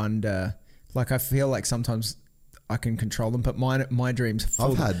wonder, like I feel like sometimes I can control them, but my dreams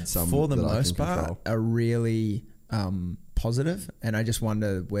I've had some for the that I most can part control. are really positive, and I just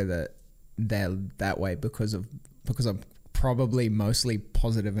wonder whether they're that way because I'm probably mostly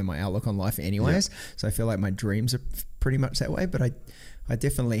positive in my outlook on life anyways. Yeah. So I feel like my dreams are pretty much that way, but I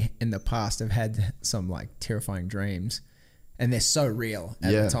definitely in the past have had some like terrifying dreams, and they're so real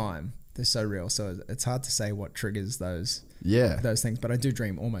at the time. They're so real. So it's hard to say what triggers those things, but I do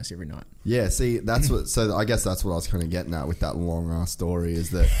dream almost every night. Yeah, see, that's what, so I guess that's what I was kind of getting at with that long ass story is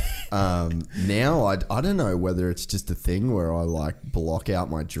that now I don't know whether it's just a thing where I like block out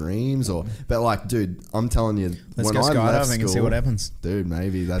my dreams but like, dude, I'm telling you, let's go skydiving and see what happens. Dude,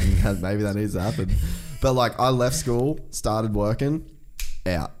 maybe that needs to happen. But like, I left school, started working,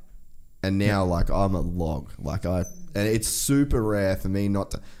 out. And now like I'm a log. And it's super rare for me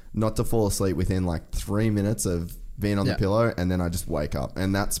not to fall asleep within like 3 minutes of being on the pillow, and then I just wake up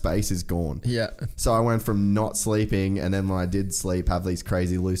and that space is gone. Yeah. So I went from not sleeping, and then when I did sleep, have these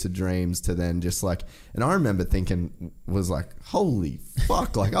crazy lucid dreams, to then just like, and I remember thinking, was like, holy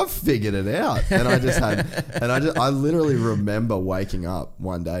fuck, like I've figured it out. And I literally remember waking up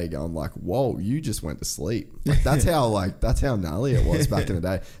one day going like, whoa, you just went to sleep. Like that's how gnarly it was back in the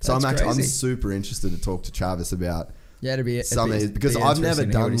day. So I'm super interested to talk to Travis about some of his, because I've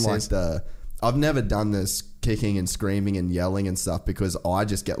never done this kicking and screaming and yelling and stuff, because I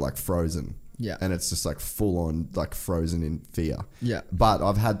just get like frozen. Yeah. And it's just like full on like frozen in fear. Yeah. But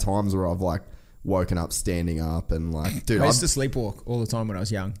I've had times where I've like woken up standing up and like, dude, I used to sleepwalk all the time when I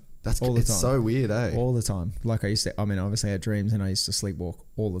was young. It's so weird, eh? All the time. Like obviously I had dreams, and I used to sleepwalk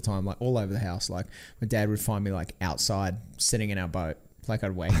all the time, like all over the house. Like my dad would find me like outside sitting in our boat. Like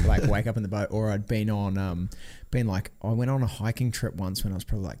I'd wake up in the boat, or I'd I went on a hiking trip once when I was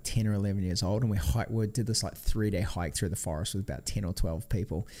probably like 10 or 11 years old, and we did this like 3-day hike through the forest with about 10 or 12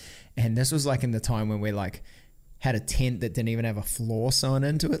 people. And this was like in the time when we like had a tent that didn't even have a floor sewn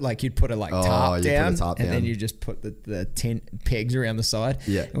into it. Like you'd put a tarp down, then you just put the tent pegs around the side.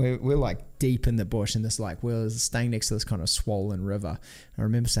 Yeah. And we're like deep in the bush, and we're staying next to this kind of swollen river. I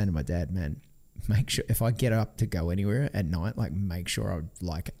remember saying to my dad, man, make sure if I get up to go anywhere at night, like make sure I'm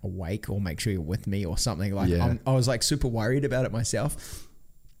like awake, or make sure you're with me or something. Like I was like super worried about it myself.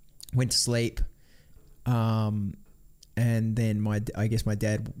 Went to sleep, and then I guess my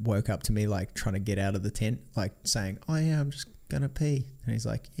dad woke up to me like trying to get out of the tent, like saying, "Oh yeah, I'm just gonna pee," and he's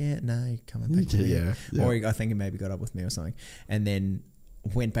like, "Yeah, no, you're coming back to me." Yeah. Or I think he maybe got up with me or something, and then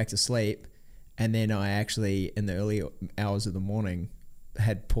went back to sleep. And then I actually, in the early hours of the morning,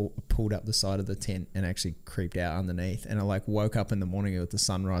 had pulled up the side of the tent and actually creeped out underneath, and I like woke up in the morning with the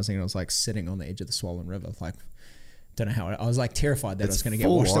sun rising, and I was like sitting on the edge of the swollen river, like don't know how I was like terrified that I was going to get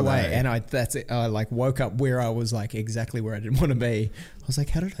washed away, and I like woke up where I was like exactly where I didn't want to be. I was like,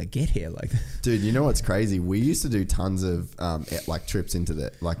 how did I get here? Like, dude, you know what's crazy? We used to do tons of like trips into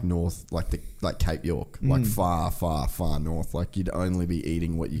the like north, like Cape York, like far north. Like you'd only be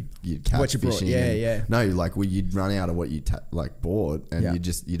eating what you'd catch what you fishing. Brought. Yeah. No, like you'd run out of what you bought, and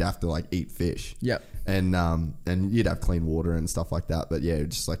you'd have to like eat fish. Yep. And you'd have clean water and stuff like that. But yeah,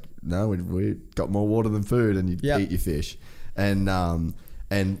 just like, no, we got more water than food, and you'd eat your fish. And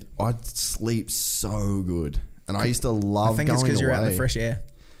I'd sleep so good. And I used to love going away. I think it's because you're out in the fresh air.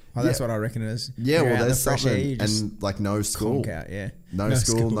 Oh, that's what I reckon it is. Yeah, well, there's something, and like no school. Out, no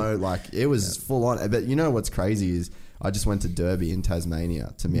school, like it was full on. But you know what's crazy is I just went to Derby in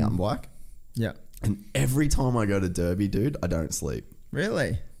Tasmania to mountain bike. Yeah. And every time I go to Derby, dude, I don't sleep.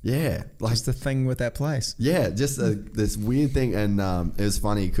 Really? Yeah, like just the thing with that place. Yeah, just this weird thing, and it was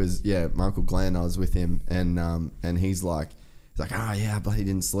funny because my Uncle Glenn, I was with him, and he's like, oh yeah, but he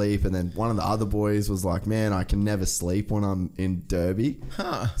didn't sleep, and then one of the other boys was like, man, I can never sleep when I'm in Derby.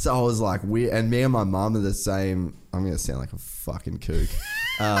 Huh. So I was like, weird, and me and my mum are the same. I'm gonna sound like a fucking kook,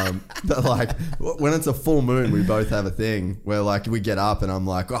 but like when it's a full moon, we both have a thing where like we get up and I'm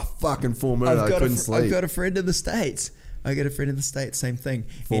like, oh fucking full moon, I couldn't sleep. I've got a friend in the States. Same thing.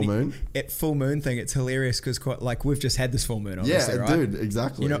 Full moon? At full moon thing, it's hilarious because like we've just had this full moon, obviously, right? Dude,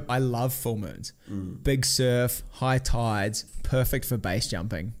 exactly. You know, I love full moons. Big surf, high tides, perfect for base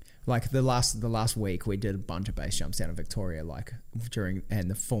jumping. Like the last week we did a bunch of base jumps down in Victoria, like and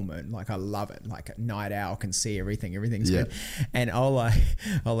the full moon. Like I love it. Like at night owl can see everything. Everything's good. And I'll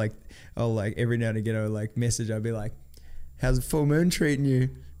every now and again I'll like message. I'll be like, "How's the full moon treating you?"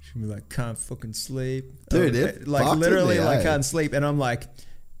 She'll be like, "Can't fucking sleep, dude." It like literally like can't sleep. And I'm like,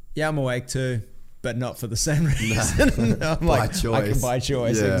 "Yeah, I'm awake too." But not for the same reason. I'm by like, choice. I can by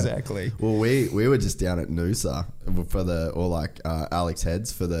choice, exactly. Well, we were just down at Noosa for Alex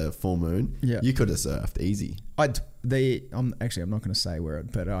Heads for the full moon. Yeah, you could have surfed easy. I'm not going to say where,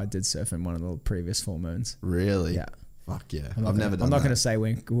 but I did surf in one of the previous full moons. Really? Yeah. Fuck yeah. I'm not going to say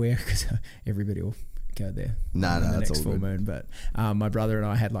where because everybody will go there. No, the that's next all full good. moon. But my brother and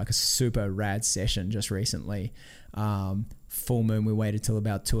I had like a super rad session just recently. Full moon, we waited till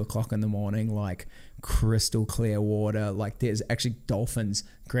about 2:00 in the morning, like crystal clear water. Like there's actually dolphins.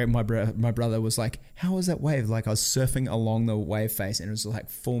 My brother was like, "How was that wave?" Like I was surfing along the wave face and it was like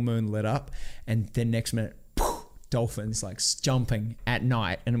full moon lit up, and then next minute, dolphins like jumping at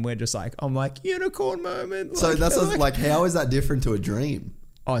night, and we're just like, I'm like, unicorn moment. So that's like, how is that different to a dream?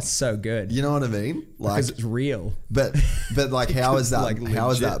 Oh, it's so good. You know what I mean? Like, because it's real. But like, how is that? Like how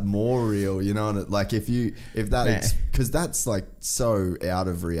is legit. that more real? You know, like because that's like so out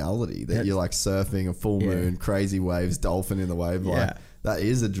of reality that you're like surfing a full moon, crazy waves, dolphin in the wave. Like that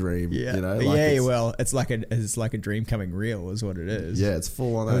is a dream. Yeah, you know. Like well, it's like a dream coming real, is what it is. Yeah, it's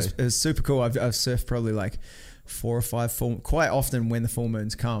full on. It was super cool. I've surfed probably like 4 or 5 full. Quite often when the full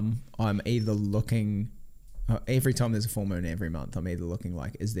moons come, I'm either looking. Every time there's a full moon every month, I'm either looking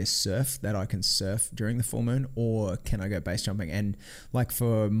like, is there surf that I can surf during the full moon, or can I go base jumping? And like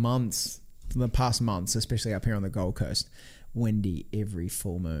for the past months, especially up here on the Gold Coast, windy every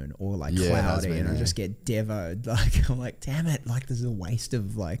full moon, or like cloudy, and I just get devoed. Like I'm like, damn it, like this is a waste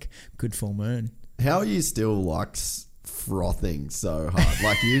of like good full moon. How are you still like frothing so hard?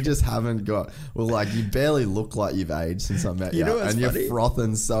 Like you just haven't got, well, like you barely look like you've aged since I met you, and funny? you're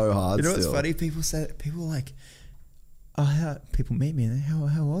frothing so hard. You know still. what's funny? People like, oh, people meet me and they're,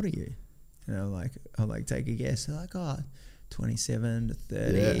 how old are you? And I'll like take a guess. They're like, 27 to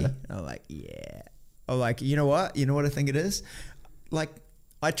 30. Yeah. I'm like, yeah. I'm like, you know what I think it is? Like,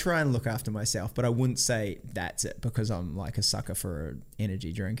 I try and look after myself, but I wouldn't say that's it, because I'm like a sucker for an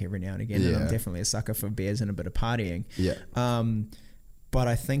energy drink every now and again, and I'm definitely a sucker for beers and a bit of partying. Yeah. But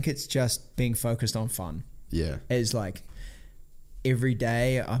I think it's just being focused on fun. Yeah. Is like every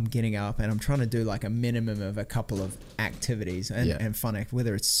day I'm getting up and I'm trying to do like a minimum of a couple of activities and fun,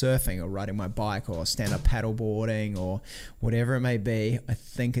 whether it's surfing or riding my bike or stand-up paddleboarding or whatever it may be. I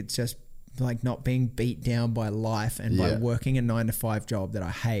think it's just like not being beat down by life and by working a 9-to-5 job that I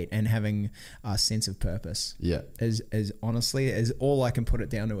hate, and having a sense of purpose is honestly is all I can put it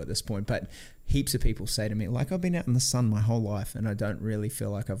down to at this point. But heaps of people say to me, like, I've been out in the sun my whole life and I don't really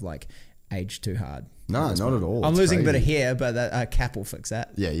feel like I've like aged too hard. No, not at all. I'm it's losing crazy. a bit of hair, but a cap will fix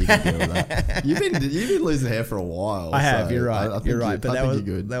that. Yeah, you can deal with that. You've been losing hair for a while. I have. You're right. I think you're right. But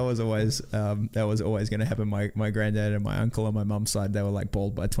that was always going to happen. My granddad and my uncle on my mum's side, they were like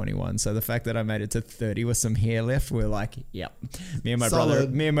bald by 21. So the fact that I made it to 30 with some hair left, we're like, yep. Me and my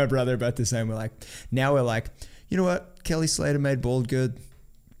brother are both the same. We're like, now we're like, you know what? Kelly Slater made bald good.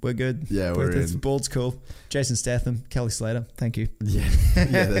 We're good. Yeah, we're in. Bald's cool. Jason Statham, Kelly Slater. Thank you. Yeah,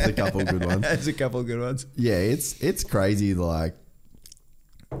 there's a couple good ones. There's a couple good ones. Yeah, it's crazy. Like,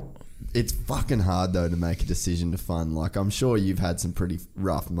 it's fucking hard though to make a decision to fun. Like, I'm sure you've had some pretty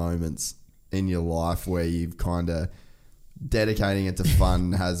rough moments in your life where you've kind of dedicating it to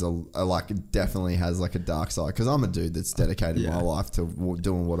fun has definitely has like a dark side. Because I'm a dude that's dedicated my life to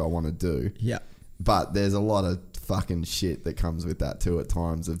doing what I want to do. Yeah, but there's a lot of fucking shit that comes with that too at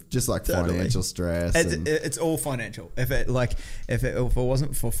times, of just like financial stress. It's all financial. If it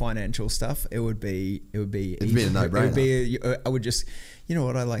wasn't for financial stuff, it'd be a no-brainer. I would just, you know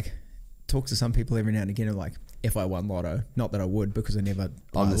what, I like talk to some people every now and again of like, if I won lotto, not that I would, because I never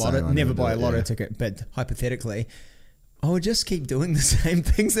buy a lotto ticket, but hypothetically, I would just keep doing the same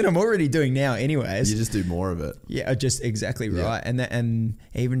things that I'm already doing now anyways. You just do more of it. Yeah, just exactly right. And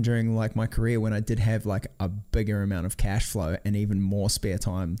even during like my career, when I did have like a bigger amount of cash flow and even more spare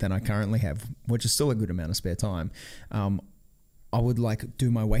time than I currently have, which is still a good amount of spare time, I would like do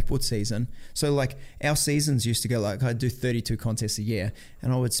my wakeboard season. So like our seasons used to go like, I'd do 32 contests a year,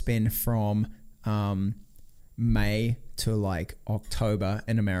 and I would spend from May to like October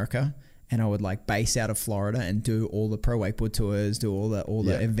in America. and I would like base out of Florida and do all the pro wakeboard tours, do all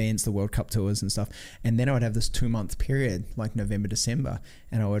the events, the World Cup tours and stuff. And then I would have this 2-month period, like November, December.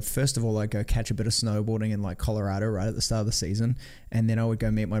 And I would, first of all, I'd go catch a bit of snowboarding in like Colorado right at the start of the season. And then I would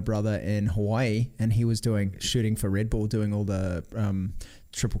go meet my brother in Hawaii, and he was shooting for Red Bull, doing all the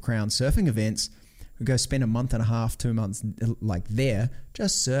Triple Crown surfing events. We'd go spend a month and a half, 2 months like there,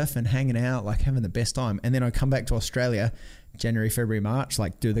 just surfing, hanging out, like having the best time. And then I'd come back to Australia January, February, March,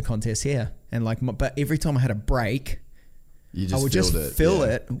 like do the contest here. And like, but every time I had a break, I would just fill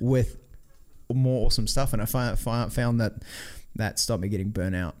it with more awesome stuff. And I found that stopped me getting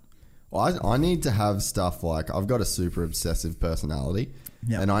burnt out. Well, I need to have stuff like, I've got a super obsessive personality,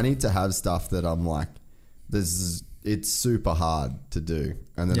 and I need to have stuff that I'm like, it's super hard to do.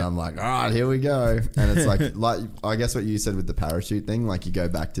 And then I'm like, all right, here we go. And it's like I guess what you said with the parachute thing, like you go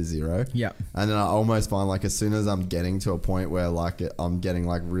back to zero. Yeah. And then I almost find like as soon as I'm getting to a point where like I'm getting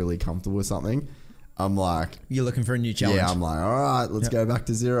like really comfortable with something, I'm like, you're looking for a new challenge. Yeah, I'm like, all right, let's go back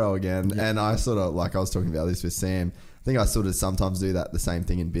to zero again. Yep. And I sort of, like I was talking about this with Sam, I think I sort of sometimes do the same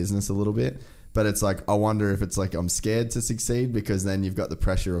thing in business a little bit. But it's like, I wonder if it's like I'm scared to succeed because then you've got the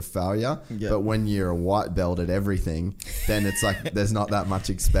pressure of failure. Yep. But when you're a white belt at everything, then it's like there's not that much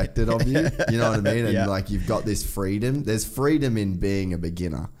expected of you. You know what I mean? And like you've got this freedom. There's freedom in being a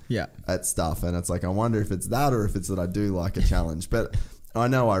beginner at stuff. And it's like, I wonder if it's that or if it's that I do like a challenge. But I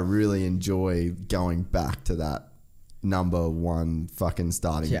know I really enjoy going back to that number one fucking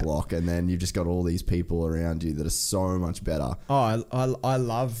starting block, and then you've just got all these people around you that are so much better. Oh, I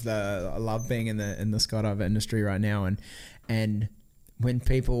love being in the skydive industry right now, and when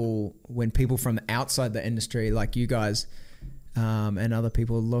people from outside the industry like you guys and other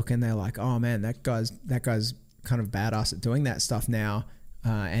people look and they're like, oh man, that guy's kind of badass at doing that stuff now,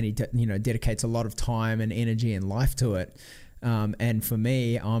 and he dedicates a lot of time and energy and life to it, and for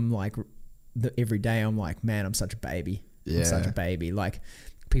me, I'm like, every day I'm like, man, I'm such a baby. I'm such a baby. Like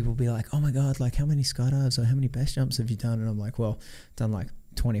people be like, oh my God, like how many skydives or how many base jumps have you done? And I'm like, well, done like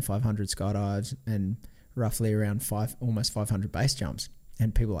 2,500 skydives and roughly around almost 500 base jumps.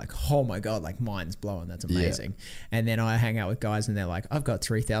 And people are like, oh my God, like mind's blowing. That's amazing. Yeah. And then I hang out with guys and they're like, I've got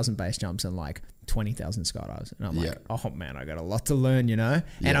 3,000 base jumps and like 20,000 skydives. And I'm like, oh man, I got a lot to learn, you know?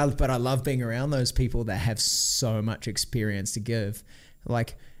 Yeah. But I love being around those people that have so much experience to give.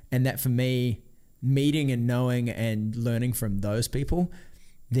 Like, and that for me, meeting and knowing and learning from those people,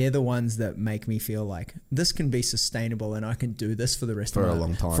 they're the ones that make me feel like this can be sustainable and I can do this for the rest of my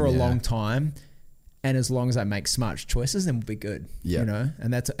life. For a long time. And as long as I make smart choices, then we'll be good. Yeah. You know?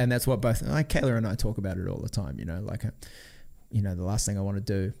 And that's what both like Kayla and I talk about it all the time, you know, like the last thing I want to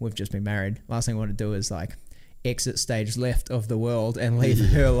do, we've just been married. Last thing I want to do is like exit stage left of the world and leave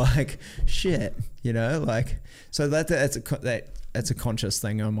her like shit, you know, like, so that's a conscious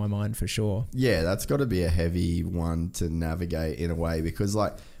thing on my mind for sure. Yeah, that's got to be a heavy one to navigate in a way because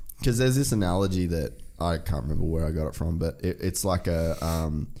there's this analogy that I can't remember where I got it from, but it's like I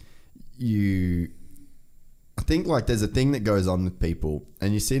think like there's a thing that goes on with people,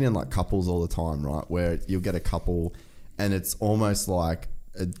 and you see it in like couples all the time, right? Where you'll get a couple and it's almost like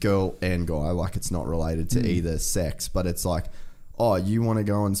a girl and guy, like it's not related to either sex, but it's like, oh, you want to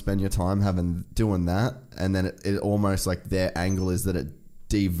go and spend your time doing that, and then it almost like their angle is that it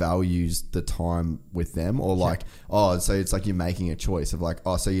devalues the time with them, or like, oh, so it's like you're making a choice of like,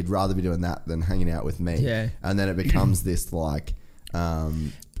 oh, so you'd rather be doing that than hanging out with me, and then it becomes this like,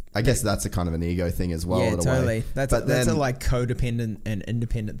 I guess that's a kind of an ego thing as well. Yeah, totally. That's a like codependent and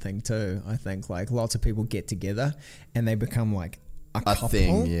independent thing too. I think like lots of people get together and they become like a couple,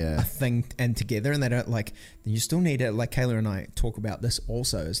 a thing, and together, and they don't like. You still need to, like Kayla and I talk about this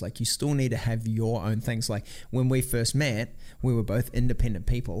also. Is like you still need to have your own things. Like when we first met, we were both independent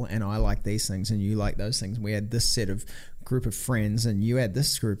people, and I like these things, and you like those things. We had this set of group of friends, and you had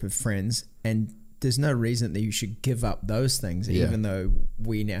this group of friends, and there's no reason that you should give up those things, even though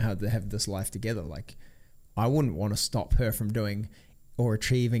we now have this life together. Like I wouldn't want to stop her from doing or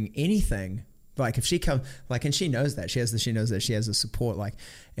achieving anything. Like if she comes, like, and she knows that she knows that she has the support. Like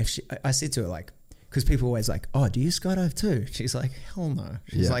if I said to her, like, because people always like, oh, do you skydive too? She's like, hell no.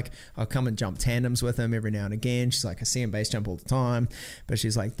 She's like, I'll come and jump tandems with him every now and again. She's like, I see him base jump all the time, but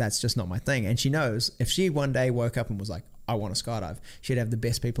she's like, that's just not my thing. And she knows if she one day woke up and was like, I want to skydive, she'd have the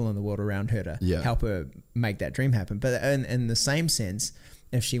best people in the world around her to help her make that dream happen. But in the same sense,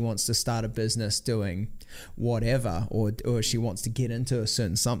 if she wants to start a business doing whatever, or she wants to get into a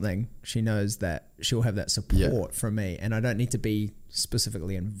certain something, she knows that she'll have that support from me, and I don't need to be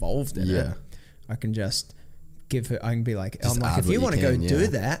specifically involved in it. I can just give her, I can be like, I'm like, if you want to go do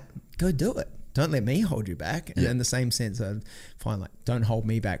that, go do it. don't let me hold you back. And in the same sense, I find like, don't hold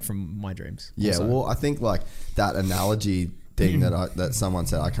me back from my dreams. Yeah, also. well, I think like that analogy thing that someone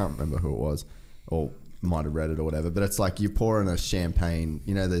said, I can't remember who it was, or might have read it or whatever, but it's like you pour in a champagne,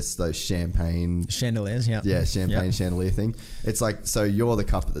 you know, there's those champagne chandeliers, chandelier thing. It's like, so you're the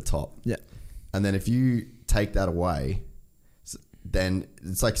cup at the top, and then if you take that away, then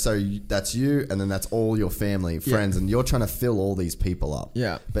it's like, so that's you, and then that's all your family, friends, and you're trying to fill all these people up.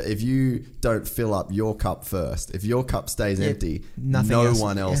 But if you don't fill up your cup first, if your cup stays empty, no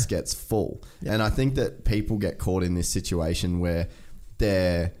one else gets full. And I think that people get caught in this situation where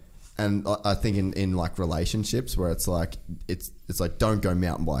they're, and I think in like relationships where it's like don't go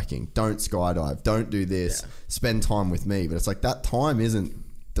mountain biking, don't skydive, don't do this, spend time with me. But it's like that time isn't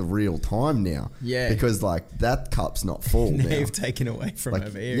the real time now. Because like that cup's not full now. You've taken away from like,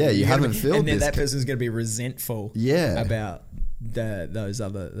 over here. You haven't filled and then this that person's going to be resentful about those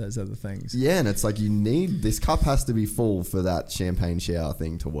other things. Yeah, and it's like this cup has to be full for that champagne shower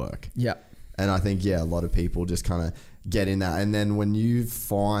thing to work. Yeah. And I think, a lot of people just kind of get in that. And then when you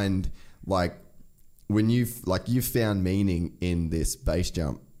find you've found meaning in this base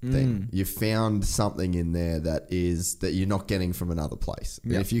jump thing, you found something in there that you're not getting from another place.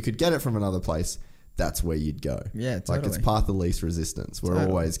 And if you could get it from another place, that's where you'd go. Yeah, totally. Like it's path of least resistance. We're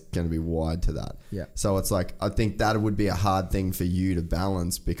always going to be wide to that. Yeah. So it's like, I think that would be a hard thing for you to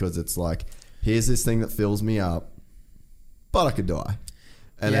balance, because it's like, here's this thing that fills me up, but I could die.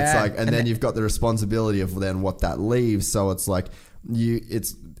 And it's like, and then you've got the responsibility of then what that leaves. So it's like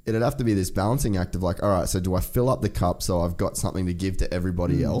it'd have to be this balancing act of like, all right, so do I fill up the cup so I've got something to give to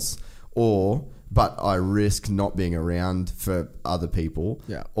everybody else, but I risk not being around for other people,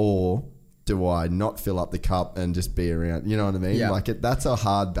 or do I not fill up the cup and just be around? You know what I mean? Like that's a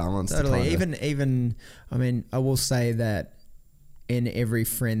hard balance. Totally. Even I mean, I will say that in every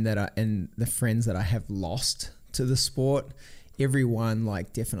friend in the friends that I have lost to the sport, everyone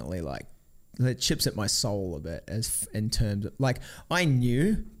like definitely like it chips at my soul a bit, as in terms of like, I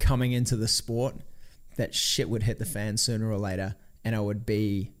knew coming into the sport that shit would hit the fan sooner or later, and I would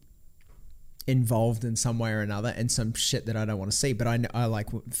be involved in some way or another in some shit that I don't want to see. But I like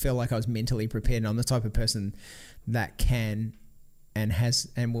feel like I was mentally prepared, and I'm the type of person that can and has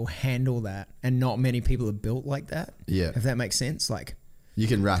and will handle that, and not many people are built like that. Yeah, if that makes sense. Like you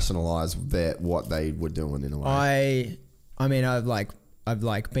can rationalize what they were doing in a way. I mean, I've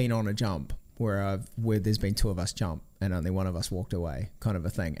been on a jump where there's been two of us jump and only one of us walked away, kind of a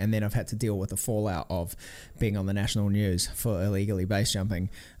thing. And then I've had to deal with the fallout of being on the national news for illegally base jumping.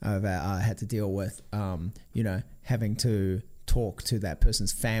 I had to deal with, having to talk to that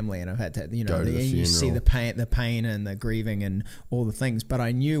person's family, and I've had to, you see the pain and the grieving and all the things. But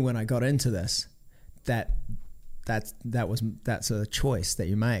I knew when I got into this that's a choice that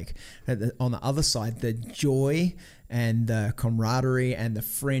you make. On the other side, the joy and the camaraderie and the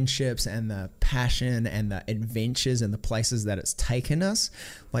friendships and the passion and the adventures and the places that it's taken us,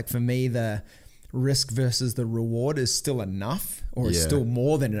 like for me, the risk versus the reward is still enough, or it's still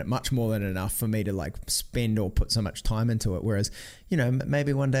much more than enough for me to like spend or put so much time into it. Whereas,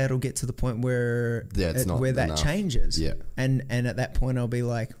 maybe one day it'll get to the point where that changes. Yeah. And at that point I'll be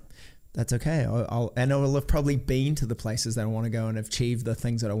like, that's okay. I'll have probably been to the places that I want to go and achieve the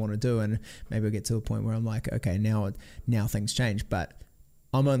things that I want to do, and maybe I'll get to the point where I'm like, okay, now things change. But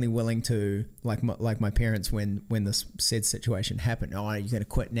I'm only willing to, like my parents when this said situation happened. Oh, you're going to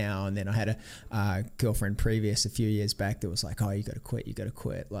quit now. And then I had a girlfriend previous a few years back that was like, oh, you got to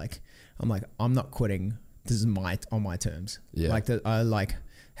quit. Like, I'm like, I'm not quitting. This is on my terms. Yeah. Like I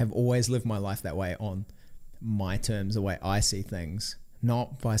have always lived my life that way, on my terms, the way I see things.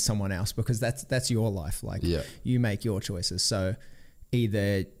 Not by someone else, because that's your life. Like you make your choices. So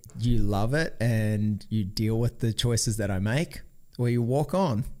either you love it and you deal with the choices that I make, or you walk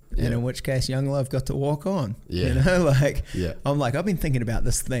on. Yeah. And in which case, Young Love got to walk on. Yeah. I'm like, I've been thinking about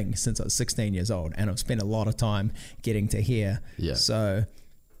this thing since I was 16 years old, and I've spent a lot of time getting to here. Yeah. So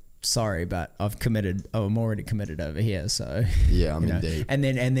sorry, but I'm already committed over here. So yeah, I'm indeed. And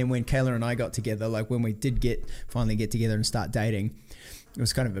then when Kayla and I got together, like when we did finally get together and start dating, it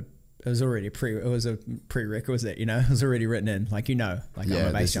was kind of it was already a prerequisite, it was already written in, I'm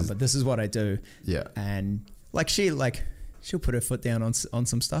a base jumper. This is what I do. Yeah. And she'll put her foot down on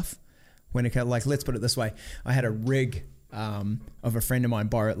some stuff when it let's put it this way. I had a rig of a friend of mine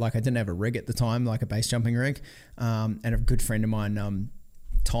borrow it. Like I didn't have a rig at the time, like a base jumping rig. And a good friend of mine,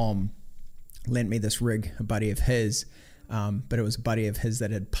 Tom, lent me this rig, a buddy of his. But it was a buddy of his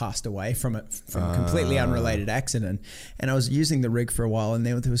that had passed away from a completely unrelated accident. And I was using the rig for a while, and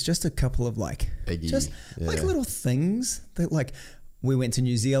there was just a couple of little things that we went to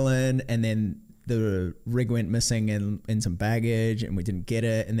New Zealand, and then the rig went missing in some baggage, and we didn't get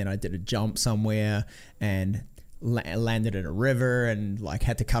it. And then I did a jump somewhere and landed in a river, and like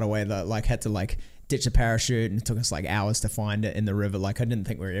had to cut away had to ditch the parachute, and it took us like hours to find it in the river. Like I didn't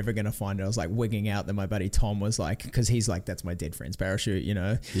think we were ever going to find it. I was like wigging out that my buddy Tom was like, because he's like, that's my dead friend's parachute, you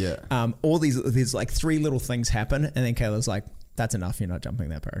know? Yeah. All these like 3 little things happen, and then Kayla's like, that's enough, you're not jumping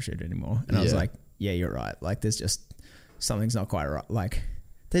that parachute anymore. And I was like, yeah, you're right. Like there's just, something's not quite right. Like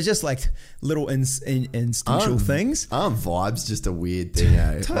there's just like little instinctual things. Vibes just a weird thing,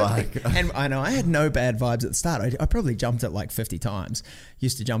 eh? Totally. And I know I had no bad vibes at the start. I probably jumped it like 50 times.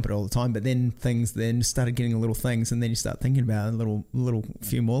 Used to jump it all the time, but then things then started getting little things, and then you start thinking about a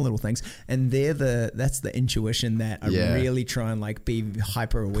few more little things, and that's the intuition that I really try and like be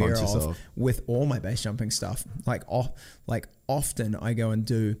hyper aware of with all my base jumping stuff. Like often I go and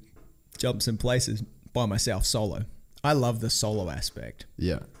do jumps in places by myself solo. I love the solo aspect.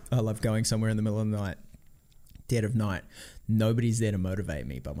 Yeah. I love going somewhere in the middle of the night, dead of night. Nobody's there to motivate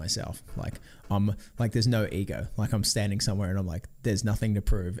me but myself. Like I'm like, there's no ego. Like I'm standing somewhere and I'm like, there's nothing to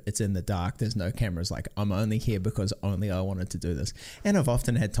prove. It's in the dark. There's no cameras. Like I'm only here because only I wanted to do this. And I've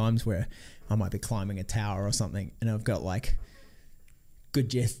often had times where I might be climbing a tower or something, and I've got like good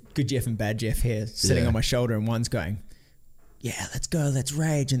Jeff and bad Jeff here sitting on my shoulder, and one's going, yeah, let's go, let's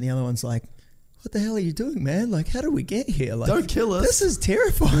rage. And the other one's like, what the hell are you doing, man? Like, how did we get here? Like, don't kill us. This is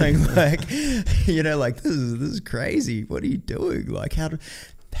terrifying. Like, you know, like this is crazy. What are you doing? Like, how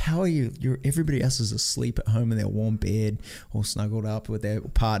are you? Everybody else is asleep at home in their warm bed, all snuggled up with their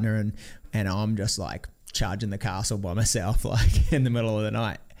partner, and I'm just like charging the castle by myself, like in the middle of the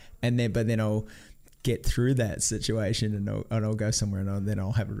night. But then I'll get through that situation, and I'll go somewhere, and then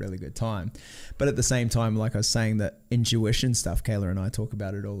I'll have a really good time. But at the same time, like I was saying, that intuition stuff, Kayla and I talk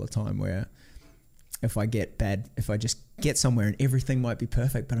about it all the time, where if I just get somewhere and everything might be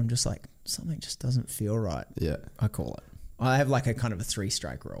perfect, but I'm just like, something just doesn't feel right. Yeah. I call it. I have like a kind of a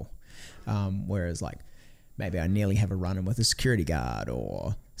 3-strike rule. Whereas like maybe I nearly have a run-in with a security guard,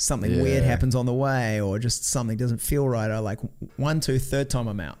 or something weird happens on the way, or just something doesn't feel right. I like 1, 2, third time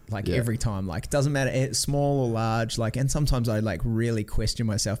I'm out, like every time, like it doesn't matter, it's small or large. Like, and sometimes I like really question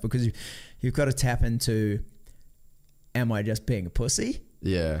myself, because you've got to tap into, am I just being a pussy?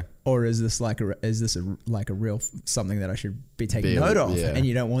 Yeah. Or is this like a real something that I should be taking note of? Yeah. And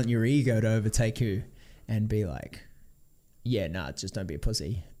you don't want your ego to overtake you and be like, yeah, nah, just don't be a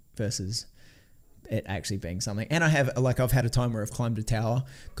pussy, versus it actually being something. And I've had a time where I've climbed a tower,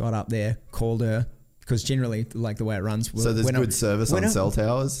 got up there, called her, because generally like the way it runs. So there's good service on cell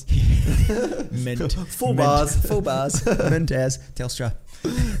towers. Mint. Full bars. Mint as Telstra.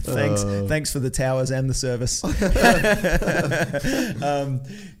 Thanks for the towers and the service.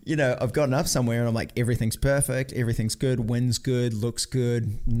 You know, I've gotten up somewhere and I'm like, everything's perfect, everything's good, wind's good, looks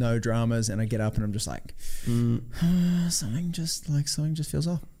good, no dramas, and I get up and I'm just like, something just feels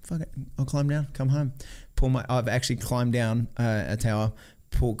off. Fuck it, I'll climb down, come home, I've actually climbed down a tower,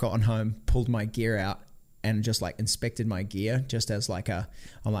 gotten home, pulled my gear out, and just like inspected my gear, just as like I'm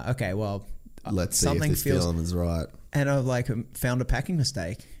like, okay, well, let's see if this feeling is right. And I like found a packing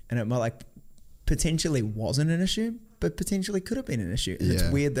mistake, and it might like potentially wasn't an issue, but potentially could have been an issue. And it's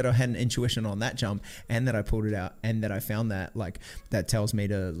weird that I had an intuition on that jump, and that I pulled it out, and that I found that, like, that tells me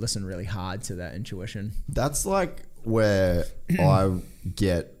to listen really hard to that intuition. That's like where I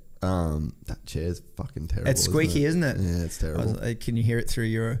get that chair's fucking terrible. It's squeaky, isn't it? Yeah, it's terrible. Can you hear it through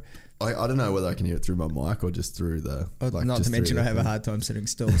your? I don't know whether I can hear it through my mic or just through the. Like, not to mention, I have a hard time sitting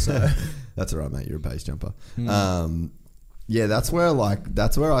still. So that's all right, mate. You're a base jumper. Yeah, that's where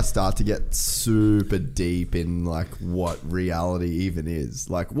I start to get super deep in like what reality even is.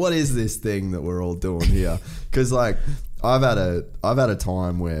 Like, what is this thing that we're all doing here? Because like I've had a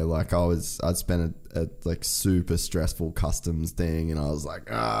time where like I'd spent a like super stressful customs thing, and I was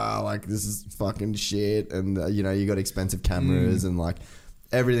like, like this is fucking shit. And you know, you got expensive cameras and like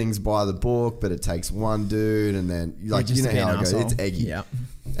everything's by the book, but it takes one dude, and then like you know how it goes. It's eggy. Yeah.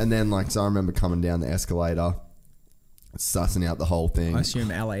 And then like, so I remember coming down the escalator, sussing out the whole thing. I assume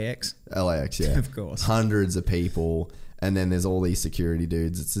LAX. LAX, yeah. Of course. Hundreds of people, and then there's all these security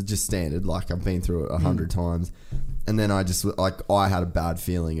dudes. It's just standard. Like, I've been through it 100 times. And then I just, like, I had a bad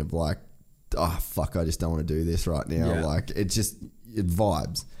feeling of like, oh, fuck, I just don't want to do this right now. Yeah. Like, it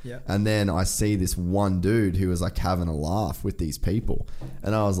vibes. Yeah. And then I see this one dude who was like having a laugh with these people.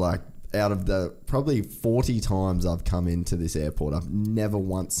 And I was like, out of the probably 40 times I've come into this airport, I've never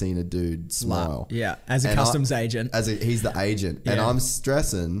once seen a dude smile. Yeah, as a customs agent. He's the agent. Yeah. And I'm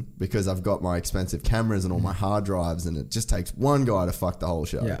stressing because I've got my expensive cameras and all my hard drives, and it just takes one guy to fuck the whole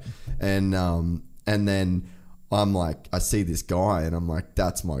show. Yeah. And then I'm like, I see this guy and I'm like,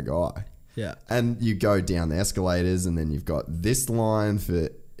 that's my guy. Yeah. And you go down the escalators and then you've got this line for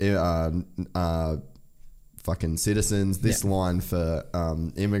fucking citizens, this line for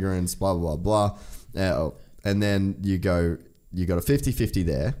immigrants, blah, blah, blah, blah. And then you got a 50-50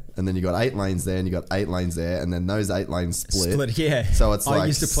 there, and then you got 8 lanes there, and you got 8 lanes there, and then those 8 lanes split. Yeah. So it's like I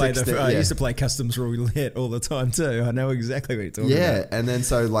used to play customs roulette all the time too. I know exactly what you're talking about. Yeah, and then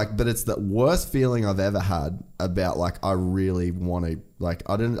so like, but it's the worst feeling I've ever had about like, I really want to, like,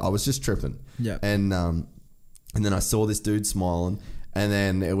 I was just tripping. Yeah. And then I saw this dude smiling, and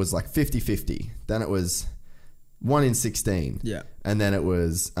then it was like 50-50. Then it was 1 in 16. Yeah. And then it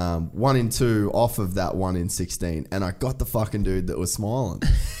was 1 in 2 off of that 1 in 16. And I got the fucking dude that was smiling.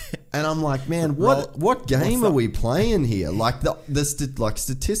 And I'm like, man, what game are we playing here? Like the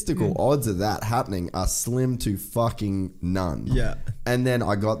statistical odds of that happening are slim to fucking none. Yeah. And then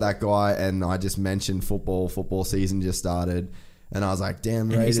I got that guy and I just mentioned football season just started. And I was like, damn,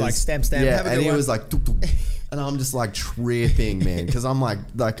 Raiders. And he's like, stamp. Yeah, have a and good he one. was like, tuk, tuk. And I'm just like tripping, man. Because I'm like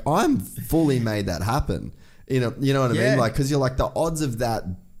I'm fully made that happen. You know what I mean? Like, because you're like, the odds of that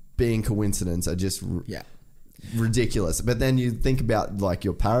being coincidence are just ridiculous. But then you think about like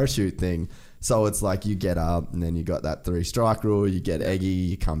your parachute thing. So it's like you get up and then you got that 3 strike rule, you get eggy,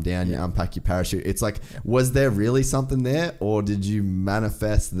 you come down, you unpack your parachute. It's like, was there really something there, or did you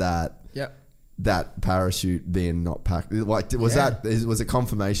manifest that? That parachute being not packed? Like, was it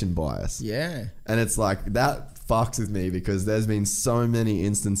confirmation bias? Yeah. And it's like, that fucks with me because there's been so many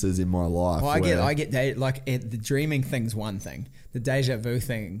instances in my life. Well, I get the dreaming thing's one thing. The deja vu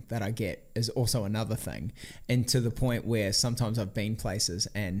thing that I get is also another thing. And to the point where sometimes I've been places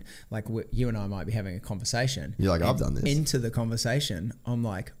and like you and I might be having a conversation. You're like, I've done this. Into the conversation, I'm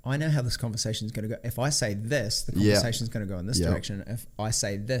like, I know how this conversation is going to go. If I say this, the conversation is going to go in this direction. If I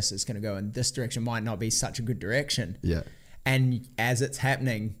say this, it's going to go in this direction. Might not be such a good direction. Yeah. And as it's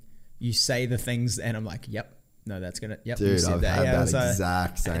happening, you say the things and I'm like, yep. No, that's gonna. Yep, dude, you said I've that. had that So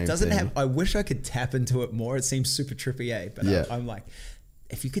exact same. it doesn't thing. have. I wish I could tap into it more. It seems super trippy, but I'm like,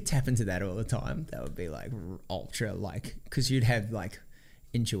 if you could tap into that all the time, that would be like ultra, like, because you'd have like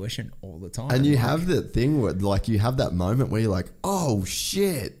intuition all the time. And you like, have that thing where like you have that moment where you're like, oh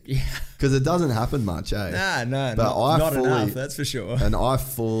shit, because it doesn't happen much, eh? No, but not enough. That's for sure. And I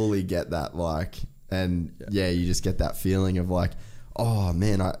fully get that, like, and you just get that feeling of like, oh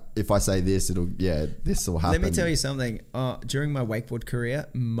man, if I say this, this will happen. Let me tell you something. During my wakeboard career,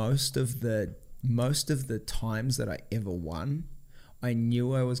 most of the times that I ever won, I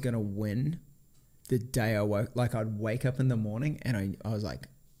knew I was going to win the day I woke. Like, I'd wake up in the morning and I was like,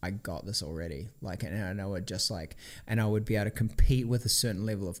 I got this already. Like, and I know it just like, and I would be able to compete with a certain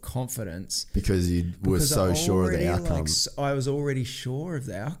level of confidence because you were so sure of the outcome. I was already sure of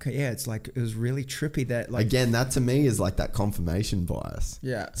the outcome. Yeah, it's like, it was really trippy that like. Again, that to me is like that confirmation bias.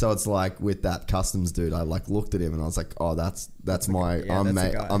 Yeah. So it's like with that customs dude, I like looked at him and I was like, oh, that's my,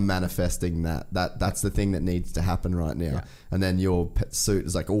 I'm manifesting that's the thing that needs to happen right now. Yeah. And then your suit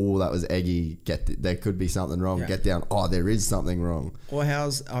is like, oh, that was eggy. There could be something wrong. Yeah. Get down. Oh, there is something wrong. Or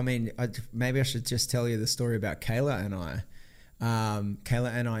maybe I should just tell you the story about Kayla and I.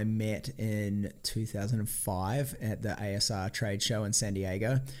 Kayla and I met in 2005 at the ASR trade show in San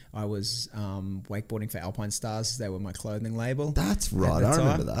Diego. I was wakeboarding for Alpine Stars. They were my clothing label. That's right. I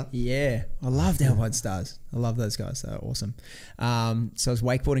remember that. Yeah. I loved Alpine Stars. I love those guys. They're awesome. So I was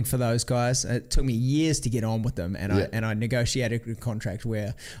wakeboarding for those guys. It took me years to get on with them. And I negotiated a contract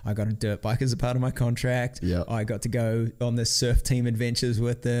where I got a dirt bike as a part of my contract. Yeah. I got to go on the surf team adventures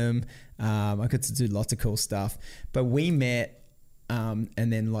with them. I got to do lots of cool stuff. But we met. And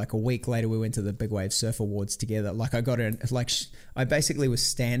then like a week later, we went to the Big Wave Surf Awards together. Like I basically was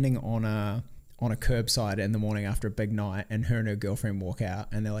standing on a curbside in the morning after a big night, and her and her girlfriend walk out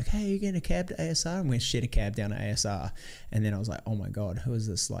and they're like, hey, you're getting a cab to ASR? And we shared a cab down to ASR. And then I was like, oh my God, who is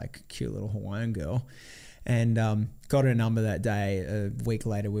this like cute little Hawaiian girl? And got her number that day. A week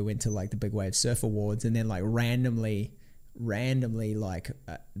later, we went to like the Big Wave Surf Awards, and then like randomly like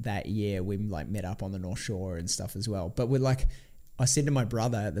that year we like met up on the North Shore and stuff as well. But we're like, I said to my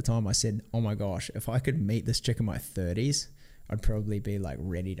brother at the time, I said, oh my gosh, if I could meet this chick in my 30s, I'd probably be like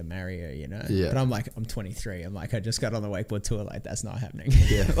ready to marry her, you know? Yeah. But I'm like, I'm 23. I'm like, I just got on the wakeboard tour. Like, that's not happening.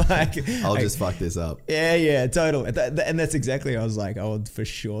 Yeah. I'll just fuck this up. Yeah, totally. And that's exactly, I was like, I would for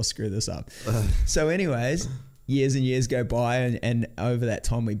sure screw this up. So anyways, years and years go by, and over that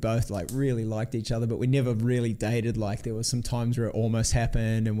time we both like really liked each other, but we never really dated. Like, there was some times where it almost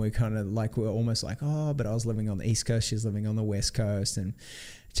happened, and we kind of like, we were almost like, oh, but I was living on the East Coast, she's living on the West Coast, and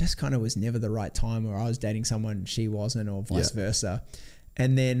it just kind of was never the right time where I was dating someone and she wasn't, or vice versa.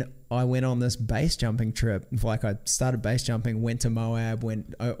 And then I went on this base jumping trip. Like I started base jumping, went to Moab,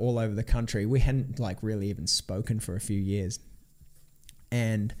 went all over the country. We hadn't like really even spoken for a few years.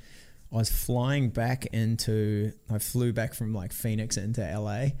 And I was flying back I flew back from like Phoenix into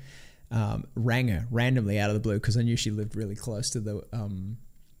LA, rang her randomly out of the blue because I knew she lived really close to the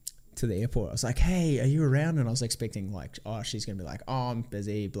airport. I was like, hey, are you around? And I was expecting like, oh, she's going to be like, oh, I'm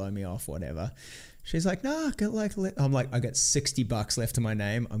busy, blow me off, whatever. She's like, nah, I'm like, I got $60 left to my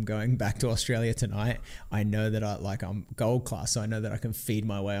name. I'm going back to Australia tonight. I know that I'm gold class, so I know that I can feed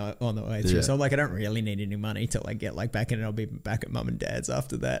my way on the way through. Yeah. So I'm like, I don't really need any money till I get like back in, and I'll be back at mum and dad's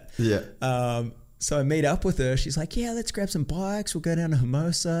after that. Yeah. So I meet up with her. She's like, yeah, let's grab some bikes. We'll go down to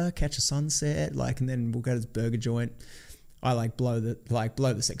Hermosa, catch a sunset, and then we'll go to this burger joint. I blow the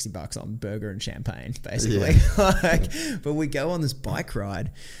 $60 on burger and champagne, basically. Yeah. But we go on this bike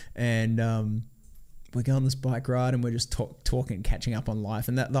ride, and we're just talking, catching up on life,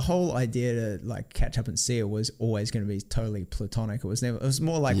 and that the whole idea to like catch up and see her was always going to be totally platonic. It was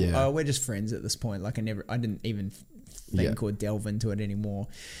more like, oh, we're just friends at this point. Like I didn't even think or delve into it anymore.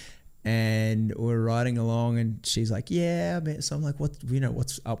 And we're riding along, and she's like, yeah, so I'm like,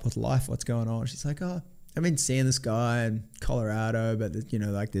 what's up with life? What's going on? She's like, oh, I've been seeing this guy in Colorado, but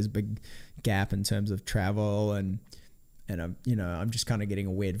there's a big gap in terms of travel, and I'm just kind of getting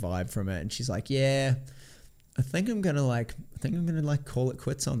a weird vibe from it. And she's like, yeah, I think I'm gonna call it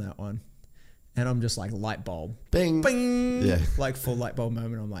quits on that one. And I'm just like, light bulb, Bing, bing, yeah, like full light bulb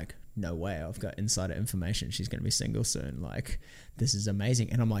moment. I'm like, no way, I've got insider information. She's gonna be single soon. Like, this is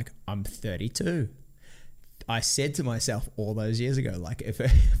amazing. And I'm like, I'm 32. I said to myself all those years ago, like if I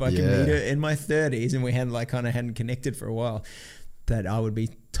could meet her in my 30s and we hadn't connected for a while, that I would be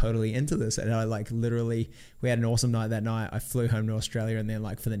totally into this. And I we had an awesome night that night. I flew home to Australia, and then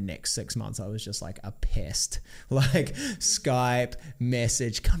for the next 6 months I was just like a pest. Like Skype,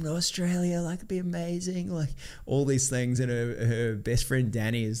 message, come to Australia, it'd be amazing, like all these things. And her best friend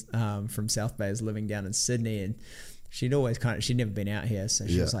Danny is from South Bay, is living down in Sydney, and she'd never been out here. So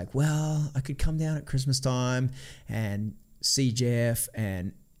she was like, well, I could come down at Christmas time and see Jeff,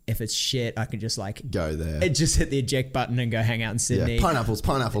 and if it's shit, I can just go there. Just hit the eject button and go hang out in Sydney. Yeah, pineapples.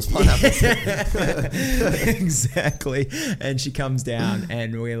 Exactly. And she comes down,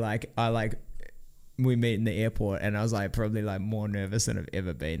 and we meet in the airport, and I was probably more nervous than I've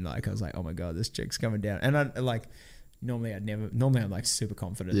ever been. I was like, oh my God, this chick's coming down. And I normally I'm super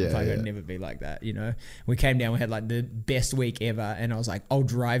confident. I'd never be like that, We came down, we had the best week ever, and I was like, I'll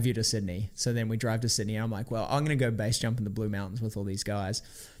drive you to Sydney. So then we drive to Sydney, and I'm like, well, I'm going to go base jump in the Blue Mountains with all these guys.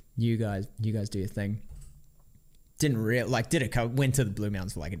 You guys do your thing. Went to the Blue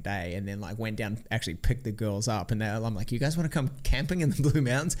Mountains for a day, and then went down, actually picked the girls up, and I'm like, you guys want to come camping in the Blue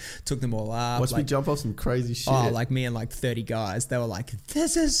Mountains? Took them all up. Watch me jump off some crazy shit. Oh, me and 30 guys. They were like,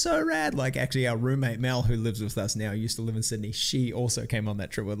 this is so rad. Actually our roommate Mel, who lives with us now, used to live in Sydney. She also came on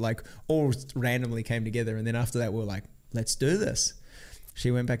that trip. With all randomly came together, and then after that we were like, let's do this.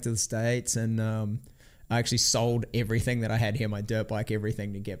 She went back to the States, and I actually sold everything that I had here, my dirt bike,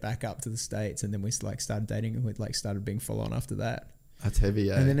 everything, to get back up to the States. And then we started dating, and we started being full on after that. That's heavy,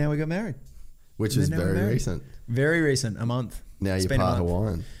 yeah. And then now we got married. Which is very recent. Very recent, a month. Now you're part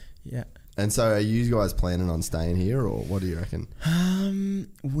Hawaiian. Yeah. And so are you guys planning on staying here, or what do you reckon?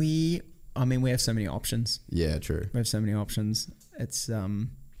 We have so many options. Yeah, true. We have so many options. It's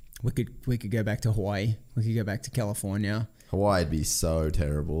we could go back to Hawaii. We could go back to California. Hawaii'd be so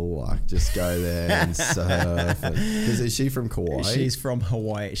terrible. Just go there and surf. Because is she from Kauai? She's from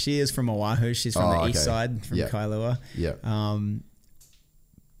Hawaii. She is from Oahu. She's from the east side, from Kailua. Yeah.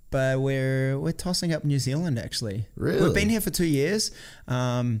 But we're tossing up New Zealand, actually. Really? We've been here for 2 years.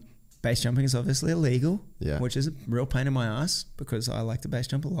 Base jumping is obviously illegal, which is a real pain in my ass because I like to base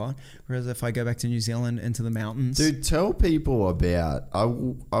jump a lot. Whereas if I go back to New Zealand into the mountains, dude, tell people about.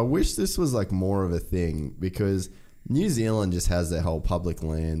 I wish this was more of a thing, because New Zealand just has their whole public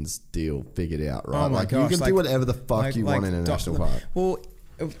lands deal figured out, right? Oh my gosh, you can do whatever the fuck you want in a national park. Well,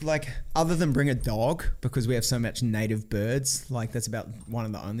 other than bring a dog, because we have so much native birds, that's about one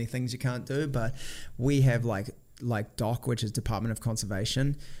of the only things you can't do. But we have DOC, which is Department of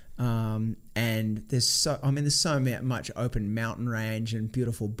Conservation. And there's so much open mountain range and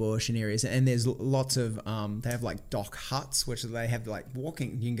beautiful bush and areas, and there's lots of they have DOC huts, which they have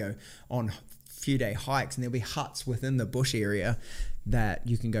walking. You can go on few day hikes, and there'll be huts within the bush area that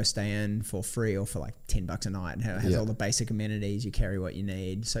you can go stay in for free or for $10 a night, and it has all the basic amenities. You carry what you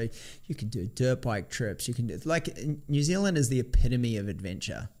need, so you can do dirt bike trips. You can do New Zealand is the epitome of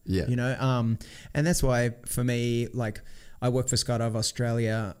adventure. And that's why for me, I work for Skydive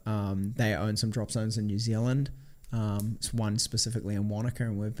Australia. They own some drop zones in New Zealand. It's one specifically in Wanaka,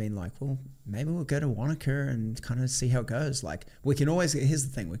 and we've been like, well, maybe we'll go to Wanaka and kind of see how it goes. Like we can always, here's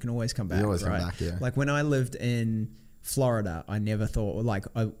the thing, we can always come back. You always come back, yeah. Like when I lived in Florida, I never thought, like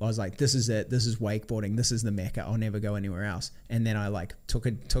I was like, this is it, this is wakeboarding, this is the Mecca, I'll never go anywhere else. And then I like took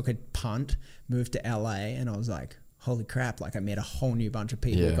a punt, moved to LA, and I was like, holy crap, like I met a whole new bunch of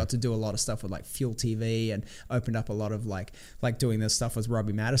people, got to do a lot of stuff with like Fuel TV, and opened up a lot of like doing this stuff with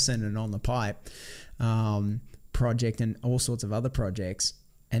Robbie Madison and On the Pipe project and all sorts of other projects.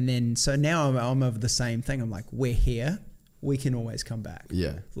 And then so now I'm of the same thing. I'm like, we're here, we can always come back.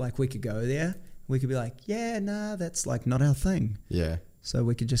 Yeah, like we could go there, we could be like, yeah, nah, that's like not our thing. Yeah. So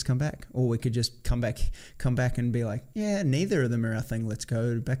we could just come back, or we could just come back and be like, yeah, neither of them are our thing, let's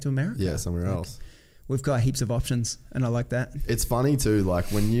go back to America. Yeah, somewhere else. We've got heaps of options, and I like that. It's funny too, like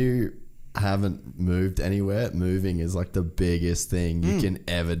when you haven't moved anywhere, moving is like the biggest thing you can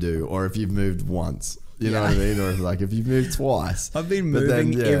ever do. Or if you've moved once, you know what I mean? Or like if you've moved twice. I've been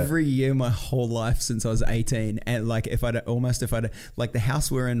moving every year my whole life since I was 18. And like if I'd like the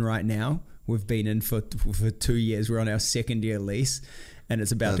house we're in right now, we've been in for 2 years. We're on our second year lease. And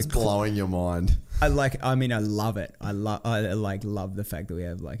it's about to blowing your mind. I love it. I love the fact that we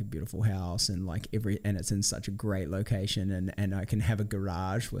have like a beautiful house and like and it's in such a great location, and I can have a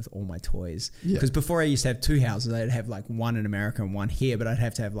garage with all my toys. Because before I used to have 2 houses. I'd have like one in America and one here, but I'd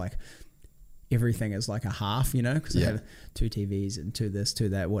have to have like everything as like a half, you know, because I have 2 TVs and 2 this, 2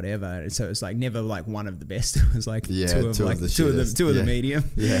 that, whatever. And so it's like never like one of the best. It was like two of the medium.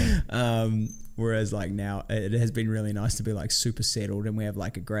 Yeah. Whereas like now it has been really nice to be like super settled, and we have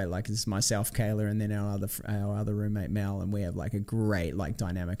like a great, like this is myself, Kayla, and then our other roommate Mel, and we have like a great like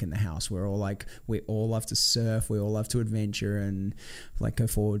dynamic in the house. We're all like, we all love to surf, we all love to adventure and like go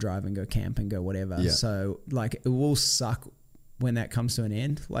forward drive and go camp and go whatever. Yeah. So like it will suck when that comes to an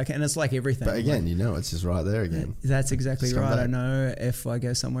end, like, and it's like everything. But again, like, you know, it's just right there again. That's exactly right. I know if I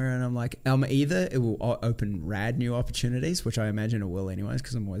go somewhere and I'm like, either it will open rad new opportunities, which I imagine it will anyways,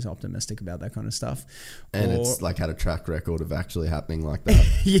 because I'm always optimistic about that kind of stuff. And it's like had a track record of actually happening like that.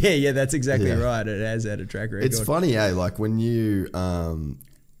 yeah, that's exactly right. It has had a track record. It's funny, like when you,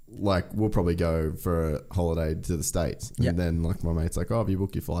 like we'll probably go for a holiday to the States, and then like my mate's like, oh, have you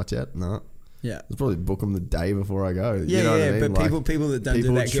booked your flights yet? No. Yeah, I'll probably book them the day before I go. Yeah, you know what I mean? But like, people that don't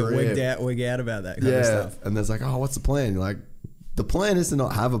do that get wigged out about that kind of stuff. And there's like, oh, what's the plan? You're like, the plan is to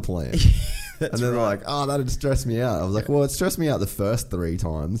not have a plan. And then they're like, oh, that'd stress me out. I was like, well, it stressed me out the first 3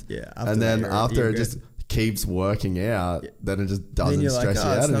 times. Yeah, and then after it just keeps working out, then it just doesn't stress you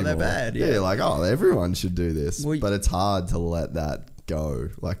out anymore. It's not that bad. Yeah, you're like, oh, everyone should do this, but it's hard to let that go,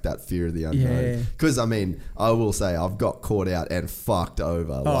 like that fear of the unknown. Because I mean, I will say I've got caught out and fucked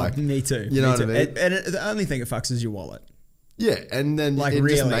over. Oh, like, me too. You know what I mean? And the only thing it fucks is your wallet. Yeah, and then like it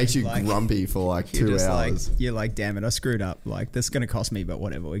just makes you like, grumpy for like 2 hours. Like, you're like, damn it, I screwed up. Like, this is going to cost me, but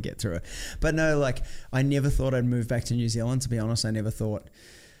whatever, we get through it. But no, like, I never thought I'd move back to New Zealand, to be honest. I never thought,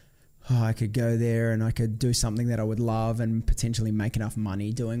 I could go there and I could do something that I would love and potentially make enough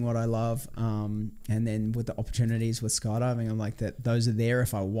money doing what I love. And then with the opportunities with skydiving, I'm like, that those are there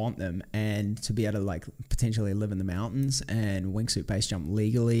if I want them. And to be able to like potentially live in the mountains and wingsuit base jump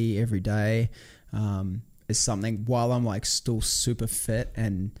legally every day is something, while I'm like still super fit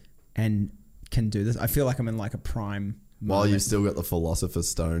and can do this. I feel like I'm in like a prime while you've still got the Philosopher's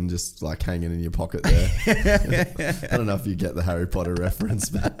Stone just like hanging in your pocket there. I don't know if you get the Harry Potter reference,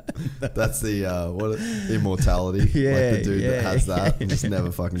 but that's the immortality. Yeah, like the dude that has that and just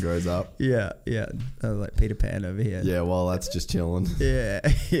never fucking grows up. Yeah. Like Peter Pan over here. Yeah, well, that's just chilling. Yeah,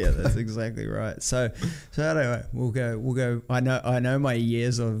 that's exactly right. So anyway, we'll go. I know my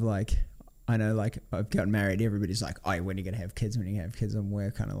years of like, I know, like, I've gotten married. Everybody's like, oh, when are you going to have kids? When are you going to have kids? And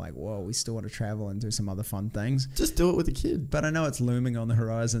we're kind of like, whoa, we still want to travel and do some other fun things. Just do it with a kid. But I know it's looming on the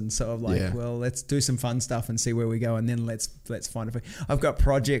horizon. So I'm like, well, let's do some fun stuff and see where we go. And then let's find it. I've got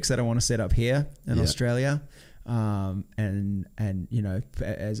projects that I want to set up here in Australia. And you know,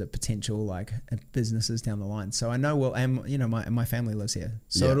 as a potential like businesses down the line. So I know, and you know, my family lives here,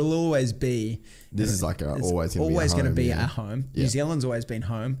 so it'll always be. This is like always going to be a home. New Zealand's always been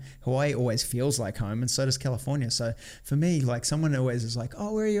home. Hawaii always feels like home, and so does California. So for me, like, someone always is like,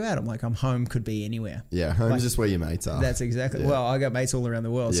 "Oh, where are you at?" I'm like, "I'm home. Could be anywhere." Yeah, home's like, just where your mates are. That's exactly. Well, I got mates all around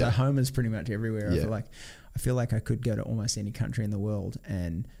the world, so home is pretty much everywhere. I feel like I could go to almost any country in the world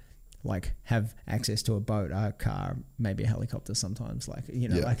and like have access to a boat, a car, maybe a helicopter sometimes. Like, you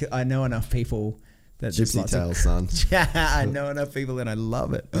know, like I know enough people that Gypsy Tales, son. I know enough people and I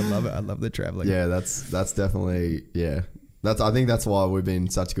love it. I love the traveling. Yeah, that's definitely, I think that's why we've been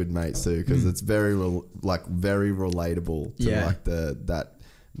such good mates too, because it's very relatable to like that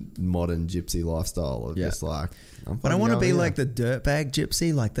modern gypsy lifestyle of just like. But I want to be like the dirtbag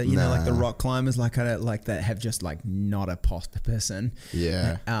gypsy, like the know, like the rock climbers, like that have just like not a person.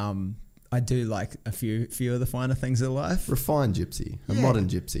 Yeah. I do like a few of the finer things of life. Refined gypsy, a modern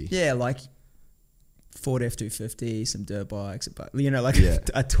gypsy. Yeah, like Ford F-250, some dirt bikes, but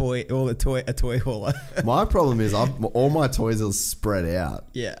a toy hauler. My problem is all my toys are spread out.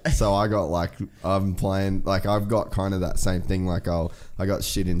 Yeah. So I got I'm playing I've got kind of that same thing. I got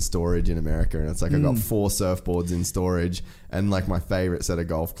shit in storage in America, and it's like I've got 4 surfboards in storage and like my favorite set of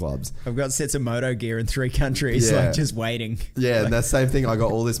golf clubs. I've got sets of moto gear in 3 countries, like just waiting. Yeah, and that same thing. I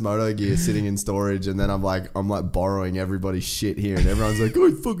got all this moto gear sitting in storage, and then I'm like borrowing everybody's shit here, and everyone's like,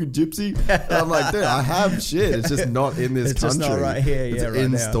 "Oh, fucking gypsy!" And I'm like, "Dude, I have shit. It's just not in this country. It's just not right here. It's right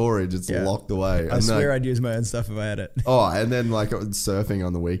in now. storage. It's locked away." I swear I'd use my own stuff if I had it. Oh, and then like surfing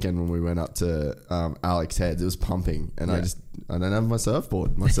on the weekend when we went up to Alex Heads, it was pumping, and I don't have my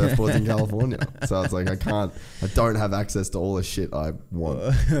surfboard. My surfboard's in California, so it's like I don't have access to all the shit I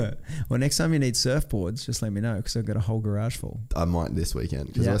want. Well, next time you need surfboards, just let me know, because I've got a whole garage full. I might this weekend,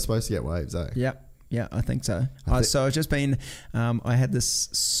 because we're supposed to get waves, eh? Yeah, I think so. So I've just been, I had this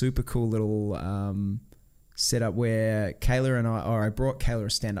super cool little setup where I brought Kayla a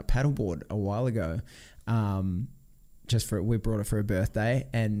stand-up paddleboard a while ago. We brought it for her birthday,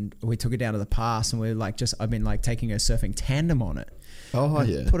 and we took it down to the pass, and I've been like taking her surfing tandem on it. Oh, and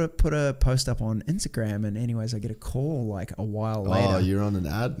yeah. Put a post up on Instagram, and anyways, I get a call like a while later. Oh, you're on an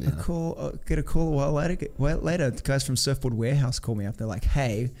ad now. Get a call a while later. The guys from Surfboard Warehouse call me up. They're like,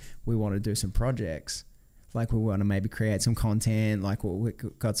 "Hey, we want to do some projects. Like, we want to maybe create some content. Like, we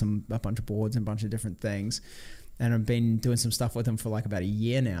got a bunch of boards and a bunch of different things." And I've been doing some stuff with them for like about a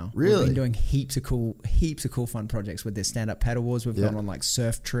year now. Really? We've been doing heaps of cool fun projects with their stand-up paddleboards. We've gone on like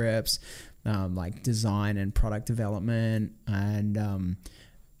surf trips, like design and product development, and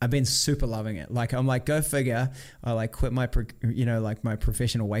I've been super loving it. Like, I'm like, go figure. I like quit my my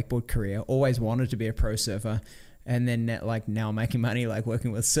professional wakeboard career. Always wanted to be a pro surfer. And then now I'm making money, like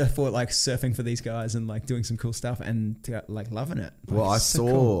working with surfboard, like surfing for these guys and like doing some cool stuff and like loving it. Like, well, I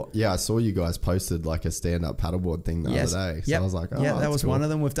saw you guys posted like a stand-up paddleboard thing the other day. So I was like, oh, yeah, that was cool. one of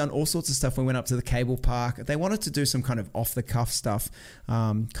them. We've done all sorts of stuff. We went up to the cable park. They wanted to do some kind of off-the-cuff stuff,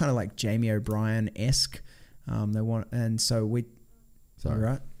 kind of like Jamie O'Brien-esque. So we... Sorry.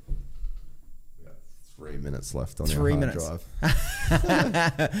 Right? 3 minutes left on 3 your minutes. hard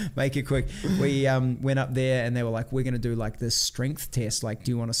drive. Make it quick. We went up there, and they were like, "We're going to do like this strength test. Like,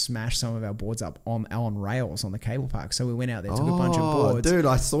 do you want to smash some of our boards up on rails on the cable park?" So we went out there, took a bunch of boards. Dude,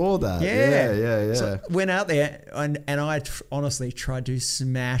 I saw that. Yeah. So went out there, and I honestly tried to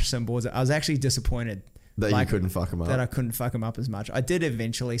smash some boards. I was actually disappointed that you couldn't fuck them up. That I couldn't fuck them up as much. I did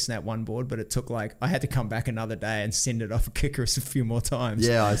eventually snap one board, but it took I had to come back another day and send it off a kicker a few more times.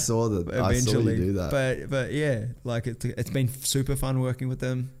 Yeah, I saw that. Eventually, I saw you do that. But yeah, like it's been super fun working with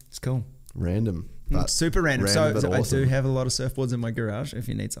them. It's cool. Random. Super random. So awesome. I do have a lot of surfboards in my garage if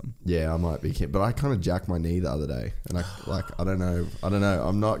you need some. Yeah, I might be. But I kind of jacked my knee the other day, and I don't know.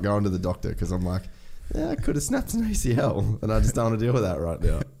 I'm not going to the doctor because I'm like, I could have snapped an ACL, and I just don't want to deal with that right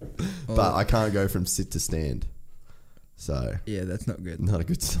now. But I can't go from sit to stand. So yeah, that's not good. Not a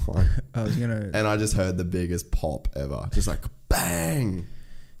good sign. And I just heard the biggest pop ever, just like bang.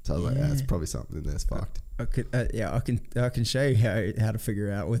 So I was like, it's probably something that's fucked. I can show you how to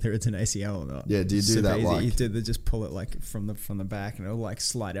figure out whether it's an ACL or not. Yeah, do you do that? Easy. Like you just pull it like from the back, and it'll like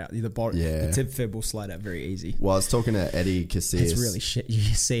slide out. The tip fib will slide out very easy. Well, I was talking to Eddie Casillas. It's really shit. You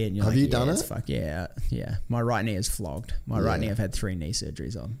see it, and you're Have like, you done it? Fuck yeah. My right knee is flogged. My right knee, I've had 3 knee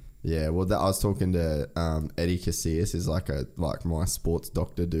surgeries on. Yeah, well, I was talking to Eddie Casillas, is like my sports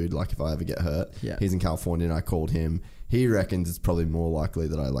doctor dude. Like, if I ever get hurt, he's in California, and I called him. He reckons it's probably more likely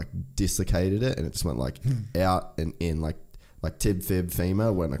that I like dislocated it, and it just went like out and in, like tib fib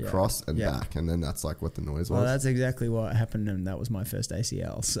femur went across and back, and then that's like what the noise was. Well, that's exactly what happened, and that was my first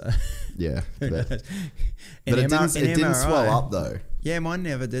ACL. So yeah, but it didn't swell up though. Yeah, mine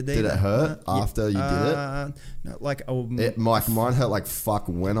never did. Did it hurt after you did it? No, mine hurt like fuck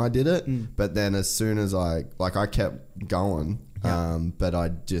when I did it, but then as soon as I kept going, but I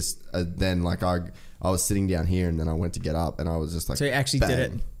just then I was sitting down here, and then I went to get up, and I was just like, so you actually did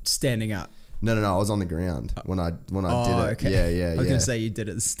it standing up. No, I was on the ground when I did it. Okay. Yeah. I was gonna say you did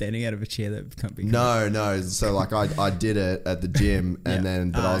it standing out of a chair. That can't be. No. So like I did it at the gym, and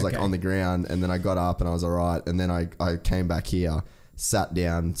then I was like on the ground, and then I got up, and I was all right, and then I came back here, sat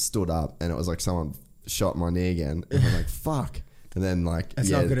down, stood up, and it was like someone shot my knee again, and I'm like, fuck. And then like, It's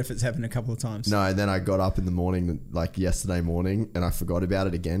not good if it's happened a couple of times. No, and then I got up in the morning, like yesterday morning, and I forgot about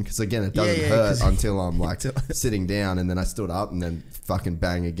it again. Because again, it doesn't hurt until I'm like sitting down, and then I stood up, and then fucking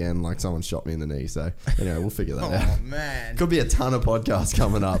bang again, like someone shot me in the knee. So anyway, we'll figure that out. Oh man, could be a ton of podcasts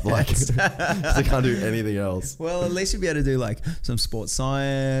coming up. Like, I can't do anything else. Well, at least you'll be able to do like some sports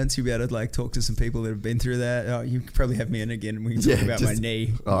science. You'll be able to like talk to some people that have been through that. Oh, you could probably have me in again, and we can talk about my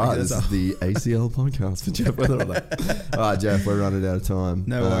knee. All right, this is the ACL podcast for Jeff Weatherall. All right, Jeff, we're running out of time.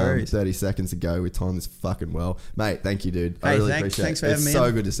 No worries. 30 seconds to go. We timed this fucking well. Mate, thank you, dude. I Hey, really appreciate thanks it. for having It's me so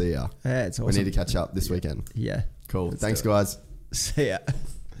in. good to see you. Yeah, it's awesome. We need to catch up this weekend. Yeah. Cool. Let's Thanks, do it. guys. See ya.